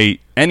going to hate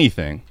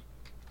anything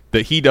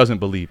that he doesn't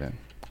believe in.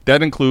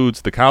 That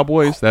includes the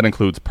Cowboys. That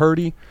includes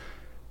Purdy.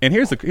 And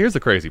here's the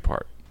crazy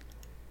part.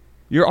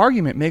 Your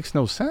argument makes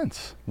no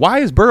sense. Why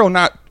is Burrow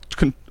not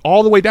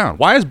all the way down?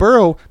 Why is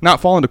Burrow not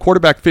falling to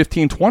quarterback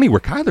 15-20 where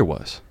Kyler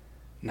was?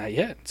 Not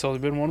yet. It's only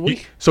been 1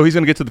 week. So he's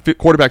going to get to the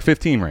quarterback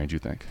 15 range, you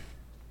think?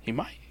 He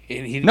might.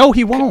 No,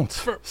 he won't.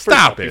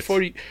 Stop it.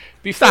 Before you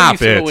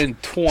throw in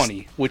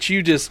 20, which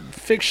you just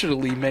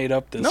fictionally made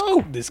up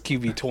this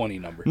QB 20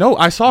 number. No,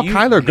 I saw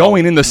Kyler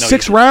going in the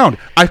sixth round.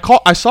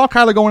 I saw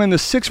Kyler going in the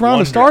sixth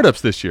round of startups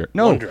this year.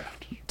 No, One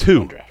draft.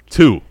 Two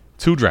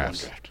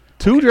drafts.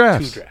 Two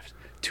drafts.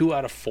 2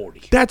 out of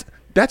 40.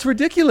 That's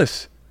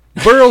ridiculous.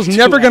 Burrow's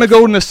never going to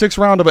go in the sixth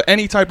round of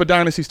any type of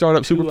dynasty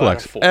startup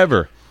superflex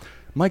ever.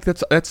 Mike,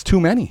 that's too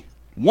many.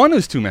 1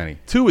 is too many.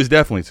 2 is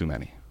definitely too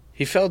many.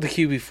 He fell to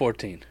QB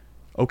 14.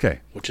 Okay,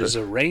 which is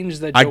a range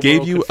that Joe I gave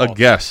Burrow you could a fall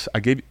guess.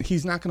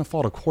 He's not going to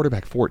fall to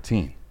quarterback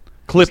 14.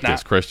 Clip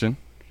this, Christian.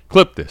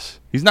 Clip this.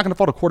 He's not going to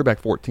fall to quarterback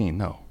 14.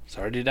 No. It's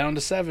already down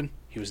to 7.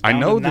 He was down I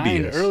know to that 9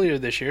 he is. earlier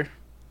this year.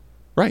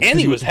 Right, and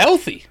he was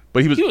healthy.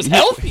 But he was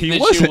healthy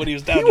this year when he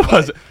was down to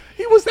 9.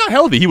 He was not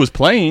healthy. He was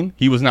playing.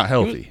 He was not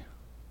healthy.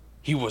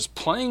 He was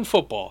playing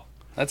football.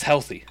 That's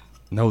healthy.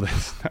 No,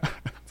 that's not.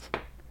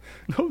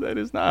 No, that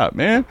is not,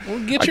 man.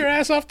 Well, get your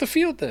ass off the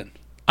field then.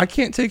 I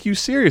can't take you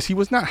serious. He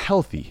was not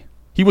healthy.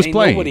 He was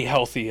playing. Nobody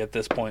healthy at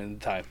this point in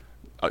time.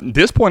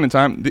 This point in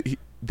time,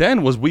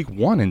 then was week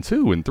 1 and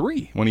 2 and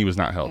 3 when he was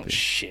not healthy. Oh,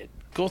 shit.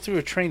 Go through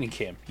a training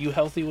camp. You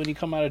healthy when you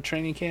come out of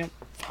training camp?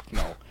 Fuck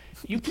no.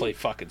 You play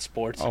fucking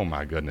sports. Oh,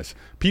 my goodness.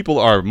 People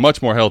are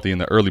much more healthy in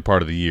the early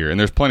part of the year, and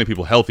there's plenty of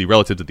people healthy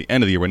relative to the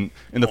end of the year. When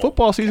in the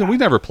football season, we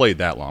never played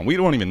that long. We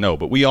don't even know,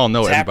 but we all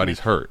know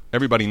everybody's hurt.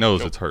 Everybody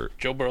knows it's hurt.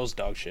 Joe Burrow's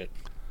dog shit.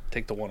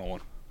 Take the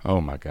 101.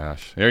 Oh, my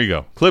gosh. There you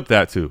go. Clip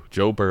that, too.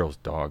 Joe Burrow's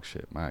dog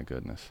shit. My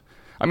goodness.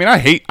 I mean, I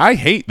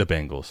hate the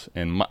Bengals,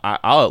 and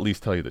I'll at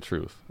least tell you the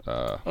truth.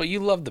 Oh,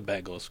 you love the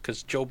Bengals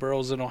because Joe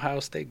Burrow's an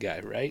Ohio State guy,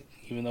 right?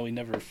 Even though he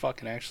never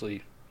fucking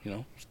actually,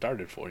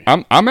 started for you.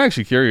 I'm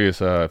actually curious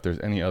if there's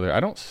any other.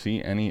 I don't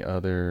see any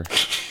other.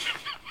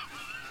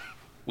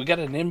 We got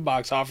an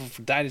inbox offer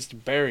for Dynasty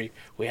Barry.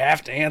 We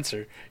have to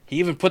answer. He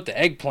even put the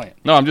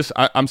eggplant. No,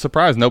 I'm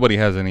surprised nobody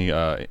has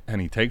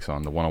any takes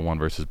on the 101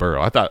 versus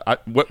Burrow. I thought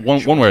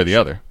one way or the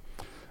other.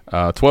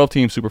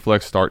 12-team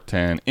Superflex start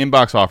 10.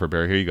 Inbox offer,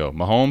 Barry. Here you go.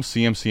 Mahomes,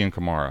 CMC, and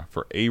Kamara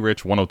for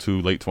A-Rich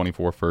 102, late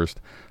 24 first,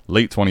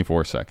 late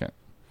 24 second.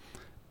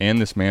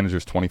 And this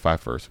manager's 25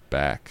 first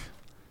back.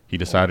 He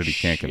decided he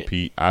can't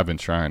compete. I've been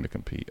trying to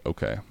compete.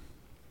 Okay.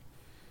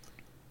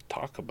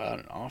 Talk about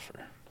an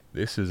offer.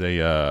 This is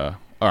a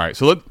all right.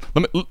 So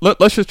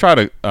let's just try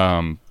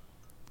to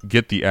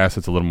get the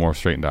assets a little more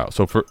straightened out.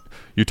 So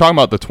you're talking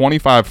about the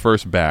 25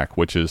 first back,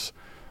 which is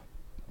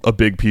a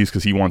big piece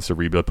because he wants to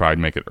rebuild,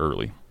 probably make it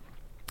early.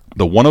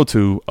 The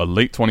 102, a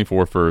late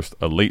 24 first,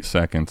 a late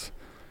second,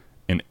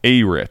 an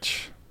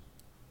A-Rich.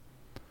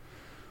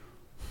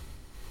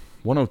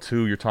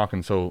 102, you're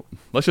talking, so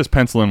let's just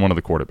pencil in one of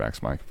the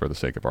quarterbacks, Mike, for the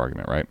sake of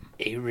argument, right?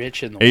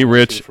 A-Rich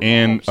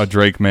and a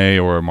Drake May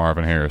or a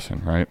Marvin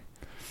Harrison, right?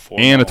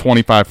 And a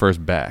 25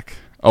 first back.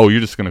 Oh,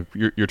 you're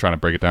trying to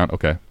break it down?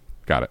 Okay,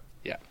 got it.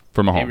 Yeah.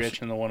 For Mahomes.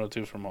 A-Rich and the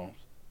 102 for Mahomes.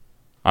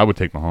 I would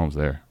take Mahomes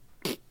there.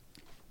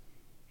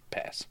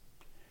 Pass.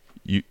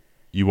 You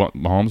want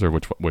Mahomes or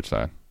which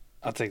side?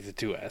 I'll take the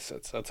 2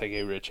 assets. I'll take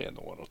A-Rich and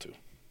the 102.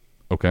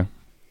 Okay.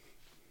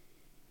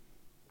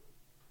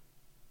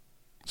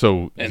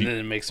 So and then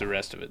it makes the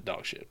rest of it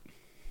dog shit.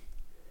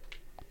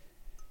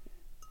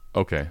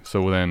 Okay,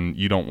 so then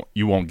you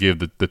won't give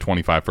the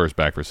 25 first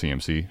back for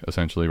CMC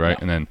essentially,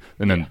 right? No.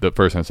 And then the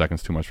first and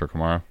second's too much for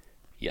Kamara.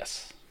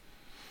 Yes.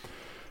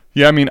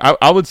 Yeah, I mean,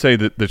 I would say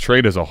that the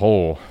trade as a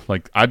whole,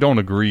 like, I don't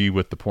agree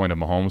with the point of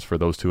Mahomes for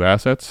those two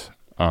assets,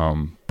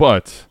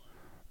 but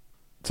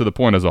to the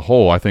point as a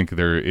whole, I think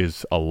there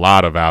is a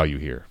lot of value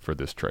here for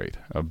this trade,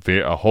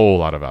 a whole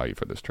lot of value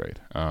for this trade.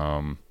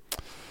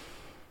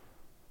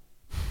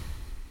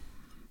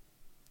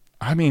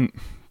 I mean,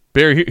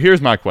 Barry,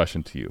 here's my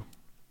question to you.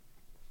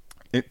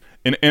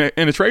 In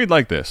a trade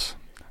like this,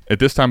 at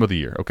this time of the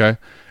year, okay,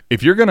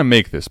 if you're going to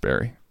make this,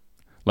 Barry,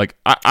 like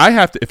I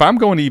have to, if I'm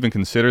going to even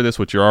consider this,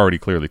 which you're already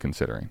clearly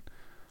considering,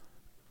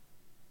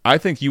 I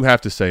think you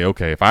have to say,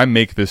 okay, if I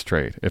make this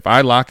trade, if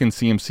I lock in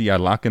CMC, I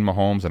lock in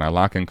Mahomes, and I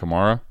lock in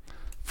Kamara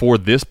for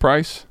this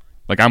price,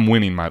 like I'm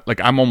winning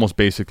I'm almost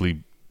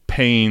basically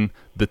paying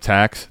the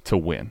tax to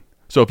win.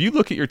 So if you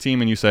look at your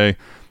team and you say,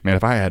 man,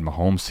 if I add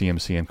Mahomes,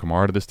 CMC, and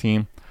Kamara to this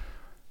team,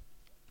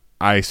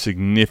 I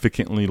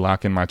significantly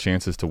lock in my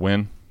chances to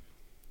win.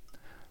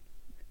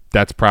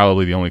 That's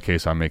probably the only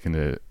case I'm making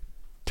to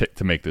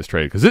make this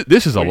trade, because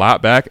this is a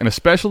lot back, and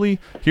especially,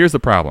 here's the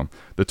problem.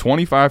 The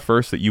 25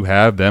 first that you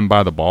have them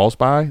buy the balls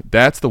by,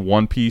 that's the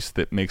one piece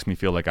that makes me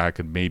feel like I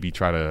could maybe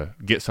try to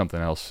get something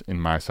else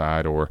in my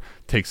side or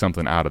take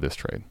something out of this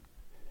trade.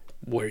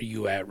 Where are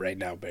you at right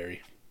now,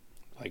 Barry?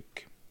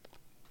 Like,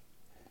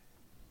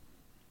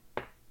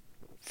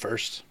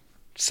 first,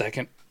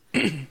 second,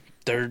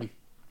 third?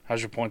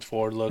 How's your points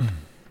forward look?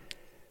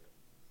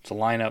 It's a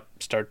lineup,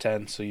 start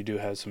 10, so you do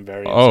have some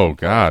variance. Oh,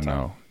 God,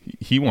 no.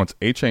 He wants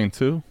A-Chain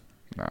too?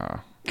 Nah.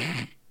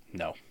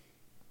 No.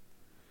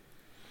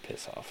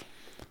 Piss off.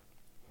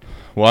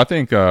 Well, I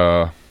think,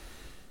 I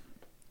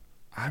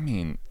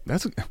mean,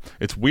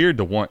 it's weird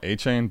to want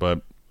A-Chain,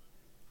 but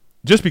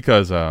just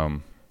because,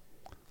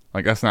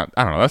 like, that's not,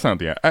 I don't know, that's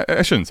not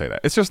I shouldn't say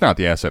that. It's just not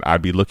the asset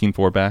I'd be looking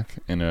for back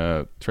in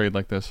a trade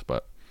like this,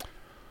 but,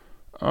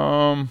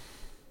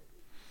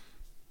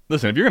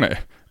 listen,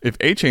 if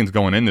A-Chain's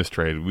going in this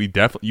trade,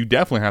 you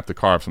definitely have to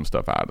carve some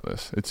stuff out of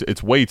this.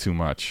 It's way too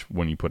much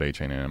when you put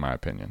A-Chain in my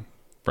opinion,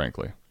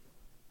 frankly.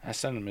 I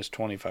sent him his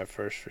 25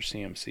 first for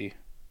CMC.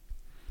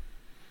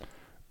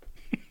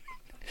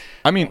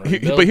 I mean,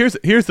 but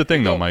here's the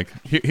thing though, Mike.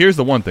 Here's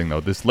the one thing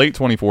though. This late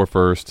 24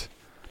 first,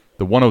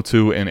 the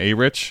 102 and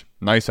A-Rich,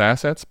 nice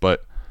assets,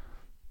 but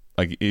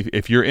like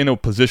if you're in a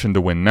position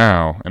to win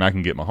now, and I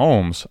can get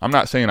Mahomes, I'm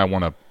not saying I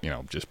want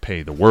to just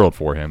pay the world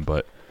for him,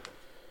 but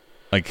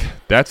like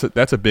that's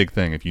a big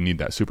thing if you need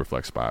that super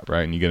flex spot,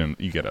 right? And you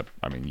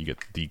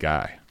get the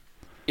guy.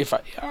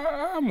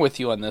 I'm with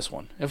you on this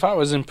one. If I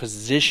was in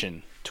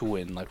position to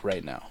win, like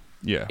right now,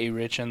 yeah,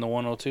 A-Rich and the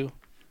 102,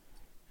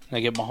 and I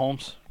get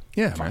Mahomes,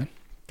 yeah, fine. Man,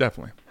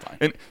 definitely. Fine.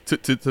 And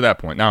to that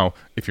point, now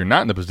if you're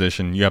not in the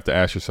position, you have to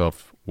ask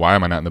yourself, why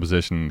am I not in the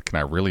position? Can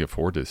I really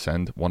afford to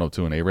send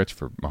 102 and A-Rich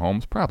for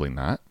Mahomes? Probably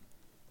not.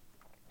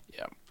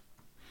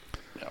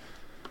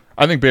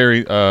 I think,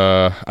 Barry,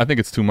 I think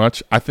it's too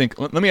much. I think,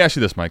 let me ask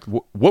you this, Mike.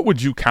 What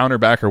would you counter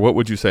back, or what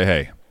would you say,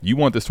 hey, you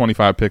want this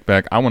 25 pick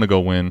back? I want to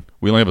go win.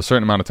 We only have a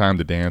certain amount of time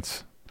to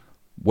dance.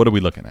 What are we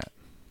looking at?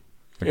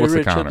 Like, what's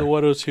the counter? The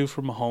 102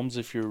 for Mahomes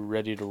if you're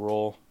ready to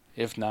roll.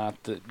 If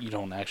not, that you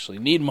don't actually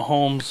need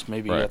Mahomes.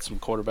 Maybe you got some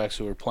quarterbacks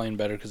who are playing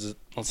better, because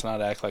let's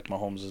not act like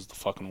Mahomes is the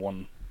fucking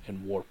one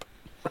in warp.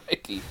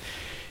 Right?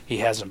 He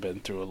hasn't been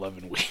through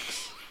 11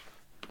 weeks.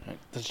 Right?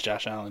 That's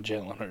Josh Allen,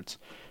 Jalen Hurts.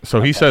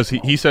 So he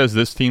says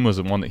this team was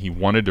the one that he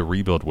wanted to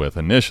rebuild with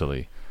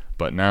initially,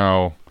 but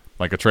now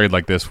like a trade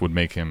like this would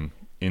make him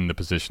in the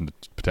position to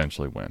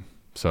potentially win.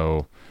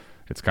 So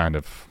it's kind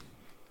of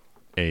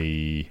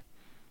he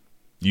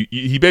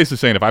basically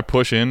saying, if I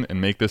push in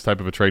and make this type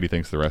of a trade, he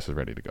thinks the rest is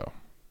ready to go.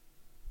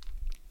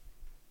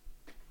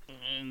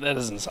 That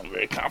doesn't sound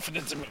very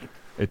confident to me.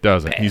 It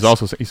doesn't.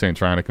 Pass. He's saying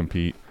trying to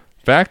compete.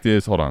 Fact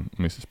is, hold on. Let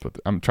me just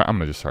I'm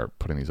gonna just start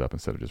putting these up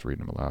instead of just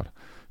reading them aloud.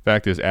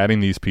 Fact is,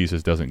 adding these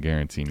pieces doesn't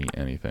guarantee me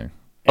anything.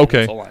 And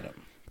okay. Full lineup.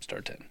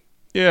 Start 10.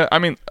 Yeah, I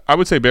mean, I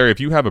would say, Barry, if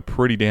you have a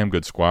pretty damn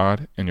good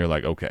squad and you're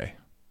like, okay,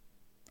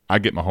 I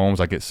get Mahomes,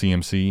 I get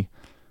CMC,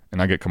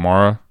 and I get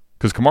Kamara,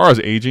 because Kamara's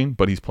aging,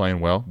 but he's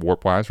playing well,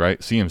 warp-wise, right?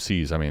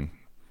 CMC's, I mean,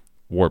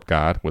 warp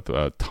god with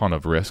a ton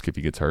of risk if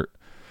he gets hurt,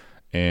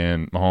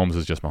 and Mahomes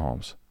is just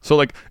Mahomes. So,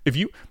 like, if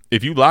you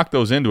lock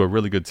those into a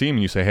really good team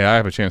and you say, hey, I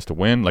have a chance to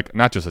win, like,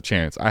 not just a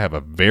chance, I have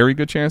a very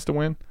good chance to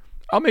win,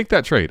 I'll make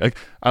that trade. Like,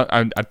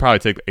 I'd probably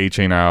take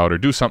A-Chain out or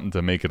do something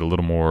to make it a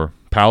little more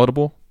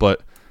palatable,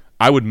 but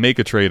I would make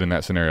a trade in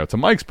that scenario. To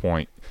Mike's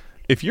point,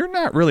 if you're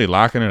not really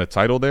locking in a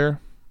title there,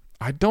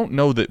 I don't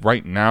know that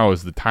right now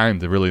is the time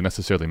to really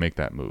necessarily make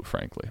that move,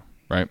 frankly.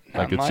 Right?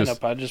 Not like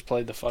it's I just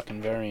played the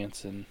fucking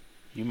variance, and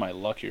you might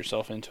luck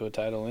yourself into a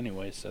title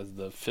anyways as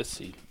the 5th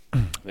seed.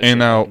 And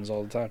now, happens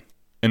all the time.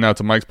 And now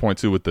to Mike's point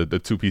too, with the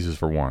two pieces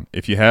for one.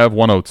 If you have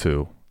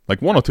 102. Like,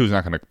 102 is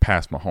not going to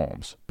pass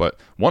Mahomes, but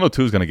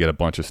 102 is going to get a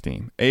bunch of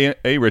steam.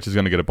 A-Rich is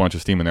going to get a bunch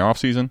of steam in the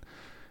offseason.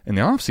 In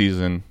the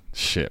offseason,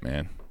 shit,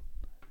 man.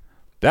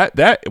 That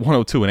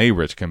 102 and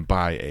A-Rich can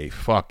buy a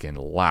fucking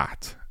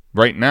lot.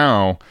 Right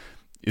now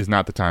is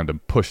not the time to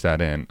push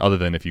that in, other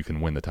than if you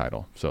can win the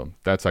title. So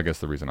that's, I guess,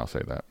 the reason I'll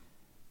say that.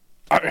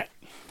 All right.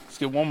 Let's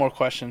get one more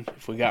question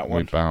if we got one.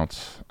 We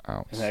bounce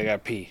out. And I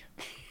got pee.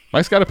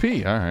 Mike's got to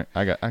pee. All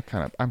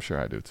right. I'm sure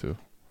I do too.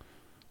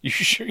 You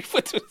sure you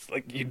put this?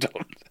 Like, you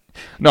don't?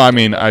 No, I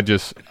mean,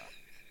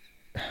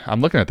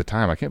 I'm looking at the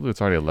time. I can't believe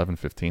it's already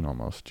 11:15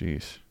 almost.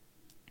 Jeez.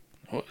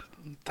 Well,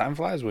 time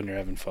flies when you're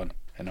having fun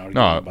and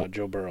arguing about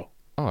Joe Burrow.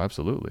 Oh,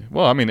 absolutely.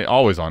 Well, I mean,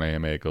 always on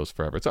AMA it goes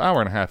forever. It's an hour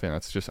and a half in.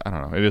 That's just, I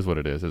don't know. It is what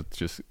it is. It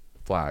just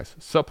flies.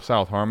 Sup,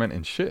 South Harmon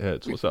and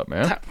shitheads. What's up,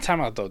 man?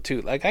 Time out, though,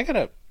 too. Like,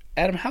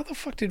 Adam, how the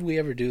fuck did we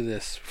ever do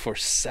this for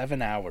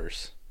 7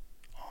 hours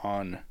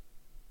on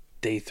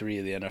day 3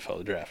 of the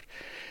NFL draft?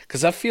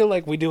 Because I feel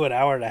like we do an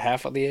hour and a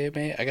half on the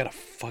AMA. I got to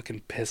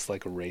fucking piss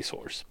like a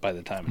racehorse by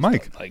the time it's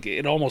Mike, done. Like,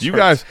 it almost you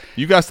hurts.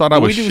 guys thought I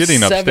was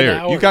shitting upstairs.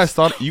 Hours. You guys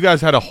thought you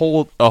guys had a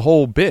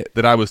whole bit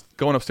that I was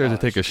going upstairs to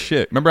take a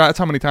shit. Remember that's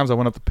how many times I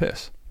went up to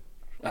piss?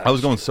 I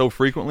was going so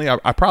frequently.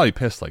 I probably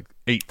pissed like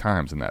 8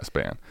 times in that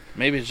span.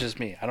 Maybe it's just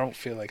me. I don't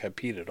feel like I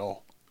peed at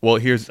all. Well,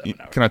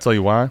 can I tell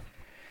you why?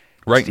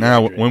 Right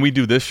now, when we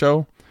do this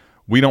show,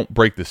 we don't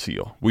break the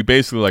seal. We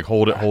basically like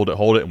hold it,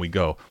 and we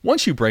go.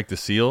 Once you break the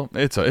seal,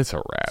 it's a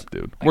wrap,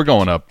 dude. We're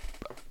going up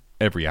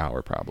every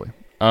hour probably.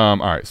 All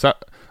right, so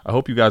I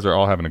hope you guys are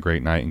all having a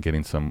great night and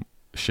getting some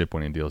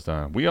ship-winning deals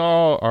done. We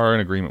all are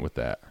in agreement with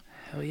that.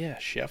 Hell yeah,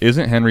 chef.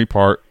 Isn't Henry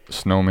part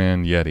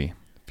snowman Yeti?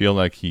 Feel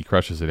like he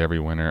crushes it every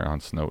winter on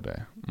snow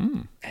day.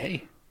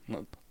 Hey.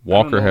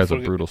 Walker has a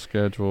brutal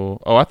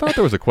schedule. Oh, I thought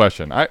there was a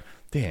question.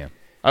 Damn.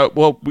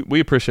 Well, we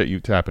appreciate you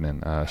tapping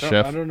in,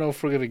 Chef. I don't know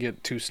if we're going to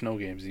get 2 snow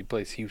games. He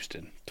plays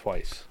Houston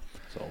twice.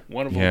 So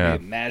one of them will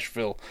be in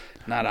Nashville,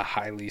 not a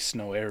highly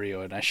snow area.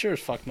 And I sure as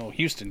fuck know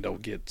Houston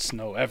don't get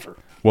snow ever.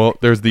 Well,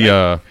 there's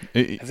the...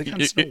 Has it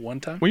gotten snow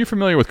one time? Well, you're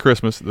familiar with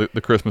Christmas, the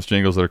Christmas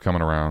jingles that are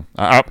coming around.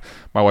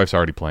 My wife's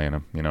already playing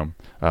them, you know.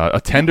 A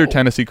Tender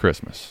Tennessee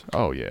Christmas.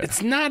 Oh, yeah.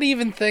 It's not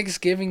even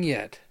Thanksgiving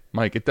yet.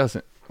 Mike, it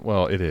doesn't...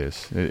 Well, it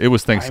is. It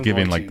was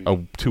Thanksgiving like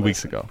 2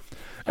 weeks ago.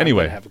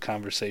 Anyway. I'm gonna have a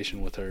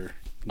conversation with her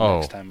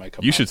next time I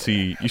come. You should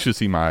see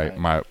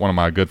my one of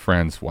my good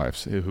friends'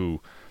 wives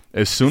who,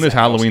 as soon as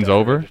Halloween's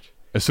over,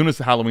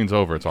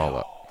 it's all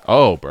up.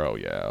 Oh, bro,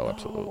 yeah,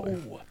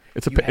 absolutely.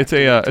 It's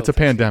a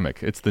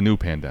pandemic. It's the new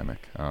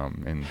pandemic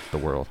in the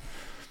world.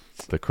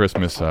 The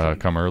Christmas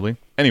come early.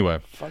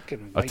 Anyway,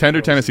 a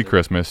Tender Tennessee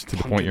Christmas, to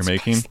the point you're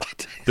making,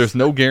 there's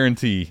no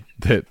guarantee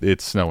that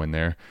it's snowing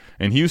there.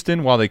 In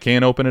Houston, while they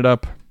can open it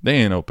up, they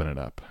ain't open it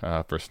up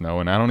for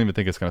snow, and I don't even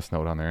think it's going to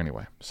snow down there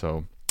anyway.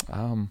 So,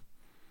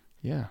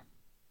 yeah.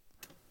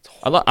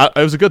 It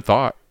was a good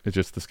thought. It's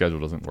just the schedule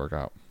doesn't work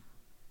out.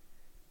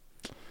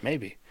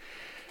 Maybe.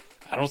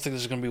 I don't think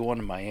there's going to be one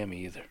in Miami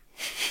either.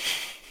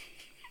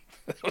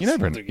 You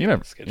never,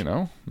 you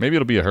know, maybe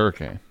it'll be a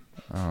hurricane.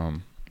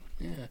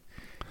 Yeah.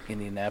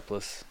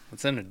 Indianapolis.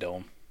 It's in a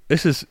dome.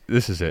 This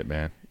is it,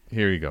 man.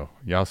 Here you go.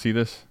 Y'all see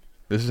this?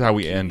 This is how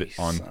we end it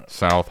on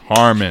South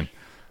Harmon.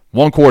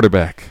 One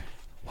quarterback.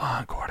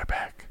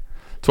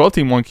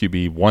 12-team, 1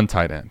 QB, 1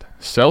 tight end.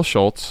 Sell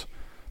Schultz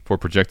for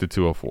projected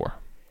 204.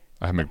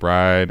 I have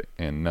McBride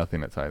and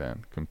nothing at tight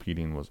end.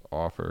 Competing was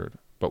offered.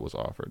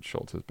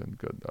 Schultz has been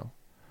good, though.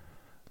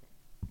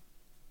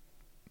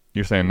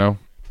 You're saying no?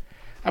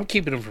 I'm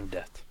keeping him from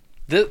death.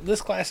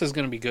 This class is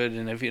going to be good,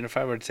 and if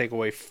I were to take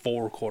away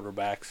 4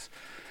 quarterbacks,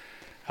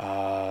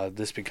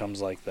 this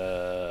becomes like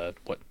the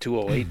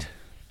 208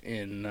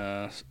 in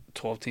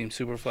 12-team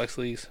Superflex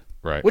leagues,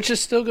 right? Which is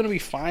still going to be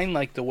fine,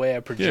 like the way I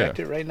project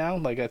it right now.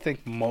 Like I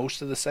think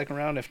most of the second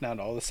round, if not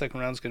all the second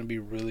round, is going to be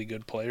really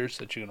good players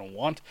that you're going to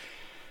want.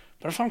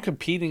 But if I'm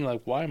competing,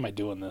 like, why am I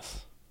doing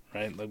this?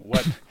 Right? Like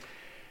what?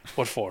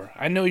 What for?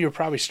 I know you're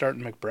probably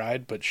starting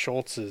McBride, but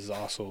Schultz has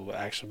also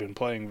actually been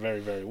playing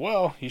very, very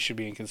well. He should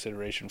be in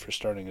consideration for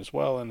starting as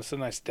well, and it's a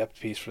nice depth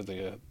piece for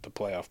the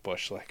playoff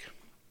push. Like,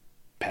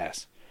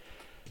 pass.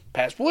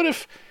 What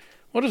if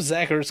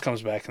Zach Ertz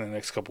comes back in the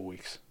next couple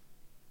weeks,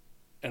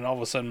 and all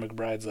of a sudden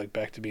McBride's like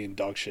back to being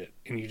dog shit,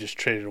 and you just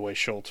traded away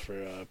Schultz for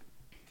a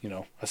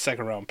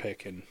second round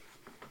pick, and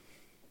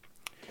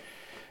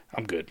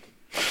I'm good.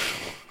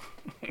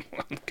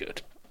 I'm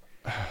good.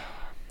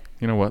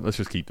 You know what? Let's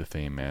just keep the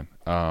theme, man.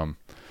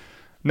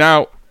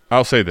 Now,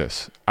 I'll say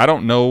this. I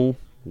don't know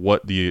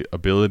what the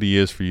ability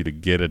is for you to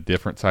get a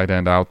different tight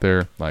end out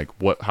there, like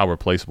how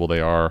replaceable they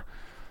are.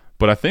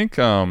 But I think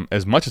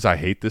as much as I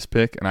hate this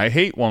pick, and I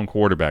hate 1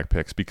 quarterback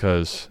picks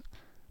because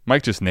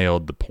Mike just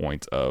nailed the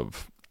point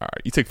of, all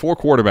right, you take 4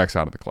 quarterbacks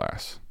out of the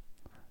class.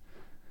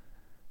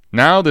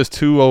 Now this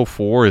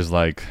 204 is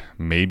like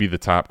maybe the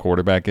top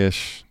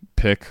quarterback-ish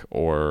pick,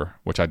 or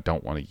which I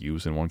don't want to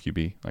use in 1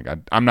 QB. Like I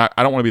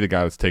don't want to be the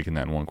guy that's taking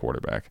that in 1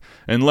 quarterback,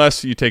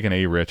 unless you take an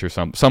A-Rich or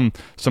some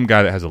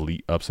guy that has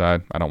elite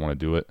upside. I don't want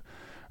to do it.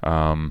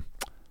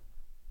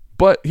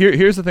 But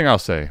here's the thing I'll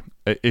say: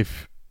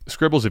 if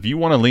Scribbles, if you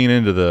want to lean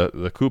into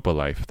the Koopa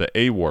life, the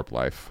A-Warp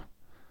life,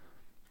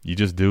 you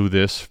just do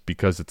this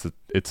because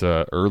it's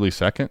a early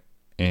second,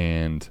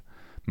 and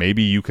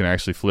maybe you can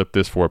actually flip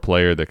this for a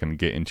player that can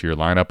get into your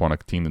lineup on a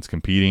team that's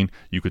competing.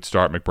 You could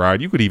start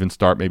McBride. You could even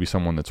start maybe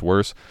someone that's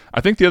worse.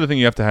 I think the other thing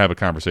you have to have a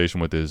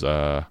conversation with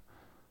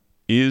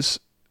is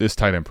this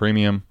tight end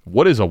premium?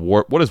 What is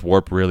Warp? What does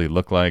Warp really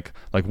look like?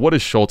 Like, what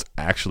is Schultz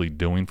actually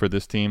doing for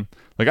this team?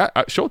 Like,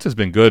 Schultz has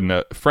been good,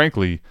 and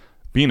frankly,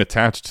 being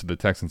attached to the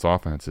Texans'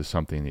 offense is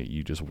something that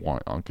you just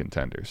want on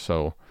contenders.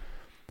 So,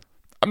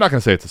 I'm not going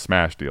to say it's a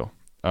smash deal.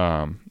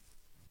 I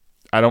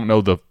don't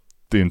know the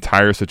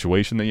entire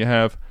situation that you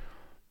have.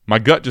 My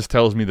gut just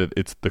tells me that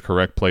it's the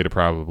correct play to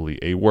probably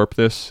A-Warp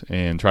this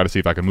and try to see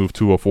if I can move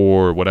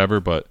 204 or whatever,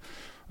 but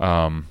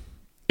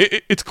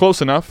it's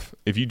close enough.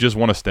 If you just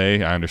want to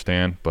stay, I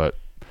understand, but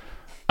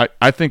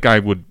I think I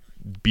would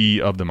be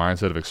of the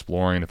mindset of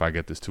exploring if I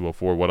get this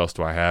 204, what else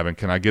do I have, and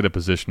can I get a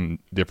position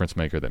difference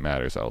maker that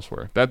matters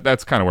elsewhere?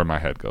 That's kind of where my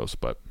head goes,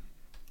 but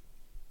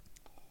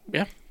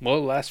yeah.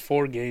 Well, the last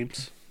 4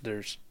 games,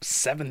 there's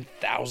 7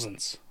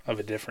 thousandths of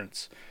a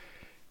difference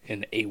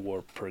in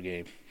A-Warp per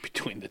game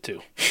between the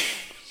two.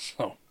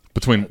 So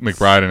between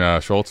McBride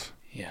and Schultz?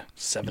 Yeah,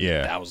 7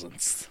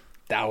 thousandths.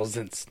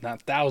 Thousandths,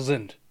 not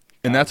thousand.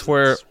 And that's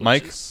where,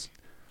 Mike,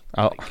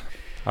 I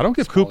don't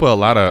give Koopa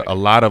a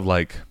lot of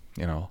like,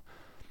 you know,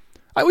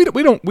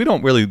 we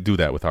don't really do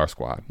that with our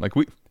squad. Like,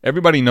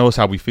 everybody knows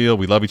how we feel.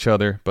 We love each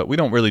other, but we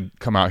don't really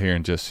come out here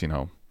and just, you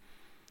know,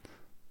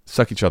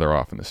 suck each other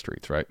off in the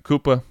streets, right?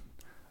 Koopa,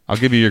 I'll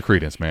give you your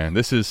credence, man.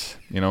 This is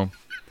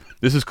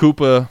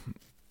Koopa.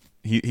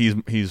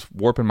 He's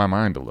warping my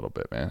mind a little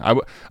bit, man.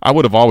 I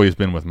would have always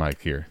been with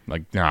Mike here.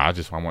 Like, I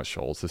want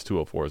Schultz. This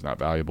 204 is not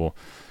valuable.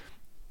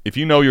 If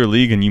you know your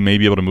league and you may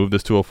be able to move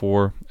this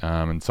 204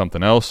 and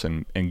something else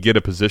and get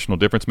a positional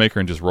difference maker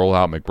and just roll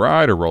out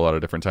McBride or roll out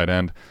a different tight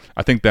end,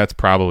 I think that's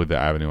probably the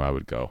avenue I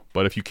would go.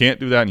 But if you can't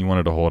do that and you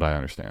wanted to hold, I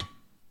understand.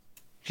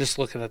 Just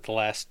looking at the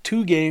last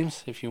 2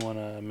 games, if you want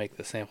to make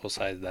the sample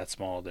size that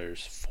small,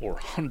 there's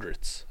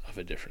 400ths of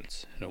a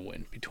difference in a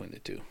win between the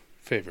two.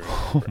 Favorite.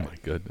 Oh, my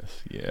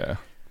goodness. Yeah.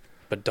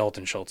 But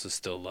Dalton Schultz is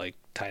still like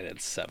tight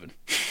end 7.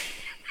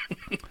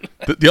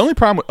 The only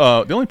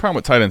problem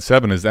with tight end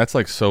 7 is that's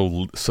like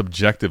so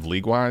subjective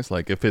league wise.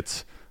 Like, if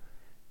it's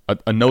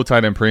a no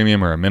tight end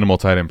premium or a minimal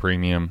tight end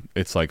premium,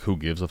 it's like, who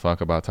gives a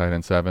fuck about tight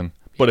end 7?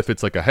 But if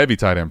it's like a heavy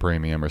tight end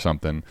premium or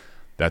something,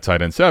 that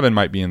tight end 7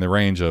 might be in the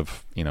range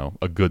of, you know,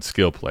 a good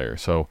skill player.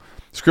 So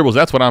Scribbles,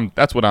 that's what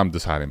I'm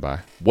deciding by.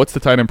 What's the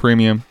tight end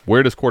premium?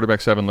 Where does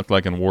quarterback 7 look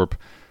like in Warp?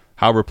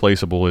 How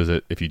replaceable is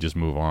it if you just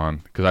move on?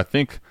 Because I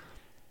think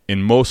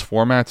in most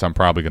formats, I'm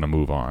probably going to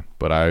move on,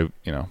 but I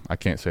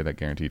can't say that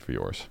guaranteed for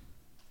yours.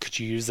 Could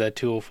you use that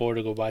 204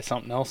 to go buy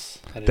something else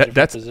at a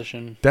different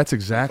position? That's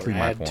exactly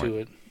my point. Add to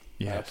it,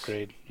 yes.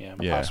 Upgrade,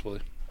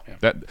 possibly.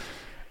 Yeah.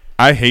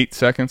 I hate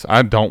seconds.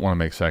 I don't want to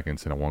make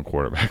seconds in a one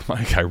quarterback.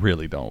 Like, I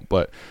really don't.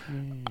 But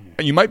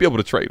you might be able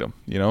to trade them,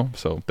 you know.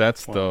 So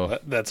that's also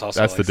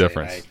the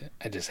difference.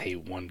 I just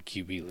hate 1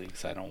 QB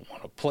leagues. I don't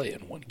want to play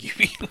in 1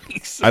 QB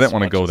leagues. I didn't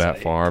want to go that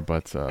far,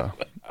 but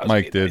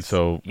Mike did. Nice.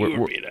 So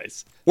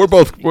nice. we're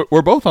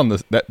both on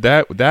this.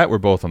 That we're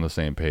both on the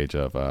same page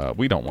of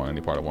we don't want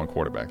any part of 1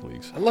 quarterback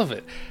leagues. I love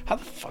it. How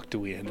the fuck do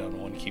we end on a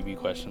 1 QB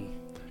question?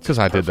 Because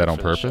I did that on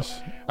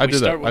purpose. We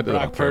start with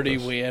Brock Purdy,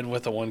 we end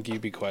with a 1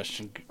 QB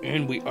question,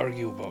 and we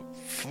argue about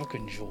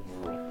fucking Joe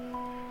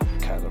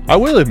Burrow. I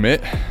will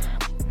admit,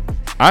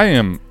 I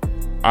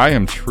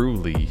am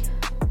truly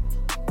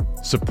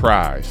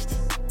surprised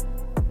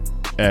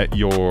at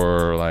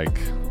your, like,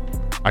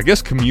 I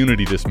guess,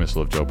 community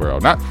dismissal of Joe Burrow.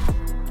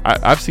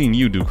 I've seen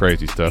you do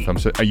crazy stuff.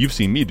 You've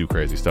seen me do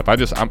crazy stuff.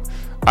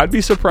 I'd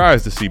be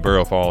surprised to see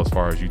Burrow fall as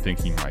far as you think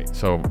he might.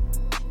 So,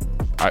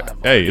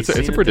 it's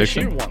a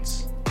prediction. This year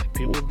once.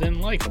 People didn't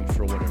like him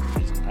for whatever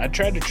reason. I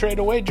tried to trade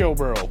away Joe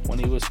Burrow when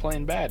he was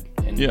playing bad,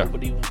 and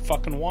nobody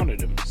fucking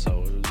wanted him,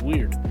 so it was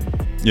weird.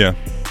 Yeah.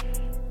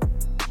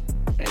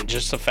 And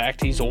just the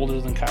fact he's older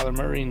than Kyler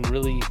Murray and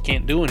really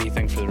can't do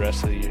anything for the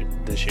rest of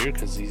this year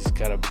because he's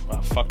got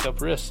a fucked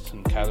up wrist,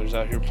 and Kyler's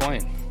out here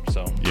playing.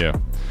 So yeah,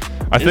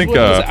 I think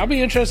I'll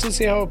be interested to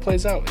see how it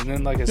plays out. And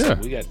then, like I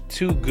said, we got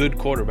 2 good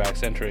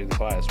quarterbacks entering the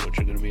class, which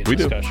are going to be a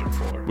discussion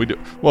for. We do.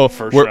 Well,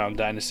 first round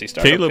Dynasty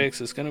startup picks.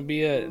 It's going to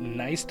be a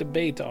nice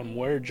debate on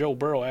where Joe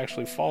Burrow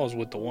actually falls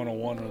with the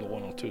 101 or the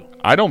 102.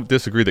 I don't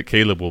disagree that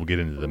Caleb will get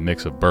into the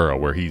mix of Burrow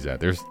where he's at.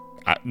 There's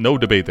no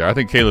debate there. I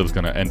think Caleb's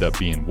going to end up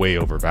being way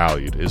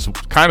overvalued. Is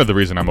kind of the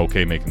reason I'm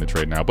okay making the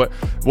trade now. But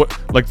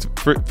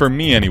for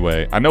me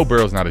anyway, I know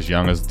Burrow's not as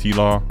young as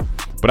T-Law,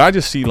 but I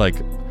just see like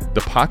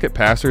the pocket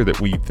passer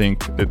that we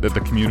think that the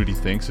community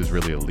thinks is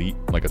really elite,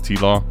 like a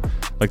T-Law,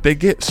 like they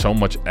get so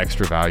much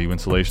extra value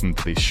insulation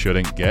that they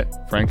shouldn't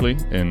get, frankly.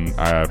 And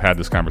I've had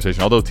this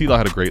conversation. Although T-Law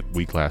had a great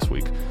week last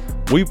week,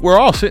 we're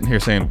all sitting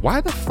here saying,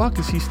 why the fuck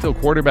is he still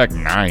quarterback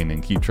 9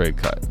 in keep trade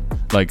cut?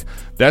 Like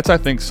that's, I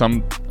think,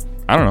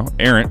 I don't know,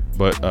 errant,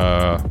 but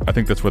I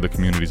think that's where the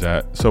community's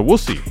at. So we'll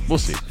see. We will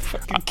see.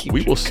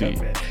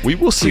 We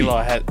will see.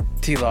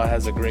 T-Law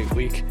has a great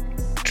week.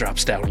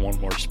 Drops down 1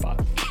 more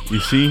spot.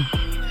 You see.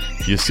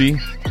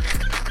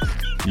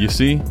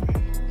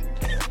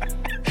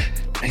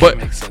 But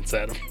makes sense,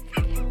 Adam.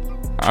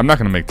 I'm not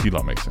going to make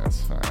T-Law make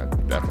sense. I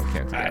definitely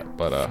can't do that.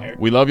 But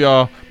we love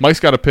y'all. Mike's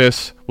got to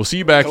piss. We'll see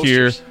you back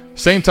here.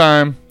 Same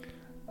time,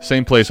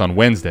 same place on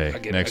Wednesday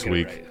next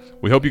week. Right.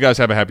 We hope you guys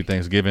have a happy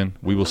Thanksgiving.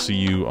 We will see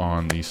you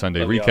on the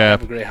Sunday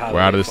recap. We're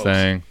out of this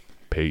thing.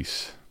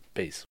 Peace.